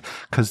mind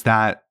because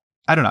that,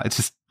 I don't know.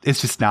 It's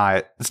just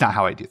not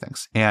how I do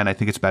things. And I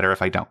think it's better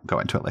if I don't go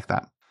into it like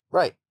that.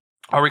 Right.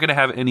 Are we going to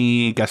have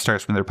any guest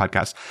stars from their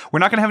podcast? We're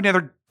not going to have any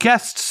other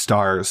guest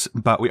stars,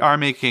 but we are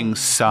making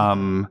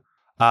some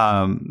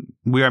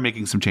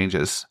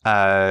changes.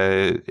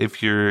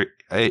 If you're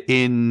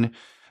in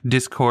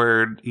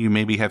Discord, you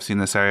maybe have seen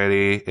this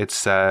already.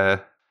 It's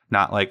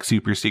not like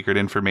super secret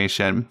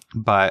information,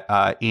 but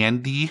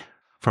Andy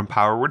from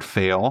Power Word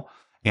Fail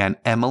and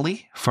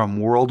Emily from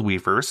World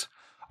Weavers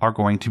are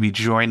going to be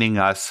joining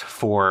us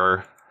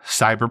for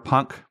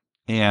Cyberpunk,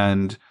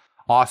 and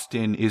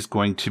Austin is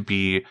going to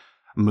be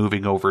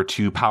moving over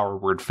to Power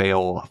Word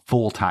Fail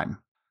full time.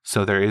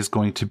 So there is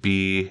going to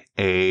be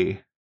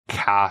a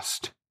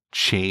cast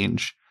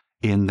change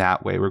in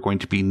that way. We're going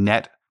to be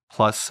net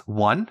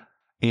 +1,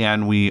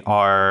 and we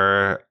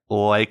are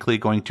likely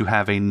going to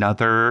have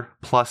another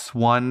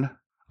 +1.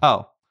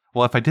 Oh,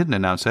 well, if I didn't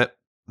announce it,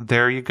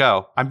 there you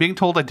go. I'm being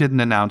told I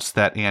didn't announce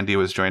that Andy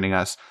was joining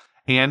us.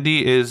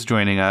 Andy is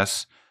joining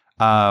us.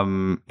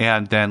 And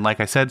then,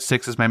 like I said,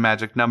 6 is my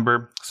magic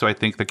number. So I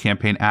think the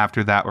campaign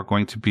after that, we're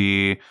going to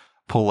be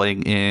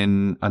pulling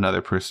in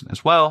another person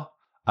as well.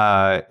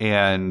 Yeah,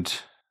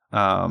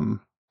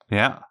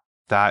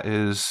 that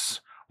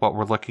is what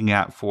we're looking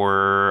at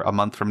for a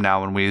month from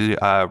now when we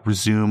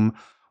resume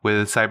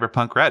with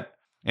Cyberpunk Red.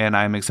 And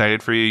I'm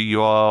excited for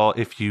you all.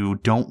 If you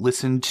don't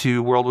listen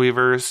to World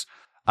Weavers,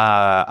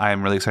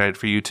 I'm really excited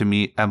for you to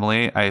meet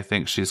Emily. I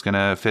think she's going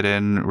to fit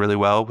in really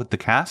well with the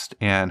cast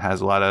and has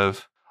a lot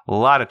of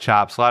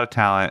chops, a lot of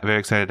talent. Very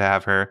excited to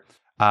have her.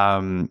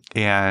 And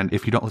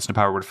if you don't listen to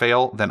Power Word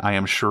Fail, then I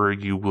am sure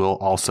you will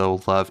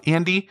also love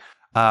Andy.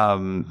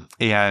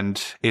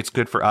 And it's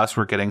good for us.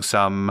 We're getting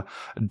some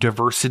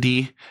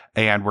diversity,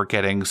 and we're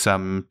getting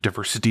some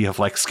diversity of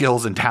like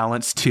skills and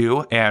talents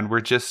too. And we're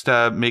just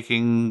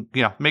making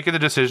the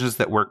decisions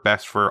that work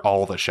best for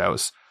all the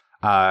shows.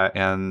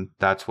 And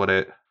that's what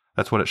it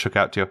shook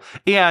out to.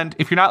 And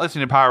if you're not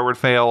listening to Power Word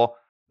Fail,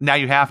 now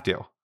you have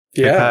to.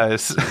 Yeah.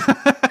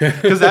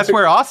 Because that's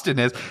where Austin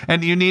is.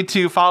 And you need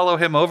to follow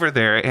him over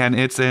there. And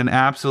it's an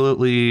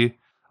absolutely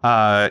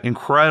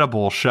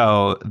incredible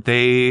show.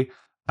 They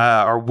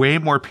are way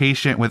more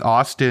patient with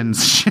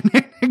Austin's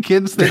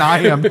shenanigans than I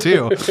am,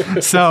 too.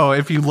 So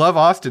if you love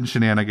Austin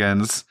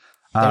shenanigans...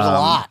 there's a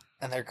lot,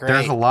 and they're great.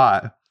 There's a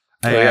lot.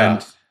 And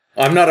yeah.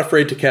 I'm not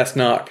afraid to cast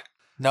knock.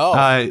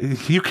 No.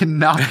 You can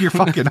knock your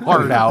fucking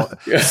heart out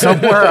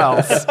somewhere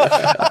else.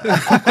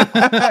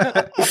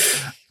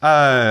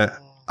 I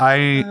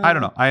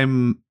don't know.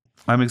 I'm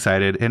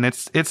excited, and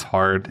it's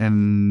hard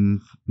and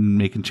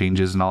making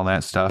changes and all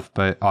that stuff.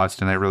 But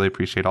Austin, I really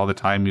appreciate all the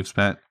time you've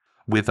spent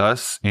with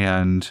us,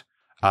 and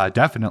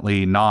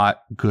definitely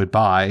not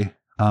goodbye.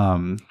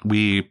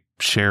 We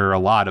share a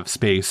lot of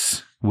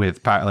space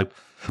with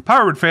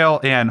Power Would Fail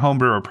and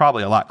Homebrew are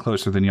probably a lot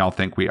closer than y'all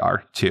think we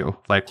are too.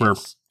 Like we're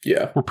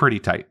pretty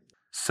tight.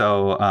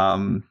 So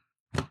I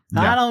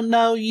don't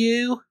know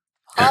you.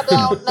 I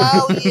don't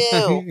know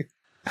you.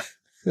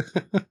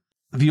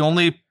 The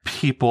only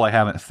people I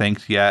haven't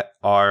thanked yet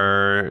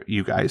are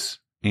you guys.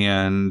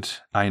 And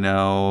I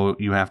know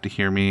you have to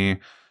hear me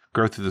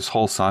go through this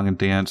whole song and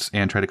dance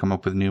and try to come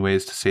up with new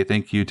ways to say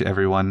thank you to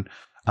everyone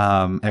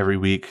every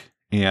week.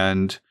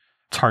 And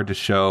it's hard to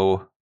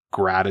show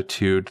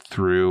gratitude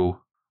through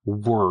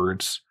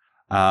words.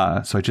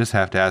 So I just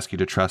have to ask you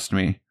to trust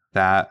me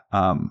that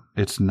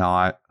it's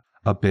not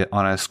a bit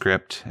on a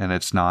script and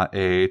it's not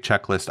a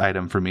checklist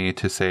item for me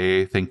to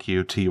say thank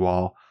you to you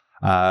all.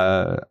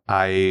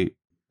 The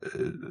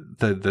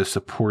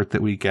support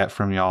that we get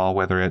from y'all,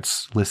 whether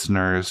it's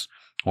listeners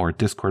or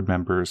Discord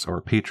members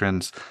or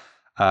patrons,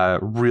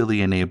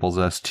 really enables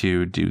us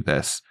to do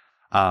this.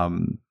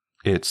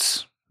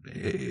 It's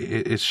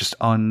just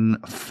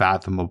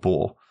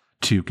unfathomable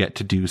to get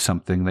to do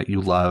something that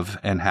you love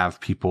and have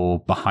people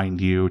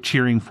behind you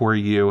cheering for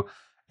you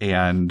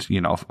and,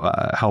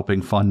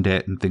 helping fund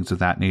it and things of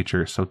that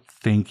nature. So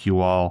thank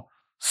you all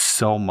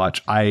so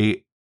much.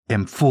 I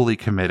am fully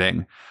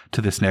committing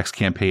to this next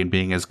campaign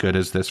being as good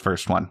as this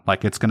first one.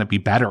 Like, it's going to be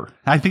better.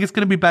 I think it's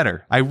going to be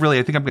better. I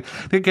think I'm going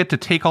to get to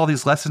take all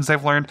these lessons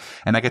I've learned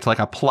and I get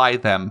to apply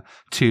them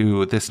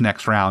to this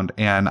next round,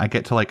 and I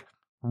get to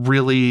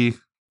really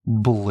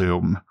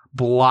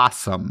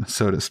blossom,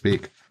 so to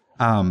speak.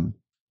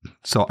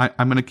 So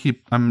I'm going to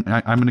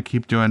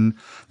keep doing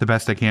the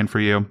best I can for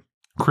you.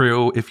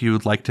 Crew, if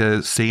you'd like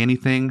to say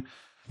anything,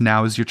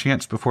 now is your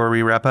chance before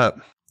we wrap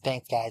up.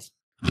 Thanks, guys.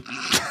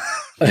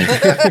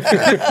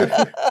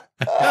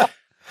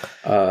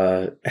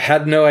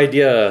 Had no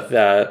idea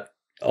that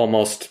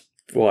almost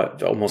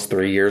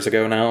 3 years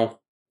ago now,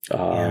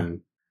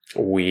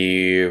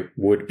 we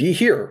would be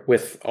here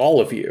with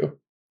all of you,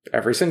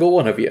 every single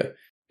one of you.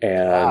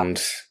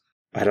 And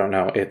I don't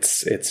know,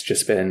 it's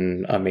just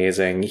been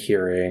amazing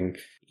hearing,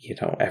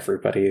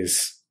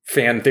 everybody's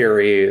fan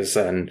theories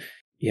and,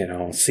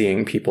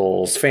 seeing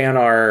people's fan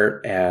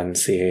art and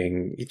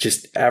seeing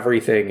just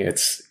everything.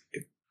 It's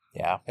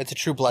a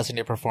true blessing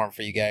to perform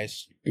for you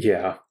guys.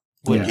 Yeah.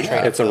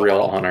 It's a real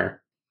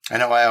honor. I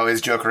know I always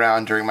joke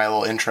around during my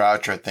little intro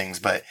outro things,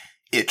 but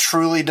it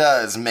truly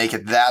does make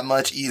it that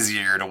much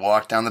easier to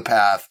walk down the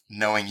path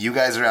knowing you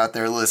guys are out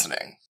there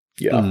listening.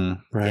 Yeah.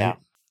 Right. Yeah.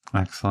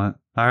 Excellent.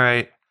 All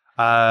right.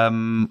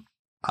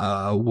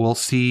 We'll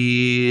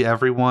see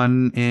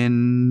everyone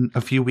in a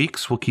few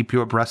weeks. We'll keep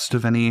you abreast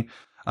of any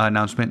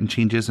announcement and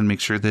changes and make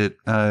sure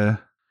that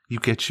you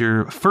get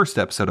your first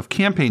episode of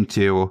Campaign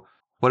 2.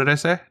 What did I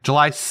say?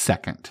 July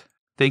 2nd.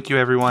 Thank you,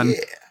 everyone.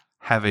 Yeah.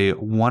 Have a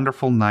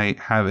wonderful night.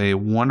 Have a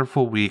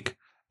wonderful week.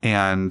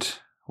 And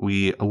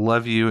we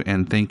love you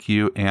and thank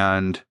you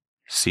and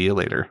see you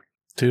later.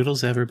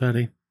 Toodles,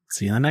 everybody.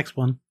 See you in the next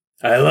one.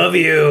 I love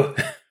you.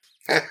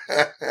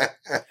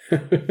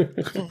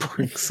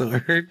 Boring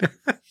sword.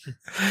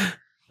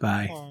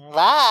 Bye.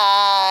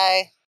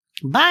 Bye.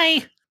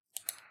 Bye.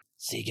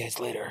 See you guys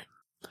later.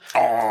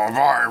 Oh,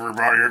 bye,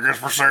 everybody. I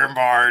guess we're saying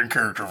bye in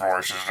character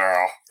voices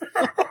now.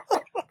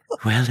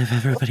 Well, if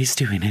everybody's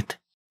doing it,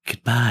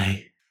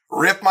 goodbye.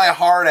 Rip my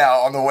heart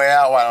out on the way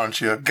out, why don't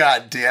you?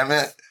 God damn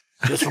it.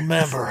 Just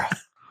remember,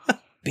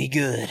 be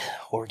good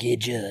or get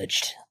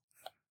judged.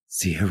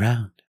 See you around.